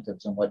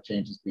incentives and what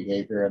changes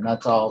behavior. And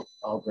that's all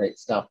great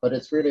stuff, but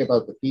it's really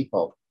about the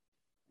people.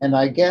 And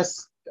I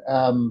guess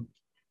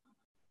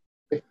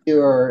if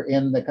you're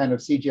in the kind of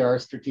CGR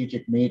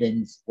strategic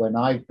meetings, when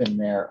I've been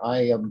there,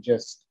 I am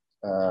just,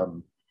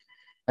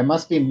 I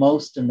must be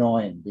most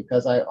annoying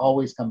because I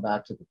always come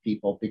back to the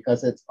people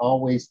because it's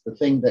always the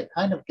thing that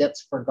kind of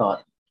gets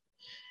forgotten.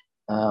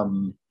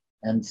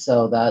 And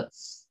so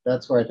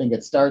that's where I think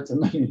it starts,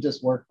 and then you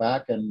just work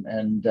back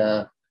and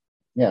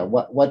yeah,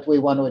 what do we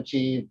want to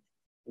achieve?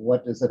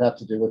 What does it have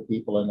to do with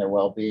people and their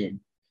well-being?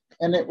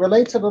 And it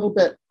relates a little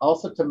bit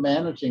also to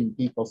managing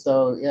people.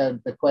 So yeah,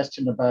 the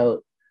question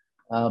about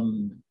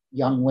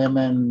young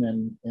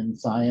women in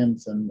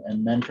science and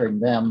mentoring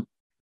them,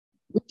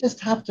 we just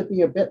have to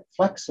be a bit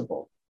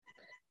flexible.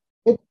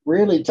 It's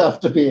really tough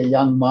to be a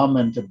young mom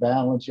and to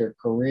balance your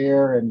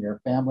career and your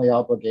family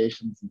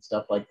obligations and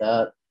stuff like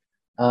that.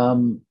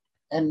 And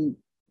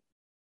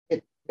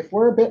if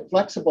we're a bit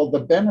flexible, the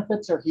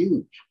benefits are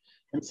huge.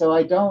 And so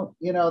I don't,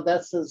 you know,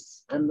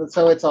 and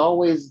so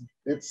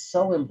it's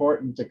so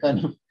important to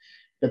kind of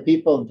the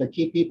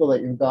key people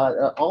that you've got,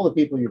 all the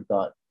people you've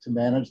got, to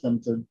manage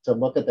them, to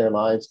look at their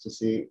lives, to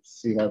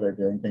see how they're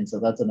doing things. So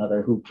that's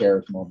another who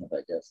cares moment,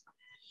 I guess.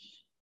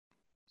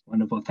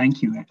 Wonderful,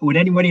 thank you. Would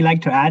anybody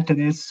like to add to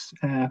this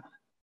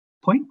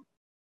point?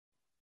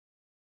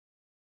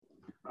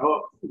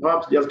 Oh,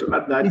 perhaps just to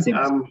add that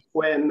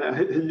when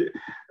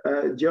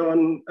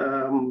John,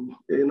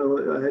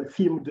 had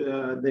themed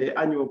the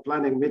annual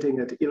planning meeting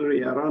at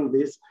ILRI around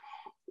this,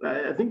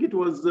 I think it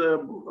was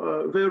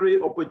very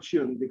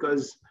opportune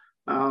because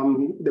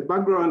the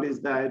background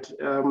is that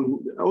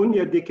only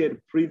a decade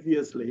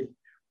previously,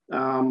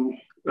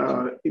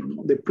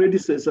 the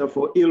predecessor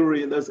for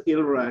ILRI, that's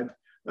ILRAD,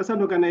 that's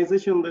an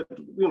organization that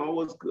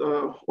was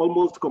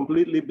almost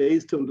completely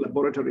based on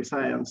laboratory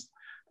science.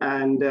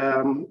 And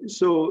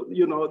so,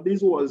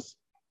 this was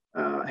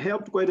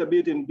helped quite a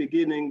bit in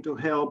beginning to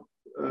help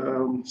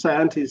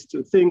scientists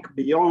to think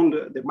beyond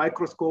the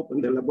microscope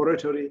and the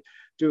laboratory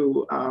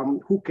to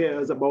who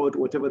cares about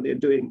whatever they're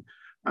doing.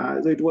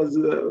 So it was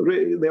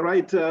the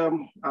right,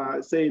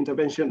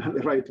 intervention at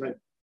the right time.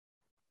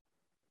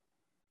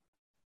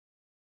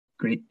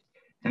 Great,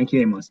 thank you,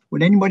 Amos.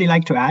 Would anybody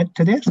like to add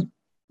to this?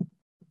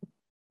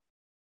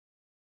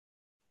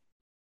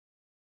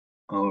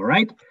 All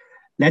right.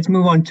 Let's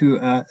move on to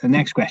the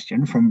next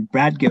question from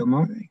Brad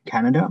Gilmore,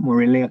 Canada,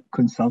 Morelia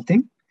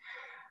Consulting.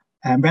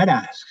 And Brad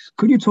asks,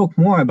 could you talk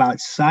more about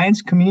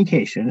science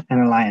communication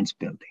and alliance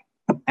building?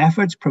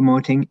 Efforts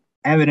promoting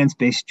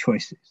evidence-based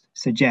choices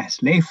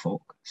suggest lay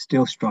folk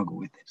still struggle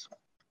with this.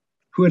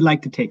 Who would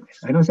like to take this?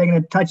 I know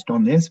Saginaw touched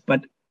on this,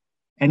 but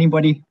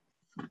anybody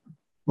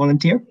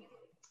volunteer?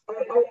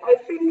 I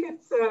think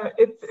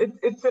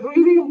it's a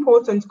really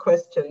important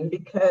question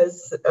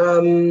because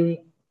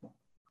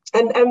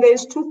And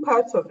there's two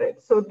parts of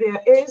it. So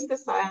there is the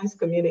science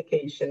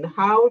communication.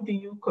 How do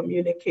you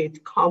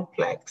communicate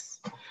complex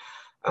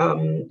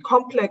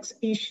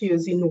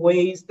issues in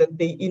ways that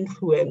they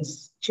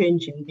influence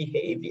change in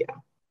behavior?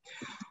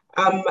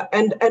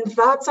 And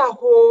that's a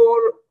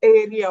whole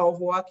area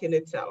of work in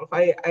itself.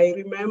 I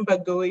remember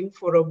going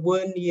for a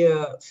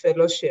 1-year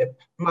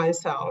fellowship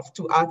myself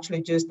to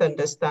actually just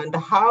understand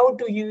how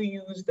do you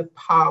use the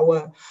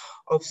power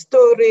of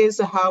stories,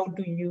 how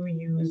do you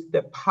use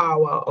the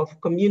power of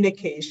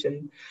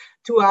communication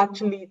to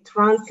actually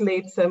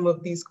translate some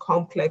of these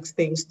complex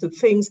things to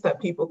things that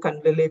people can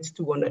relate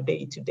to on a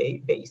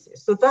day-to-day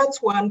basis. So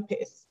that's one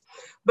piece.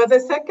 But the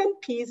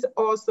second piece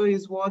also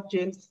is what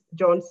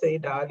John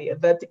said earlier,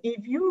 that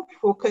if you're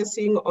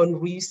focusing on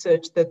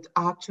research that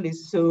actually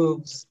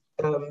serves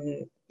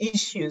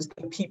issues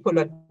that people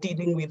are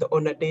dealing with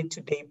on a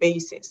day-to-day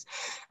basis,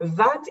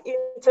 that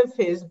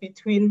interface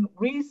between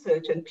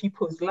research and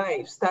people's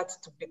lives that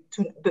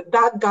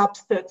gap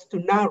starts to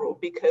narrow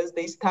because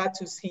they start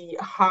to see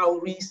how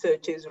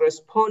research is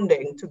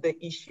responding to the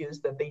issues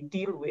that they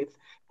deal with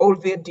or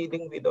they're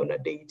dealing with on a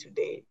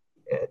day-to-day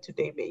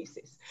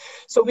basis.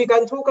 So we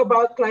can talk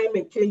about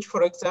climate change,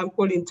 for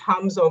example, in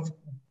terms of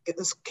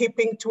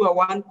skipping to a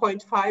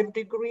 1.5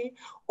 degree,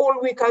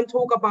 or we can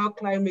talk about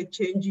climate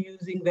change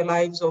using the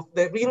lives of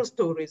the real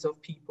stories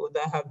of people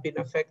that have been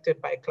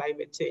affected by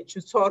climate change to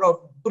sort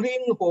of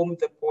bring home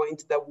the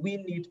point that we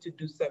need to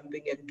do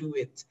something and do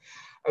it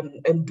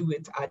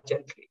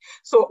urgently.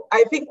 So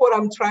I think what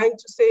I'm trying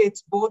to say,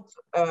 it's both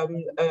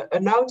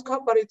an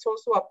outcome, but it's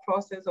also a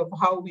process of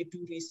how we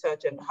do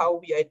research and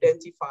how we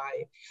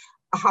identify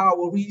how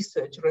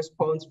research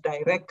responds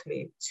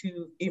directly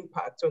to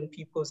impact on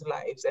people's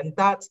lives. And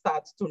that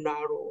starts to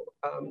narrow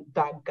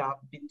that gap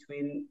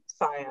between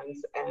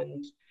science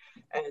and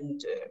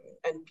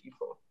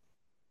people.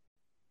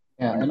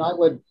 Yeah, and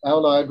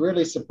I'd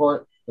really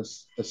support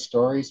the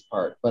stories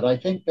part, but I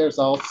think there's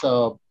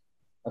also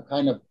a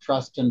kind of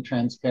trust and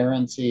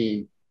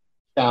transparency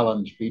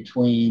challenge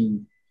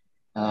between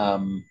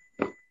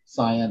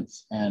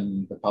science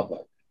and the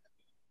public.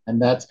 And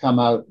that's come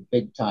out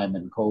big time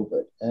in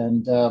COVID.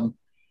 And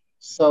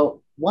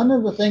So one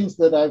of the things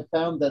that I've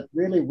found that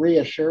really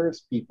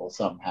reassures people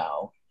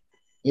somehow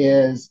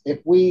is if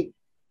we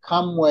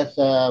come with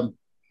a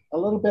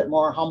little bit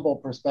more humble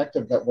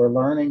perspective that we're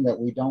learning, that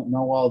we don't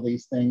know all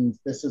these things.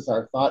 This is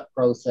our thought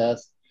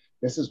process.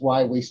 This is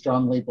why we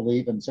strongly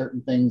believe in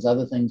certain things,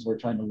 other things we're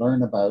trying to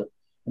learn about.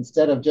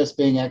 Instead of just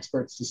being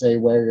experts to say,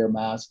 wear your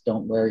mask,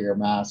 don't wear your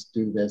mask,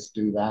 do this,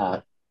 do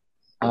that.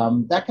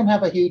 That can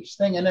have a huge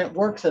thing, and it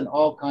works in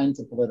all kinds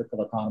of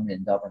political economy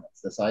and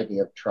governance, this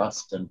idea of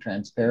trust and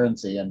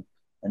transparency and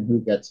who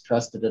gets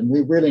trusted. And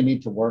we really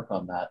need to work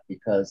on that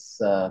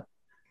because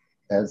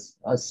as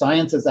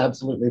science is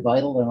absolutely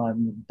vital, and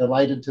I'm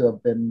delighted to have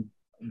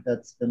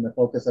that's been the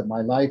focus of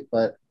my life.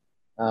 But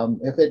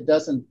if it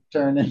doesn't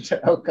turn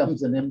into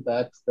outcomes and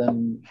impacts,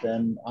 then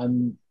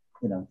I'm,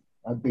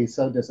 I'd be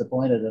so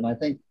disappointed. And I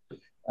think,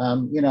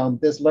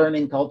 this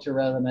learning culture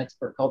rather than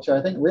expert culture,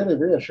 I think really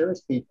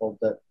reassures people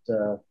that,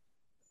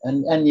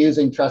 and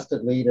using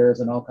trusted leaders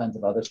and all kinds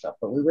of other stuff.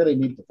 But we really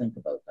need to think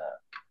about that.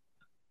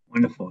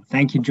 Wonderful.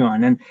 Thank you,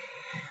 John. And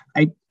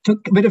I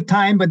took a bit of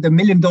time, but the $1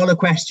 million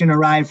question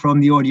arrived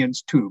from the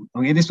audience too.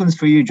 Okay, this one's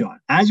for you, John.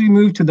 As we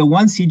move to the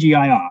one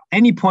CGIAR,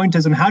 any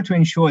pointers on how to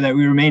ensure that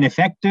we remain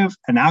effective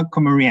and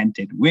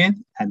outcome-oriented with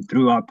and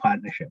through our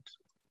partnerships?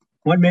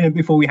 1 minute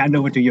before we hand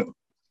over to you.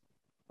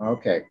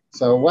 Okay,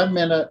 so 1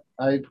 minute.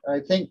 I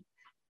think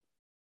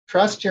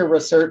trust your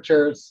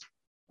researchers,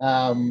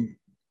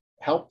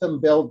 help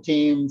them build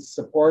teams,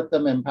 support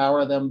them,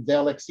 empower them.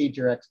 They'll exceed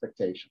your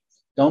expectations.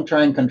 Don't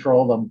try and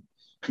control them.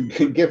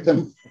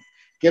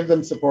 give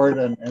them support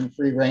and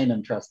free rein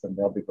and trust them.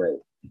 They'll be great.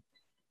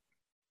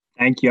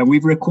 Thank you.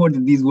 We've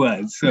recorded these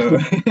words. So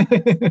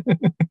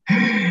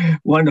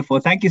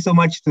wonderful. Thank you so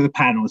much to the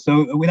panel.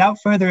 So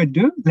without further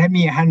ado, let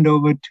me hand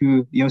over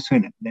to Joost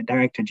Swinnen, the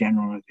Director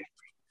General of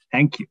IFPRI.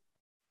 Thank you.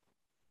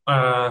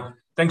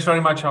 Thanks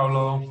very much,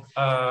 Aulo,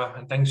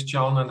 and thanks,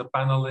 John, and the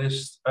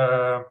panelists.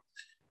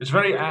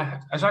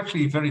 It's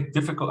actually very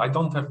difficult. I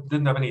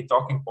didn't have any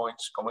talking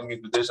points coming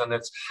into this, and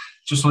it's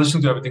just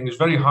listening to everything. It's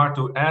very hard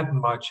to add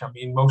much. I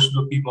mean, most of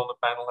the people on the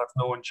panel have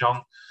known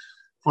John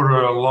for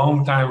a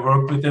long time,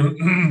 worked with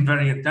him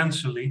very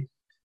intensely.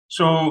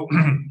 So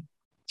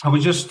I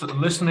was just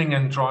listening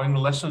and drawing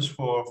lessons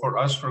for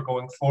us for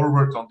going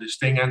forward on this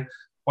thing. And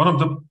one of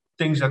the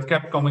things that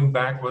kept coming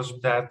back was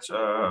that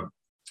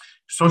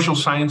social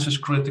science is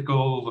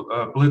critical,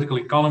 political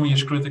economy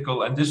is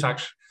critical, and this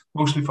actually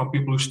mostly from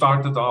people who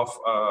started off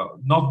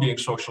not being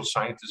social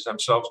scientists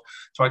themselves.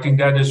 So I think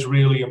that is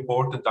really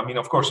important. I mean,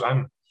 of course,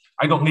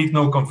 I don't need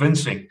no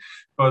convincing,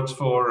 but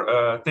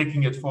for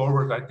taking it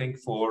forward, I think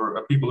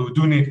for people who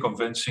do need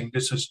convincing,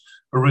 this is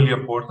a really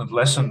important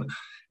lesson.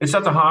 It's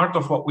at the heart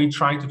of what we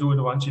try to do in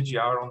the One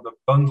CGIAR on the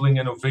bundling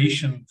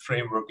innovation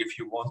framework, if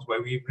you want,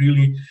 where we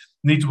really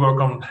need to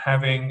work on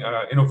having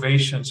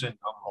innovations on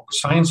the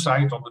science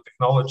side, on the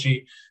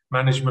technology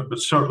management, but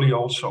certainly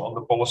also on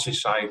the policy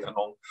side and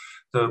on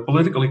the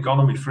political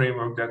economy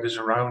framework that is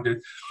around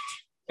it.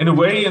 In a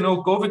way,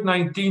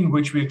 COVID-19,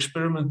 which we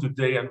experiment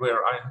today and where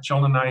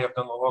John and I have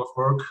done a lot of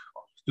work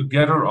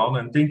together on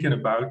and thinking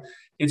about,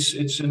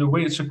 it's in a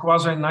way, it's a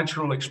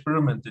quasi-natural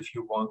experiment, if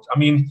you want. I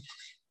mean,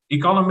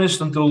 economists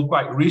until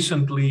quite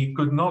recently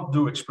could not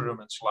do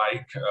experiments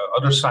like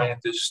other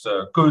scientists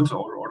could,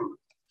 or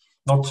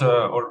not,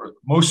 or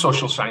most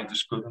social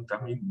scientists couldn't.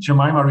 I mean,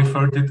 Jemima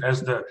referred to it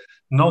as the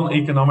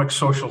non-economic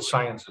social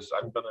sciences.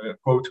 I'm going to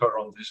quote her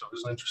on this. It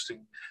was an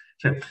interesting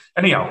tip.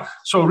 Anyhow,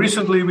 so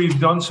recently we've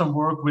done some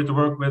work with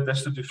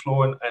Esther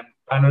Duflo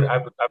and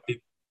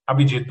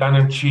Abhijit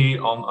Banerjee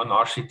on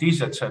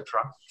RCTs,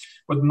 etc.,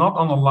 but not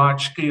on a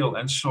large scale.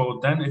 And so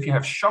then if you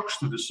have shocks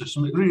to the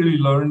system, it really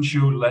learns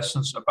you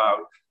lessons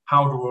about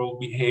how the world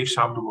behaves,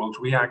 how the world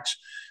reacts.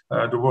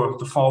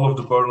 The fall of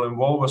the Berlin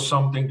Wall was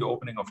something, the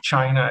opening of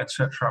China,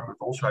 etc., but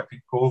also I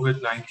think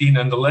COVID-19.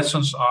 And the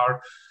lessons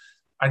are,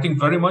 I think,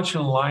 very much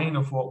in line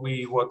of what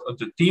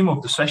the theme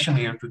of the session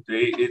here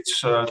today.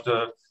 It's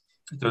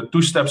the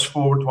 2 steps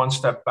forward, 1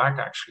 step back,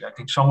 actually. I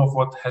think some of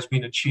what has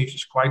been achieved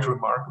is quite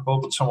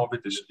remarkable, but some of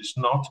it is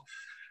not.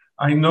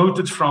 I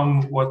noted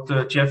from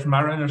what Jeff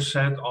Mariner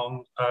said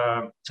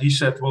he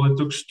said, well,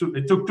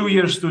 it took 2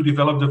 years to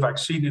develop the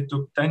vaccine. It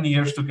took 10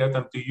 years to get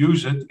them to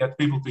use it, get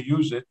people to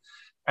use it.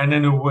 And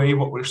in a way,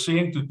 what we're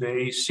seeing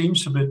today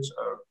seems a bit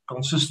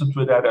consistent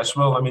with that as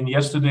well. I mean,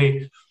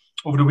 yesterday,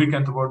 over the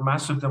weekend, there were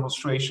massive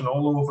demonstrations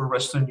all over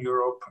Western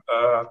Europe.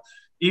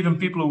 Even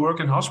people who work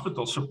in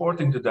hospitals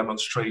supporting the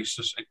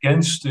demonstrations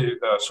against the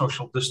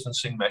social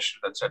distancing measures,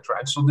 etc.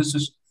 And so this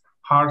is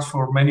hard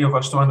for many of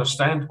us to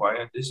understand why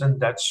it is, and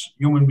that's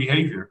human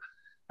behavior.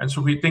 And so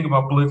we think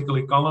about political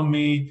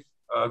economy,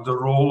 the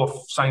role of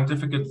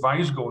scientific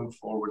advice going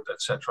forward,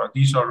 etc.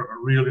 These are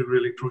really,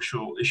 really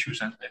crucial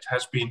issues, and it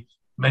has been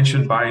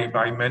mentioned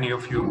by many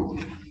of you.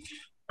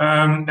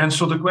 And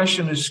so the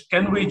question is,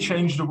 can we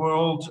change the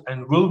world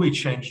and will we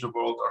change the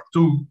world are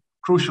 2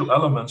 crucial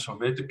elements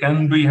of it.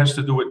 Has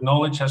to do with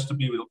knowledge, has to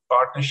be with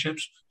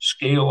partnerships,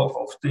 scale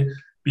of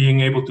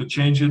being able to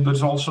change it, but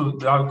it's also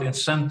about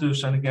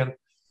incentives and again,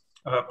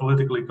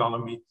 political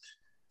economy.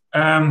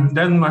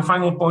 Then my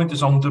final point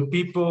is on the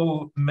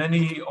people.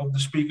 Many of the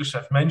speakers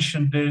have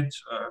mentioned it.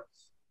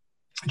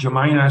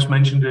 Jemina has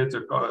mentioned it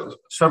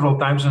several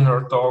times in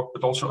her talk,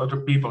 but also other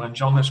people, and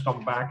John has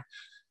come back.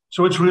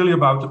 So it's really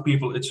about the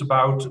people. It's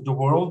about the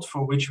world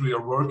for which we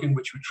are working,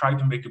 which we try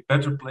to make a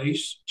better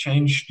place,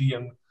 change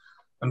the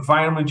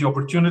environment, the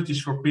opportunities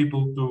for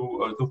people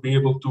to be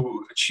able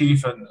to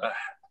achieve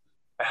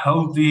a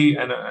healthy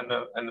and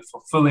a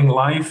fulfilling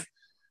life.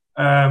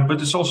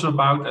 But it's also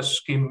about, as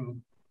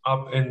came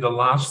up in the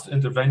last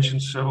intervention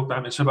several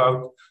times, it's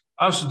about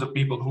us, the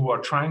people who are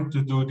trying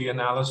to do the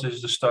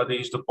analysis, the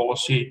studies, the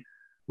policy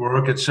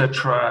work,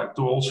 etc.,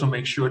 to also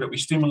make sure that we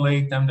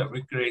stimulate them, that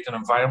we create an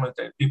environment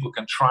that people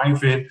can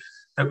thrive in,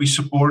 that we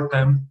support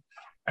them.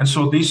 And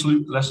so these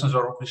lessons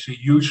are obviously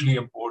hugely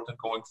important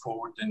going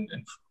forward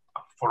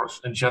for us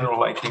in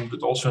general, I think,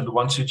 but also in the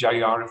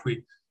 1CGIAR, if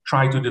we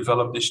try to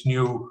develop this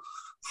new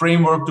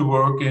framework to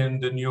work in,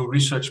 the new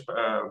research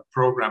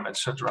program,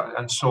 etc.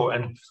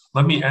 And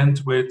let me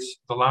end with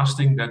the last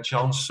thing that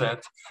John said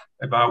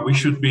about we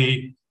should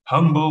be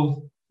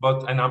humble,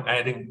 and I'm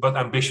adding, but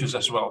ambitious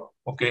as well.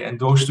 Okay, and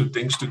those two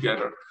things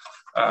together.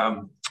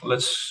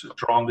 Let's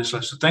draw on this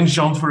lesson. Thanks,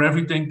 John, for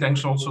everything.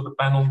 Thanks also the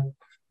panel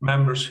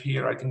members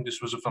here. I think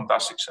this was a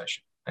fantastic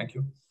session. Thank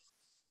you.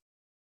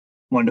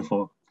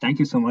 Wonderful. Thank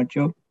you so much,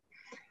 Joe.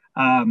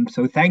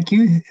 So thank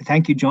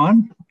you,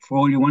 John, for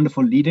all your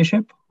wonderful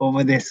leadership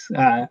over this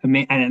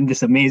and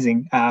this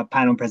amazing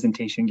panel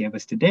presentation you gave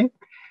us today.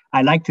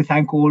 I'd like to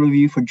thank all of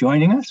you for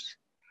joining us.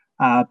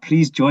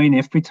 Please join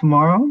IFPRI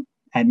tomorrow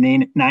at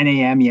 9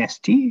 a.m.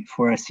 EST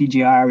for a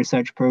CGIAR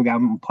research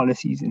program on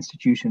policies,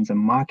 institutions, and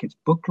markets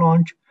book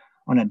launch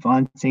on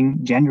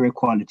advancing gender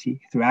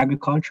equality through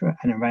agriculture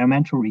and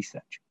environmental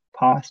research,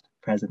 past,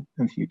 present,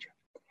 and future.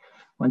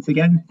 Once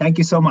again, thank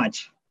you so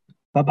much.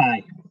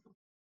 Bye-bye.